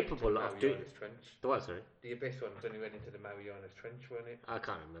he's capable of doing. The what, sorry? The Abyss one when he went into the Marianas Trench, wasn't it? I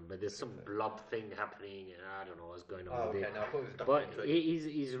can't remember. There's some blob thing happening, and I don't know what's going on with it. No, I thought it was but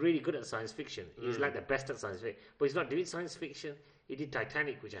he's really good at science fiction. He's like the best at science fiction. But he's not doing science fiction. He did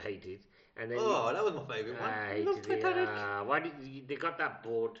Titanic, which I hated. And then that was my favourite one. I love Titanic. Why did they got that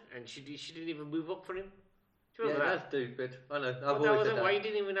bored and she didn't even move up for him? Do you remember that? That's stupid. I know. Why he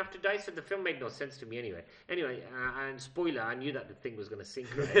didn't even have to die? So the film made no sense to me anyway. Anyway, and spoiler, I knew that the thing was going to sink.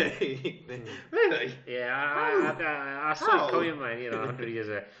 Right? Really? Yeah, I saw it coming, man. 100 years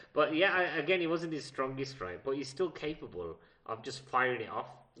ago. But yeah, again, he wasn't his strongest, right? But he's still capable of just firing it off.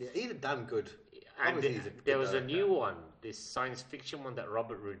 Yeah, he's damn good. And there was a new one, this science fiction one that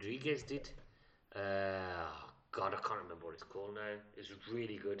Robert Rodriguez did. God, I can't remember what it's called now. It's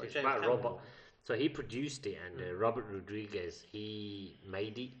really good. It's about a robot. So he produced it, and Robert Rodriguez, he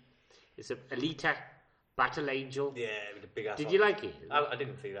made it. It's a Alita Battle Angel. Yeah, with the big ass. Did you like it? I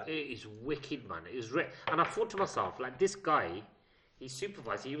didn't see that. It is wicked, man. It was and I thought to myself, like, this guy, he's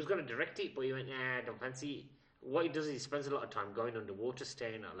supervisor. He was going to direct it, but he went, nah, I don't fancy it. What he does is he spends a lot of time going underwater,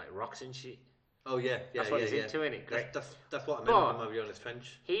 staring at like rocks and shit. Oh yeah, that's what he's into, isn't it? Great. That's what I meant with Marianas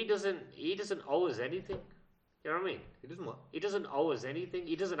Trench. He doesn't owe us anything. You know what I mean? He doesn't what? He doesn't owe us anything.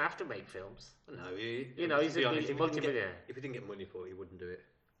 He doesn't have to make films. No, he's a multi-millionaire. If he didn't get money for it, he wouldn't do it.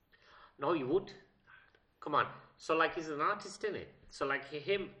 No, you would. Come on. So like he's an artist, isn't it? So like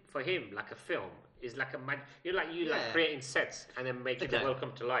for him, like a film is like a like creating sets and then making them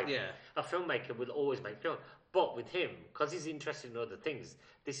welcome to life. Yeah. A filmmaker will always make film. But with him, because he's interested in other things,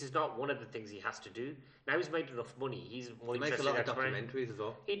 this is not one of the things he has to do. Now he's made enough money. He's more interested in documentaries as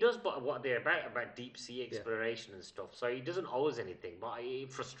well. He does, but what they're about deep sea exploration and stuff. So he doesn't owe us anything, but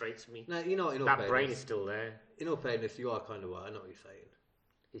it frustrates me. No, in all that brain is still there. In all fairness, you are kind of right. I know what you're saying.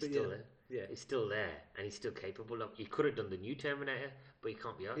 He's still there. Yeah, he's still there, and he's still capable of. He could have done the new Terminator, but he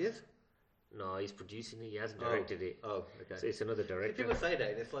can't be asked. He is? No, he's producing it. He hasn't directed it. Oh, okay. So it's another director. People say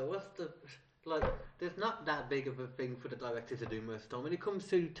that, and it's like, what's the... Like, there's not that big of a thing for the director to do most of the time. When it comes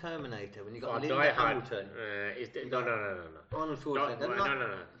to Terminator, when you got Linda Hamilton... No. Arnold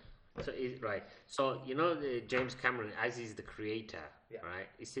Schwarzenegger. No. So, right. So, James Cameron, as he's the creator, right?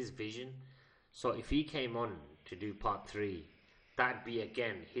 It's his vision. So, if he came on to do part 3, that'd be,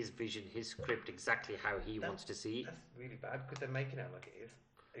 again, his vision, his script, exactly how he wants to see it. That's really bad, because they're making it like it is.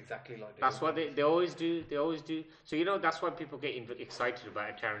 Exactly like that. That's what they always do. They always do. So, that's why people get excited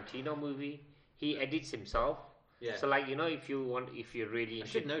about a Tarantino movie. He edits himself. Yeah. So, like, if you're really... I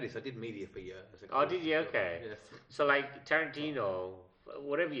should know this. I did media for years. Oh, did you? Okay. Yes. So, like, Tarantino,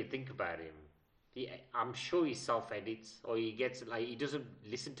 whatever you think about him, I'm sure he self-edits, or he doesn't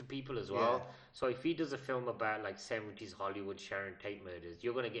listen to people as well. Yeah. So if he does a film about, like, 70s Hollywood Sharon Tate murders,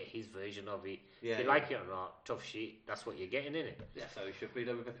 you're going to get his version of it. Yeah, if you like it or not, tough shit, that's what you're getting, innit? Yeah, so he should be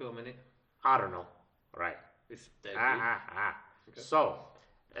there with a film, innit? I don't know. Right. It's dead. Okay. So,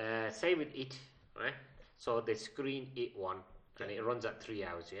 say with it, right? So they screen it 1, and it runs at 3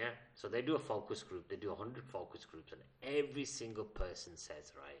 hours, yeah? So they do a focus group. They do 100 focus groups, and every single person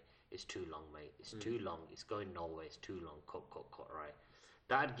says, right, it's too long, mate. It's too long. It's going nowhere. It's too long. Cut, right?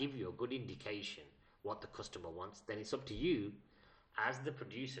 That'd give you a good indication what the customer wants. Then it's up to you as the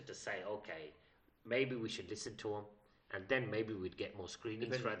producer to say, okay, maybe we should listen to them and then maybe we'd get more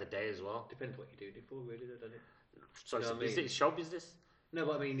screenings throughout the day as well. Depends what you're doing it for, really, doesn't it? So is it show business? No,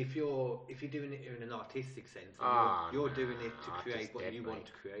 but I mean, if you're doing it in an artistic sense, you're doing it to create what you want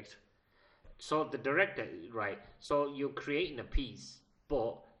to create. So the director, right? So you're creating a piece,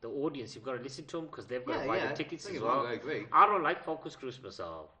 but the audience, you've got to listen to them because they've got to buy the tickets as well. I agree. I don't like focus groups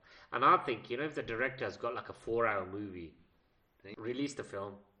myself, and I think if the director has got like a 4-hour movie, release the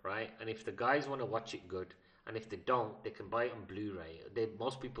film, right? And if the guys want to watch it, good. And if they don't, they can buy it on Blu-ray.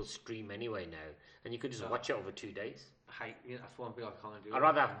 Most people stream anyway now, and you can just watch it over 2 days. That's one thing I can't do. I'd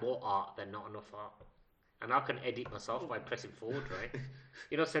rather have more art than not enough art. And I can edit myself by pressing forward,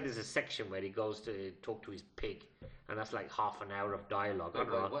 right? So there's a section where he goes to talk to his pig, and that's like half an hour of dialogue.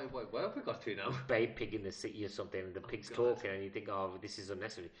 Where have we got to now? Babe pig in the city or something, and the pig's talking, and you think, oh, this is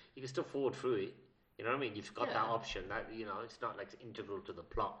unnecessary. You can still forward through it. You know what I mean? You've got that option. That it's not like integral to the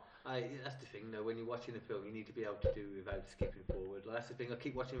plot. That's the thing, though. When you're watching a film, you need to be able to do without skipping forward. Like, that's the thing. I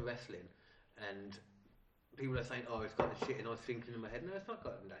keep watching wrestling, and people are saying, "Oh, it's got the shit," and I was thinking in my head, "No, it's not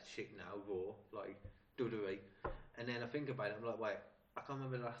got that shit now." Raw, like WWE. And then I think about it. I'm like, wait, I can't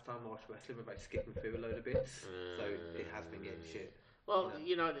remember the last time I watched wrestling without skipping through a load of bits. So it has been getting shit. Well,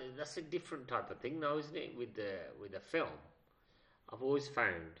 that's a different type of thing now, isn't it? With the film, I've always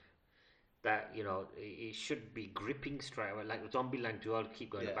found that it should be gripping straight away. Like Zombieland 2, I'll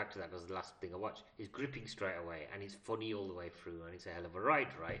keep going back to that because the last thing I watched is gripping straight away, and it's funny all the way through, and it's a hell of a ride,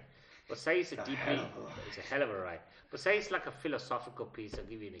 right? But say it's a hell of a ride. But say it's like a philosophical piece. I'll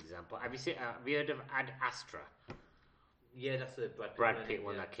give you an example. Have you heard of Ad Astra? Yeah, that's the Brad Pitt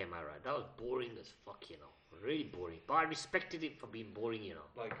one that came out, right? That was boring as fuck, really boring. But I respected it for being boring,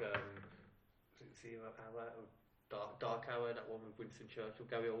 Like Dark Hour, that one with Winston Churchill,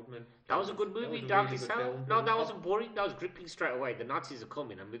 Gary Oldman. That was a good movie, Darkest Hour. No, that wasn't boring. That was gripping straight away. The Nazis are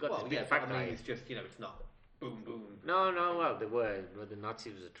coming, and we got this big fact guy. It's just it's not boom boom. No, well they were, but the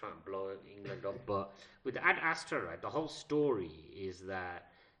Nazis were trying to blow England up. But with Ad Astra, right, the whole story is that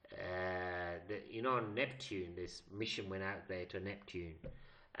on Neptune, this mission went out there to Neptune,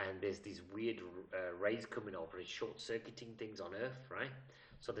 and there's these weird rays coming over and short-circuiting things on Earth, right?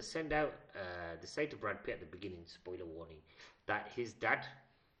 So they send out, they say to Brad Pitt at the beginning, spoiler warning, that his dad,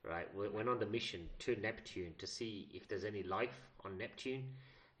 right, went on the mission to Neptune to see if there's any life on Neptune.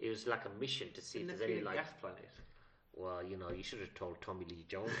 It was like a mission to see if there's any life. Gas planet. Well, you should have told Tommy Lee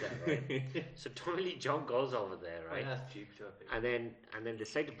Jones that, right? So Tommy Lee Jones goes over there, right? That's Jupiter, I think. And then they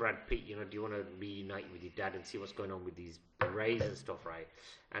say to Brad Pitt, do you want to reunite with your dad and see what's going on with these rays and stuff, right?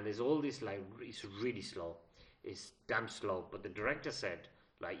 And there's all this, like, it's really slow. It's damn slow. But the director said,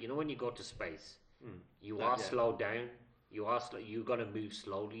 like, when you go to space, you are slowed down. You got to move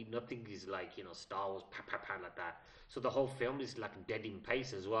slowly. Nothing is like, Star Wars, like that. So the whole film is like dead in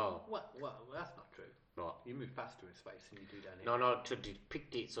pace as well. Well, that's not true. What? You move faster in space than you do down here. No, to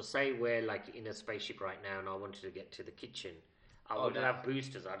depict it. So say we're like in a spaceship right now and I wanted to get to the kitchen. I wouldn't have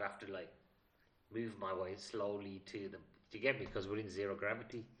boosters. I'd have to like move my way slowly to the... Do you get me? Because we're in zero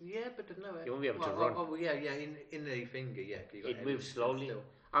gravity. Yeah, but there's no... You won't be able to run. Oh, yeah, in the finger, yeah. It moves slowly.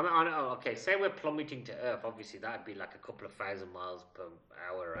 I mean, okay, say we're plummeting to Earth. Obviously, that'd be like a couple of thousand miles per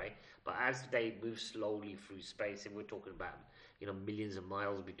hour, right? But as they move slowly through space, and we're talking about, millions of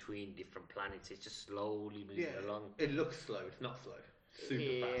miles between different planets, it's just slowly moving along. It looks slow. It's not slow.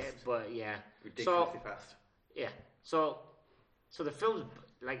 Super fast. But yeah. Ridiculously fast. Yeah. So the film's,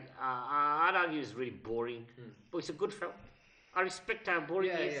 like, I'd argue is really boring, but it's a good film. I respect how boring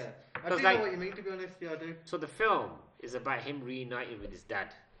it is. I do know what you mean, to be honest. Yeah, I do. So the film is about him reuniting with his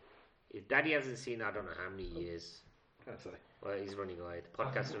dad. His daddy hasn't seen, I don't know how many years. That's right. Well, he's running away. The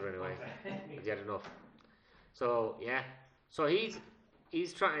podcast is running away. He's had enough. So, yeah. So he's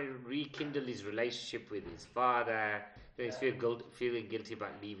trying to rekindle his relationship with his father. Then he's feeling guilty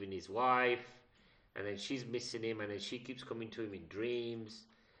about leaving his wife. And then she's missing him. And then she keeps coming to him in dreams.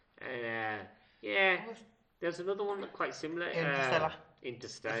 And, there's another one quite similar.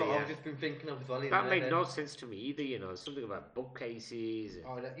 Interstellar. That's what I've just been thinking of as well. That made no sense to me either, something about bookcases.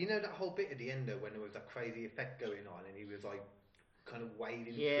 That whole bit at the end, though, when there was that crazy effect going on and he was like kind of wading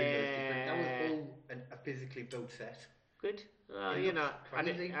through those different... That was all a physically built set. Good. I don't know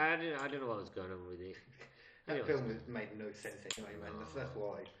what was going on with it. That film made no sense anyway, man. That's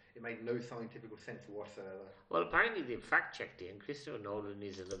why. It made no scientific sense whatsoever. Well, apparently they fact-checked it, and Christopher Nolan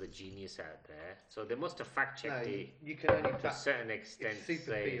is another genius out there. So they must have fact-checked it. You can only to a certain extent. It's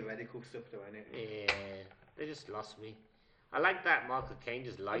super theoretical stuff, though, isn't it? Yeah, they just lost me. I like that Michael Caine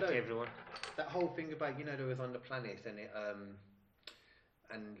just lied to everyone. That whole thing about, there was on the planet, and it,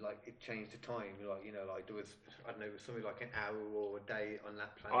 and like it changed the time, like like there was, I don't know, it was something like an hour or a day on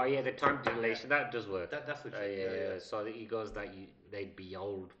that planet. Oh yeah, the time dilation that does work. That's what. Yeah. So he goes that they'd be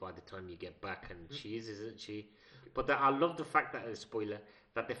old by the time you get back, and she isn't she? But I love the fact that spoiler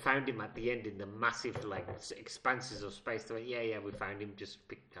that they found him at the end in the massive like expanses of space. They went, yeah, we found him. Just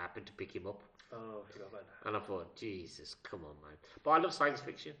happened to pick him up. Oh, I forgot about that. And I thought, Jesus, come on, man. But I love science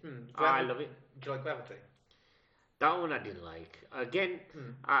fiction. I love it. Do you like Gravity? That one I didn't like. Again,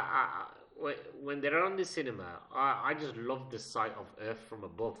 when they're on the cinema, I just love the sight of Earth from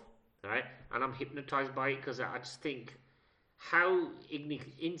above, right? And I'm hypnotized by it because I just think, how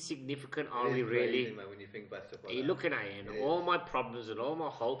insignificant are we really? Crazy, man, when you think about stuff like You're looking at it, and all my problems and all my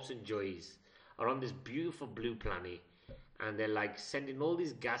hopes and joys are on this beautiful blue planet. And they're like sending all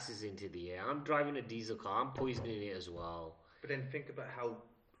these gases into the air. I'm driving a diesel car. I'm poisoning it as well. But then think about how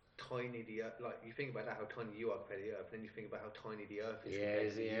tiny the Earth. Like you think about how tiny you are compared to the Earth. Then you think about how tiny the Earth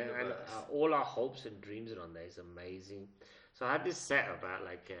is. Yeah. And all our hopes and dreams are on there. It's amazing. So I had this set about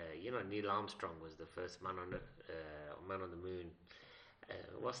like Neil Armstrong was the first man on the moon.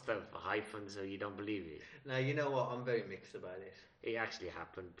 What's the hyphen? So you don't believe it? No, you know what? I'm very mixed about it. It actually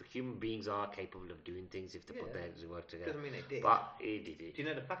happened. Human beings are capable of doing things if they put their heads to work together. Doesn't mean they did. But he did it. Do you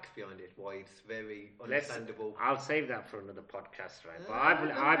know the facts behind it? Why it's very understandable. I'll save that for another podcast, right? But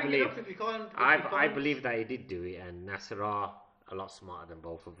I believe that he did do it, and NASA are a lot smarter than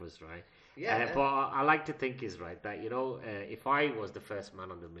both of us, right? Yeah. But I like to think is right that if I was the first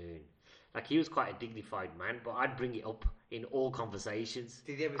man on the moon, like he was quite a dignified man, but I'd bring it up in all conversations.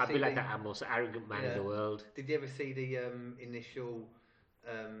 I'd be like that most arrogant man in the world. Did you ever see the initial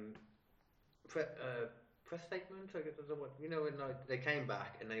press statement? When they came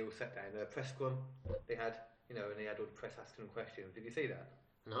back and they all sat down, a press scrum they had, and they had all the press asking them questions. Did you see that?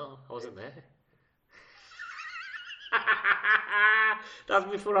 No, I wasn't there. That's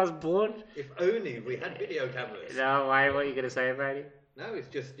before I was born. If only we had video cameras. No, why? What are you going to say about it? No, it's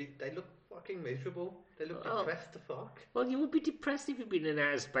just they look fucking miserable. They look depressed to fuck. Well, you would be depressed if you've been in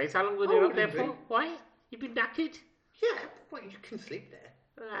outer space. How long were they up there for? Why? You've been knackered? Yeah, well, you can sleep there.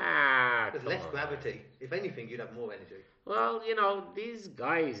 There's less gravity. Man. If anything, you'd have more energy. Well, these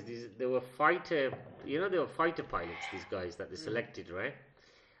guys, they were fighter pilots, these guys that they selected, right?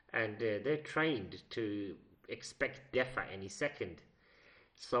 And they're trained to expect death at any second.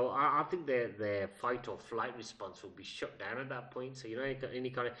 So I think their fight or flight response will be shut down at that point. So any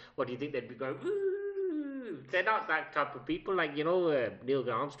kind of, what do you think they'd be going? Ooh! They're not that type of people. Like Neil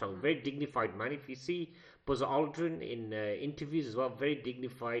Armstrong, very dignified man. If you see Buzz Aldrin in interviews as well, very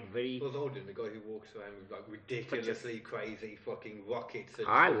dignified, very. Buzz Aldrin, the guy who walks around with like ridiculously crazy fucking rockets. And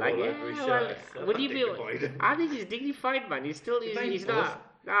I like it. I think he's dignified, man. He's not.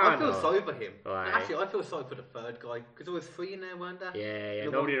 No, I feel sorry for him. Right. Actually, I feel sorry for the third guy because there was 3 in there, weren't there? Yeah.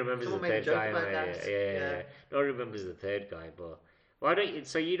 Nobody remembers the third guy. Yeah. Nobody remembers the third guy. But why don't you?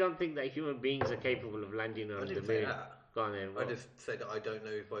 So you don't think that human beings are capable of landing on the moon? Go on then. I just said that I don't know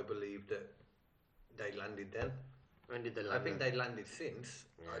if I believe that they landed then. When did they land? I think they landed since.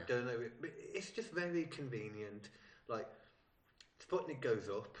 Yeah. I don't know. It's just very convenient. Like Sputnik goes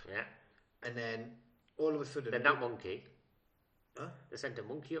up. Yeah. And then all of a sudden. Then that monkey. Huh? They sent a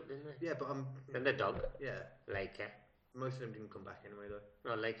monkey up, didn't they? Yeah, but then the dog. Yeah. Laker. Most of them didn't come back anyway, though.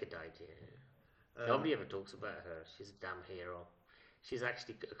 No, Laker died. Yeah. Nobody ever talks about her. She's a damn hero. She's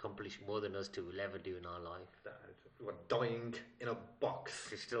actually accomplished more than us two will ever do in our life. Dying in a box.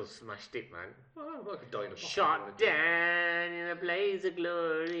 She still smashed it, man. I could die in a box. Shot down in a blaze of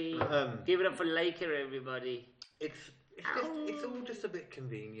glory. Give it up for Laker, everybody. It's all just a bit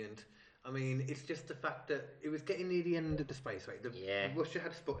convenient. I mean, it's just the fact that it was getting near the end of the space race. Russia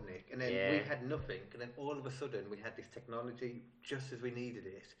had Sputnik, and then we had nothing, and then all of a sudden we had this technology just as we needed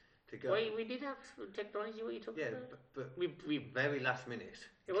it to go. Wait, we did have technology. What are you talking about? Yeah, but we very last minute.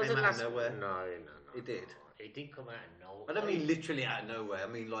 It wasn't came out of nowhere. No. It did. It didn't come out of nowhere. I don't mean literally out of nowhere. I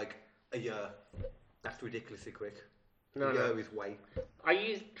mean like a year. That's ridiculously quick. No. Is way. Are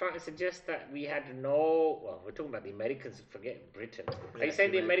you trying to suggest that we had no? Well, we're talking about the Americans. Forget Britain. Are you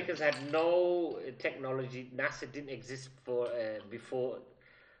saying the Americans had no technology? NASA didn't exist for before.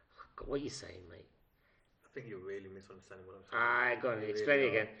 What are you saying, mate? I think you're really misunderstanding what I'm saying. Go on, explain it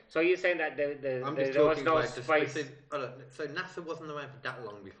again. So you're saying that there was no space. So NASA wasn't around for that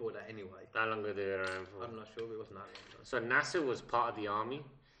long before that, anyway. How long were they around for? I'm not sure. It wasn't that long. So NASA was part of the army.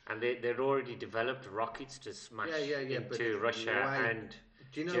 And they'd already developed rockets to smash into Russia and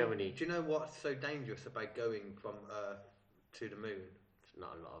Germany. Do you know what's so dangerous about going from Earth to the moon? It's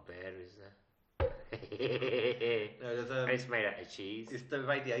not a lot of air, is there? No, it's made out of cheese. It's the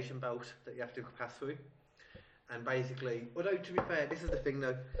radiation belt that you have to pass through. And basically, although to be fair, this is the thing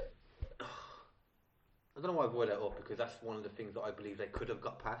though. I don't know why I brought that up because that's one of the things that I believe they could have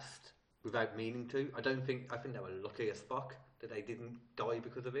got past without meaning to. I think they were lucky as fuck that they didn't die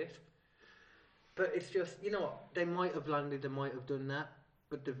because of it. But it's just, you know what? They might have landed, they might have done that,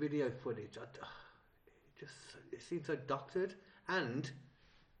 but the video footage, it seems so doctored. And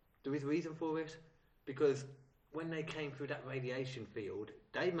there is a reason for it, because when they came through that radiation field,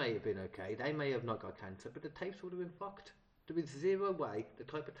 they may have been okay, they may have not got cancer, but the tapes would have been fucked. There is zero way the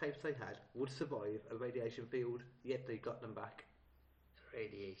type of tapes they had would survive a radiation field, yet they got them back.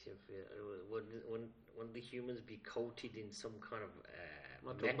 Radiation field? Wouldn't the humans be coated in some kind of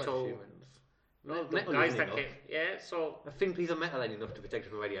metal? Humans. Metal guys isn't that enough. So I think piece of metal ain't enough to protect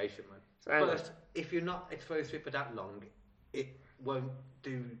you from radiation, man. But if you're not exposed to it for that long, it won't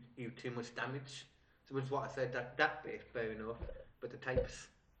do you too much damage. So that's what I said, that bit, fair enough. But the tapes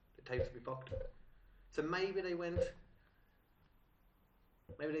will be fucked. So maybe they went.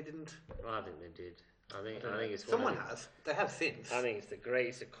 Maybe they didn't. Well, I think they did. I think it's someone has. They have since. I think it's the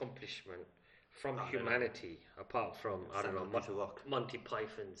greatest accomplishment from humanity, apart from Monty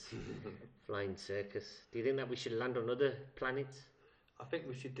Python's Flying Circus. Do you think that we should land on other planets? I think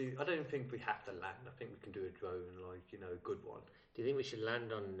we should do. I don't think we have to land. I think we can do a drone, a good one. Do you think we should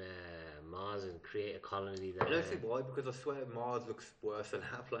land on Mars and create a colony there? I don't see why, because I swear Mars looks worse than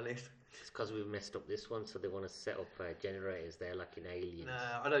our planet. It's because we've messed up this one, so they want to set up generators there like in Aliens.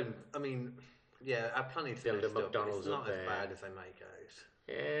 No, I don't. I mean, yeah, our planet's build a messed McDonald's up. It's not up as there. bad as they make out.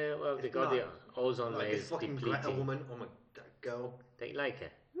 Yeah, well, they got the ozone layers this fucking depleting. Greta woman, oh my girl. Don't you like her?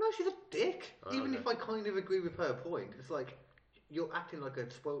 No, she's a dick. Oh, Even okay. if I kind of agree with her point, it's like you're acting like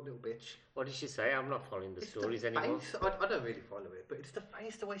a spoiled little bitch. What did she say? I'm not following the stories anymore. Face. I don't really follow it, but it's the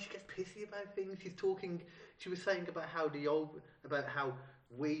face, the way she gets pissy about things. She was saying about how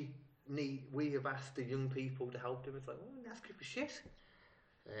we have asked the young people to help them. It's like, well, ask you for shit.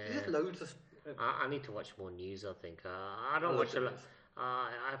 There's just loads of. I need to watch more news. I think I don't watch a lot.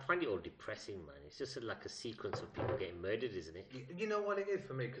 I find it all depressing, man. It's just like a sequence of people getting murdered, isn't it? You know what it is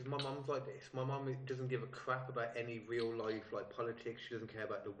for me? Because my mum's like this. My mum doesn't give a crap about any real life, politics. She doesn't care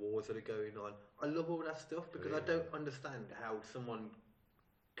about the wars that are going on. I love all that stuff because I don't understand how someone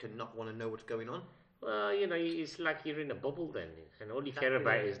can not want to know what's going on. Well, it's like you're in a bubble then, and all you care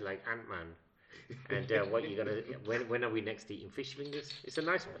about is like Ant-Man. And what you're gonna? When are we next eating fish fingers? It's a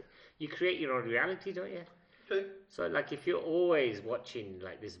nice. You create your own reality, don't you? True. So, if you're always watching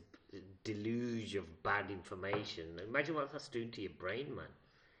this deluge of bad information, imagine what that's doing to your brain, man.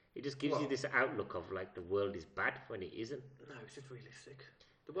 It just gives you this outlook of the world is bad when it isn't. No, it's just realistic.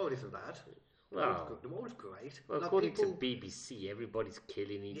 The world isn't bad. Well, the world's great. Well, according to BBC, everybody's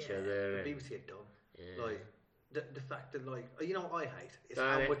killing each other. The BBC are dumb. Yeah. The fact that you know what I hate is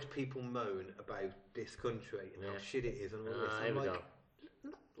how much people moan about this country and how shit it is and all this. Here we go.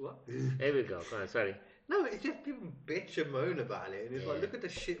 What? Here we go. Go on, sorry. No, it's just people bitch and moan about it, and it's look at the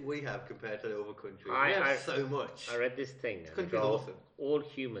shit we have compared to the other countries. We have so much. I read this thing. This country's awesome. All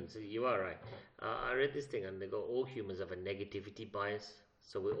humans, you are right. I read this thing, and they go, all humans have a negativity bias,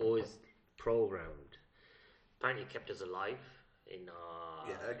 so we're always programmed. Apparently, it kept us alive in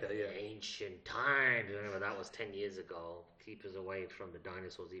ancient times. Remember, that was 10 years ago. Keep us away from the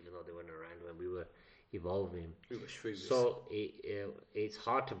dinosaurs, even though they weren't around when we were evolving. We were shrewd. So it's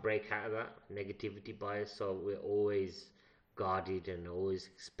hard to break out of that negativity bias. So we're always guarded and always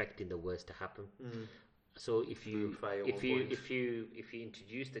expecting the worst to happen. So if you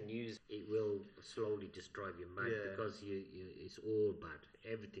introduce the news, it will slowly just drive you mad because it's all bad.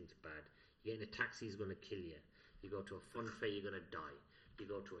 Everything's bad. You get in a taxi, it's going to kill you. You go to a fun fair, you're going to die. You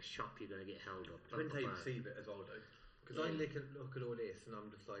go to a shop, you're going to get held up. I wouldn't take receive it as well, though. Because I look at all this and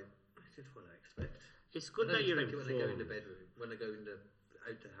I'm just like, this is what I expect. It's good that you're informed. When I go in the bedroom, when I go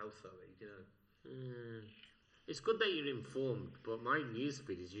out the house, It's good that you're informed, but my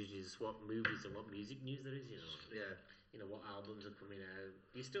newsfeed is usually just what movies and what music news there is, Yeah. What albums are coming out.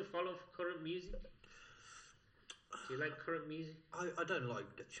 Do you still follow current music? Do you like current music? I don't like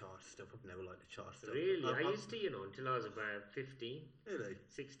the chart stuff. I've never liked the chart stuff. Really? I used to, until I was about 15. Really?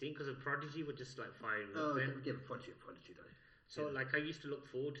 16, because of Prodigy were just firing up. Then. Prodigy though. So I used to look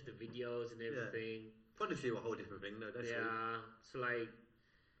forward to the videos and everything. Prodigy were a whole different thing though. So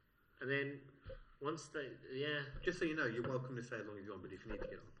and then once just so you know, you're welcome to stay as long as you want, but if you need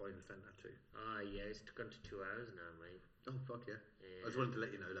to get off, I understand that too. It's gone to 2 hours now, mate. Oh fuck yeah. I just wanted to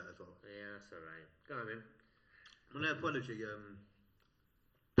let you know that as well. Yeah, that's alright. Go on then. Well, no, Prodigy.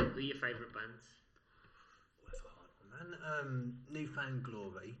 Who are your favourite bands? That's a hard one, man. Newfound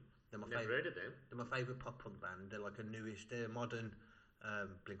Glory. Never heard of them. They're my favourite pop punk band. They're like a newish, they're modern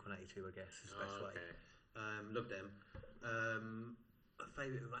Blink-182, I guess, is the best way. Love them. A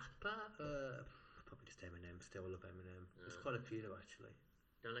favourite rapper? Probably just Eminem. Still love Eminem. There's quite a few though, actually.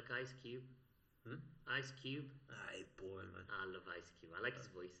 Don't like Ice Cube? Ice Cube? He's boring, man. I love Ice Cube. I like his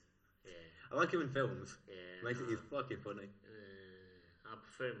voice. Yeah. I like him in films. Yeah. He's fucking funny. I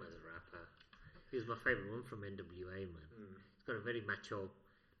prefer him as a rapper. He was my favourite one from NWA, man. He's got a very macho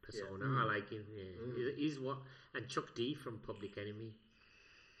persona. I like him. Yeah. He's what? And Chuck D from Public Enemy.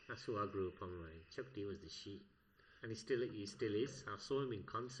 That's who I grew up on, right? Chuck D was the shit. And he still is. I saw him in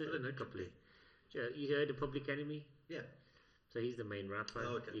concert a couple of... You heard of Public Enemy? Yeah. So he's the main rapper.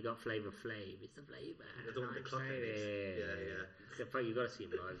 Oh, okay. You got Flavor Flav. It's the Flavor. The one with the clock in it. Yeah. You got to see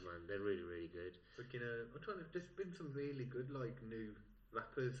him live, man. They're really, really good. Fucking, I'm trying to. There's been some really good, like, new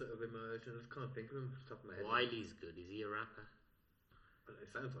rappers that have emerged, and I just can't think of them off the top of my head. Wiley's good. Is he a rapper?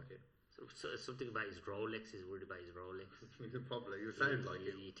 It sounds like it. So something about his Rolex. He's worried about his Rolex. Probably. It sounds like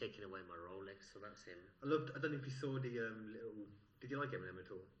it. You're taking away my Rolex, so that's him. I don't know if you saw the little. Did you like Eminem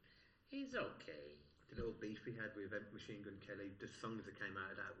at all? He's okay. The little beef he had with Machine Gun Kelly. The songs that came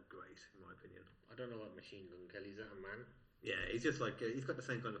out of that were great, in my opinion. I don't know what Machine Gun Kelly's. Is that a man? Yeah, he's just like he's got the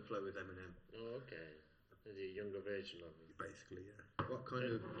same kind of flow as Eminem. Oh, okay. Is he a younger version of him? Basically, yeah. What kind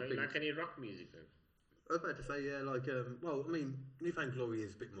of? Don't you like any rock music then? I was about to say, yeah, like, well, I mean, New Found Glory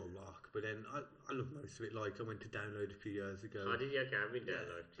is a bit more rock, but then I love most of it. Like, I went to download a few years ago. Oh, did you? Okay, I've been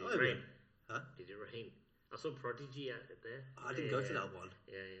downloading. Did it rain? Huh? Did it rain? I saw Prodigy out there. I didn't go to that one.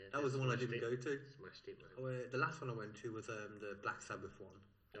 Yeah. That was the one I didn't go to. Smashed it, man. The last one I went to was the Black Sabbath one.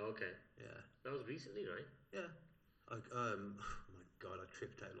 Oh, okay. Yeah. That was recently, right? Yeah. Like, oh my God, I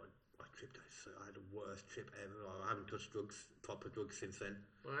tripped out. So I had the worst trip ever. I haven't touched proper drugs since then.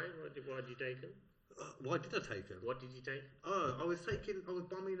 Why? Why did you take them? Why did I take them? What did you take? Oh, I was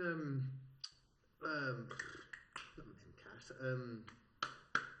bombing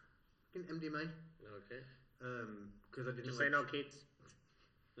MDMA. Okay. Because I didn't. Just say no, kids.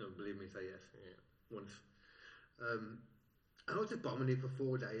 No, believe me, say yes. Yeah. Once. I was just bombing it for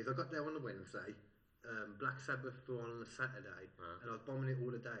 4 days. I got there on a Wednesday. Black Sabbath were on a Saturday, and I was bombing it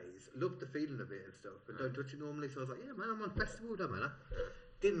all the days. Loved the feeling of it and stuff, but don't touch it normally. So I was like, yeah, man, I'm on festival, don't matter.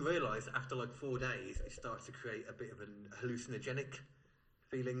 Didn't realise after like 4 days it starts to create a bit of an hallucinogenic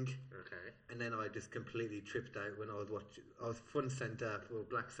feeling. Okay. And then I just completely tripped out when I was watching. I was front centre for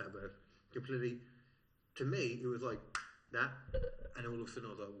Black Sabbath. Completely. To me, it was like that, and all of a sudden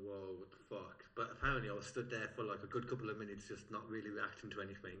I was like, whoa, what the fuck? But apparently I was stood there for like a good couple of minutes, just not really reacting to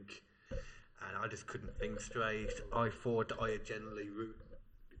anything. And I just couldn't think straight. I thought I had generally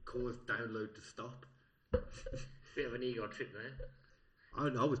caused download to stop. Bit of an ego trip there.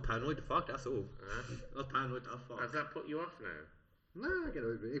 I was paranoid to fuck, that's all. I was paranoid to fuck. Has that put you off now? No, I get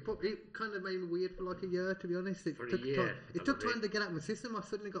over it. It kind of made me weird for like a year, to be honest. It took time to get out of my system. I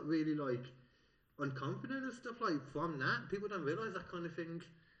suddenly got really like unconfident and stuff like from that. People don't realise that kind of thing.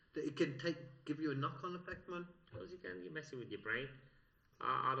 That it can give you a knock-on effect, man. Well, you're messing with your brain.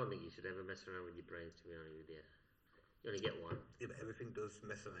 I don't think you should ever mess around with your brains, to be honest with you. You only get one. Yeah, but everything does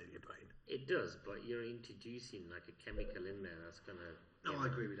mess around with your brain. It does, but you're introducing like a chemical in there that's gonna... No, I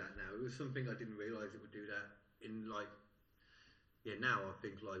agree with that now. It was something I didn't realise it would do that in like... Yeah, now I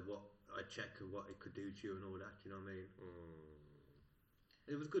think like what I check and what it could do to you and all that, you know what I mean?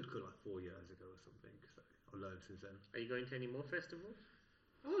 It was good like 4 years ago or something, so I've learned since then. Are you going to any more festivals?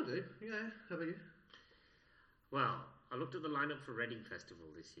 I do, yeah. How about you? Well, I looked at the lineup for Reading Festival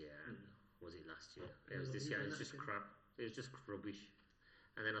this year, and was it last year? It was this year, and it's just crap. It was just rubbish.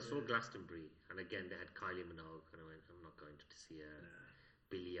 And then I saw Glastonbury, and again they had Kylie Minogue, and I went, I'm not going to see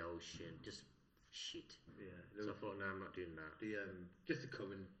Billy Ocean, just shit. Yeah. So I thought, no, I'm not doing that. Just the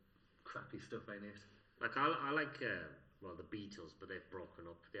common crappy stuff, ain't it? Like I like the Beatles, but they've broken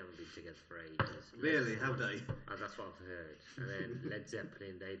up. They haven't been together for ages. Really? Have they? That's what I've heard. And then Led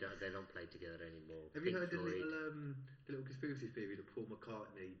Zeppelin, they don't play together anymore. Have you heard the little conspiracy theory that Paul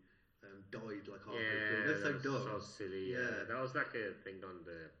McCartney died like halfway through? That's so dumb. So silly. Yeah, that was like a thing on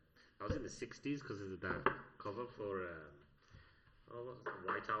the. That was in the '60s because of that cover for. What was the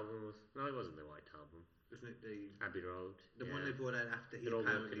White Album? No, it wasn't the White Album. Wasn't it the Abbey Road? The one they brought out after he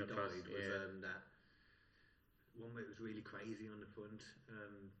apparently died was that. One where it was really crazy on the front.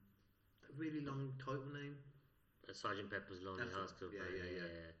 A really long title name. Sgt. Pepper's Lonely Hearts Club Band.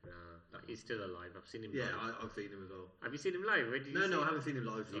 Yeah. No, he's still alive. I've seen him live. Yeah, I've seen him as well. Have you seen him live? Where did you see him? I haven't seen him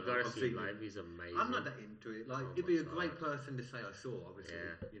live. You've got to see him live. He's amazing. I'm not that into it. Like, it'd be a great person to say I saw, obviously.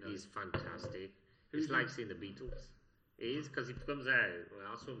 Yeah, you know. He's fantastic. It's like seeing the Beatles. It is, because he comes out. Well,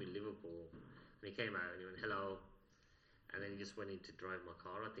 I saw him in Liverpool, and he came out and he went, hello. And then he just went in to drive my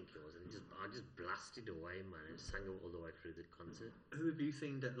car, I think it was, and I just blasted away, man, and sang all the way through the concert. Who have you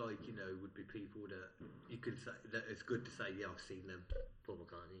seen that, like, you know, would be people that you could say that it's good to say, yeah, I've seen them? Paul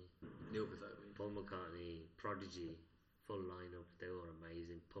McCartney. The others, I mean. Paul McCartney, Prodigy, full lineup. They were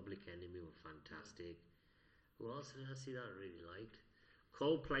amazing. Public Enemy were fantastic. Who else did I see that I really liked?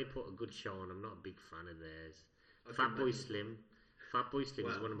 Coldplay put a good show on. I'm not a big fan of theirs. Fatboy Slim. Fatboy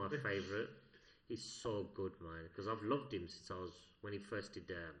Slim is one of my favourite. He's so good, man. Because I've loved him since when he first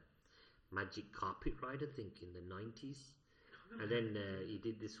did Magic Carpet Ride, I think, in the 90s. And then he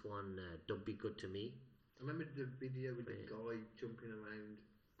did this one, Don't Be Good to Me. I remember the video with the guy jumping around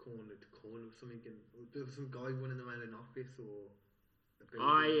corner to corner or something. And there was some guy running around an office or...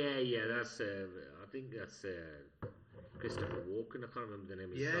 Oh, yeah. That's, I think that's Christopher Walken. I can't remember the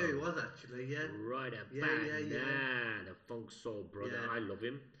name of his song. Yeah, it was actually, yeah. Right about the funk soul brother. Yeah. I love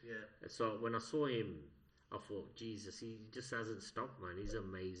him. Yeah. So when I saw him, I thought, Jesus, he just hasn't stopped, man. He's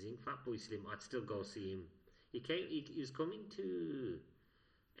amazing. Fatboy Slim, I'd still go see him. He was coming to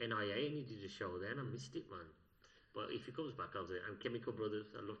NIA and he did a show there and I missed it, man. But if he comes back, I'll do it. And Chemical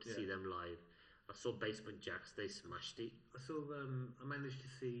Brothers, I'd love to see them live. I saw Basement Jaxx, they smashed it. I managed to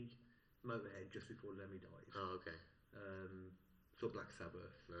see Motorhead just before Lemmy died. Oh, okay. Saw Black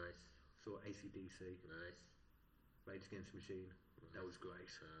Sabbath. Nice. Saw AC/DC. Nice. Rage Against the Machine. That was great.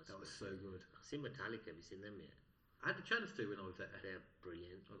 That was so good. I've seen Metallica. Have you seen them yet? I had the chance to when I was there. They're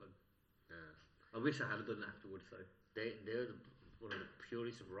brilliant. I wish I had done it afterwards though. They're one of the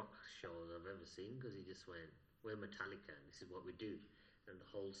purest rock shows I've ever seen because he just went, we're Metallica and this is what we do. And the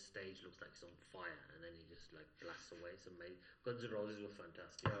whole stage looks like it's on fire, and then he just like blasts away. It's amazing. Guns N' Roses were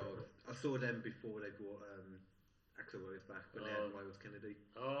fantastic. I saw them before they brought Axl Rose back when they had Miles Kennedy.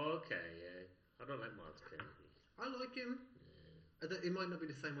 Oh, okay, yeah. I don't like Miles Kennedy. I like him. Yeah. It might not be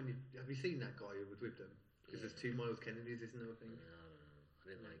the same one. Have you seen that guy who was with them? Because there's two Miles Kennedys, isn't there? I think. Yeah, I don't know.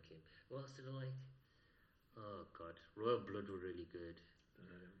 I didn't like him. What else did I like? Oh God, Royal Blood were really good.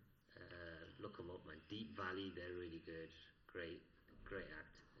 Look them up, man. Deep Valley, they're really good. Great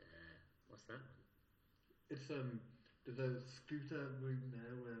act. What's that one? It's there's a scooter room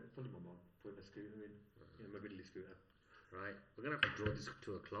now where probably my mum put a scooter in. My Ridley scooter. Right, we're gonna have to draw this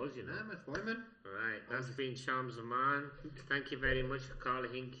to a close, you know. Yeah, that's fine, man. Alright, that's been Shams Zaman. Thank you very much for Carl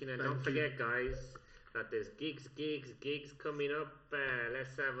Hinkin, and don't forget, guys, that there's gigs coming up.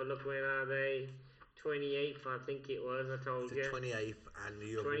 Let's have a look. When are they? 28th, I think it was. I told you. 28th, and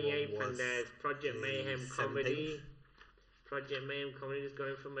the other 28th, one was and there's Project Mayhem 17th. Comedy. Project Mayhem Comedy is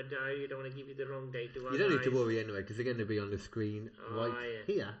going from a diary. You don't want to give you the wrong date, do I? You don't need to worry anyway, because they're going to be on the screen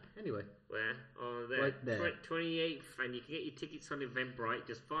here. Anyway. Where? Oh, there. Right there. 28th, and you can get your tickets on Eventbrite,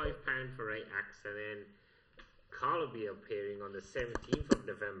 just £5 for 8 acts, and then Carl will be appearing on the 17th of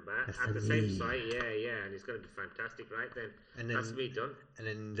November at the same site. Yeah, and it's going to be fantastic, right then? And then that's me done. And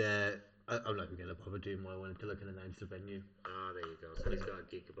then I'm not going to bother doing more. I wanted to look and announce the venue. Ah, there you go. So he's got a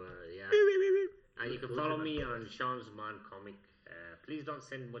gig about it, yeah. And you can follow me on Shams Zaman Comic. Please don't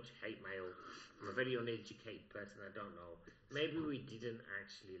send much hate mail. I'm a very uneducated person. I don't know. Maybe we didn't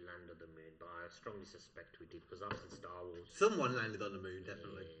actually land on the moon, but I strongly suspect we did because I've seen Star Wars. Someone landed on the moon,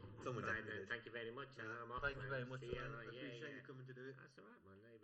 definitely. Yeah. Someone right, definitely. Thank you very much. Thank you very much. I appreciate you coming to do it. That's all right, man.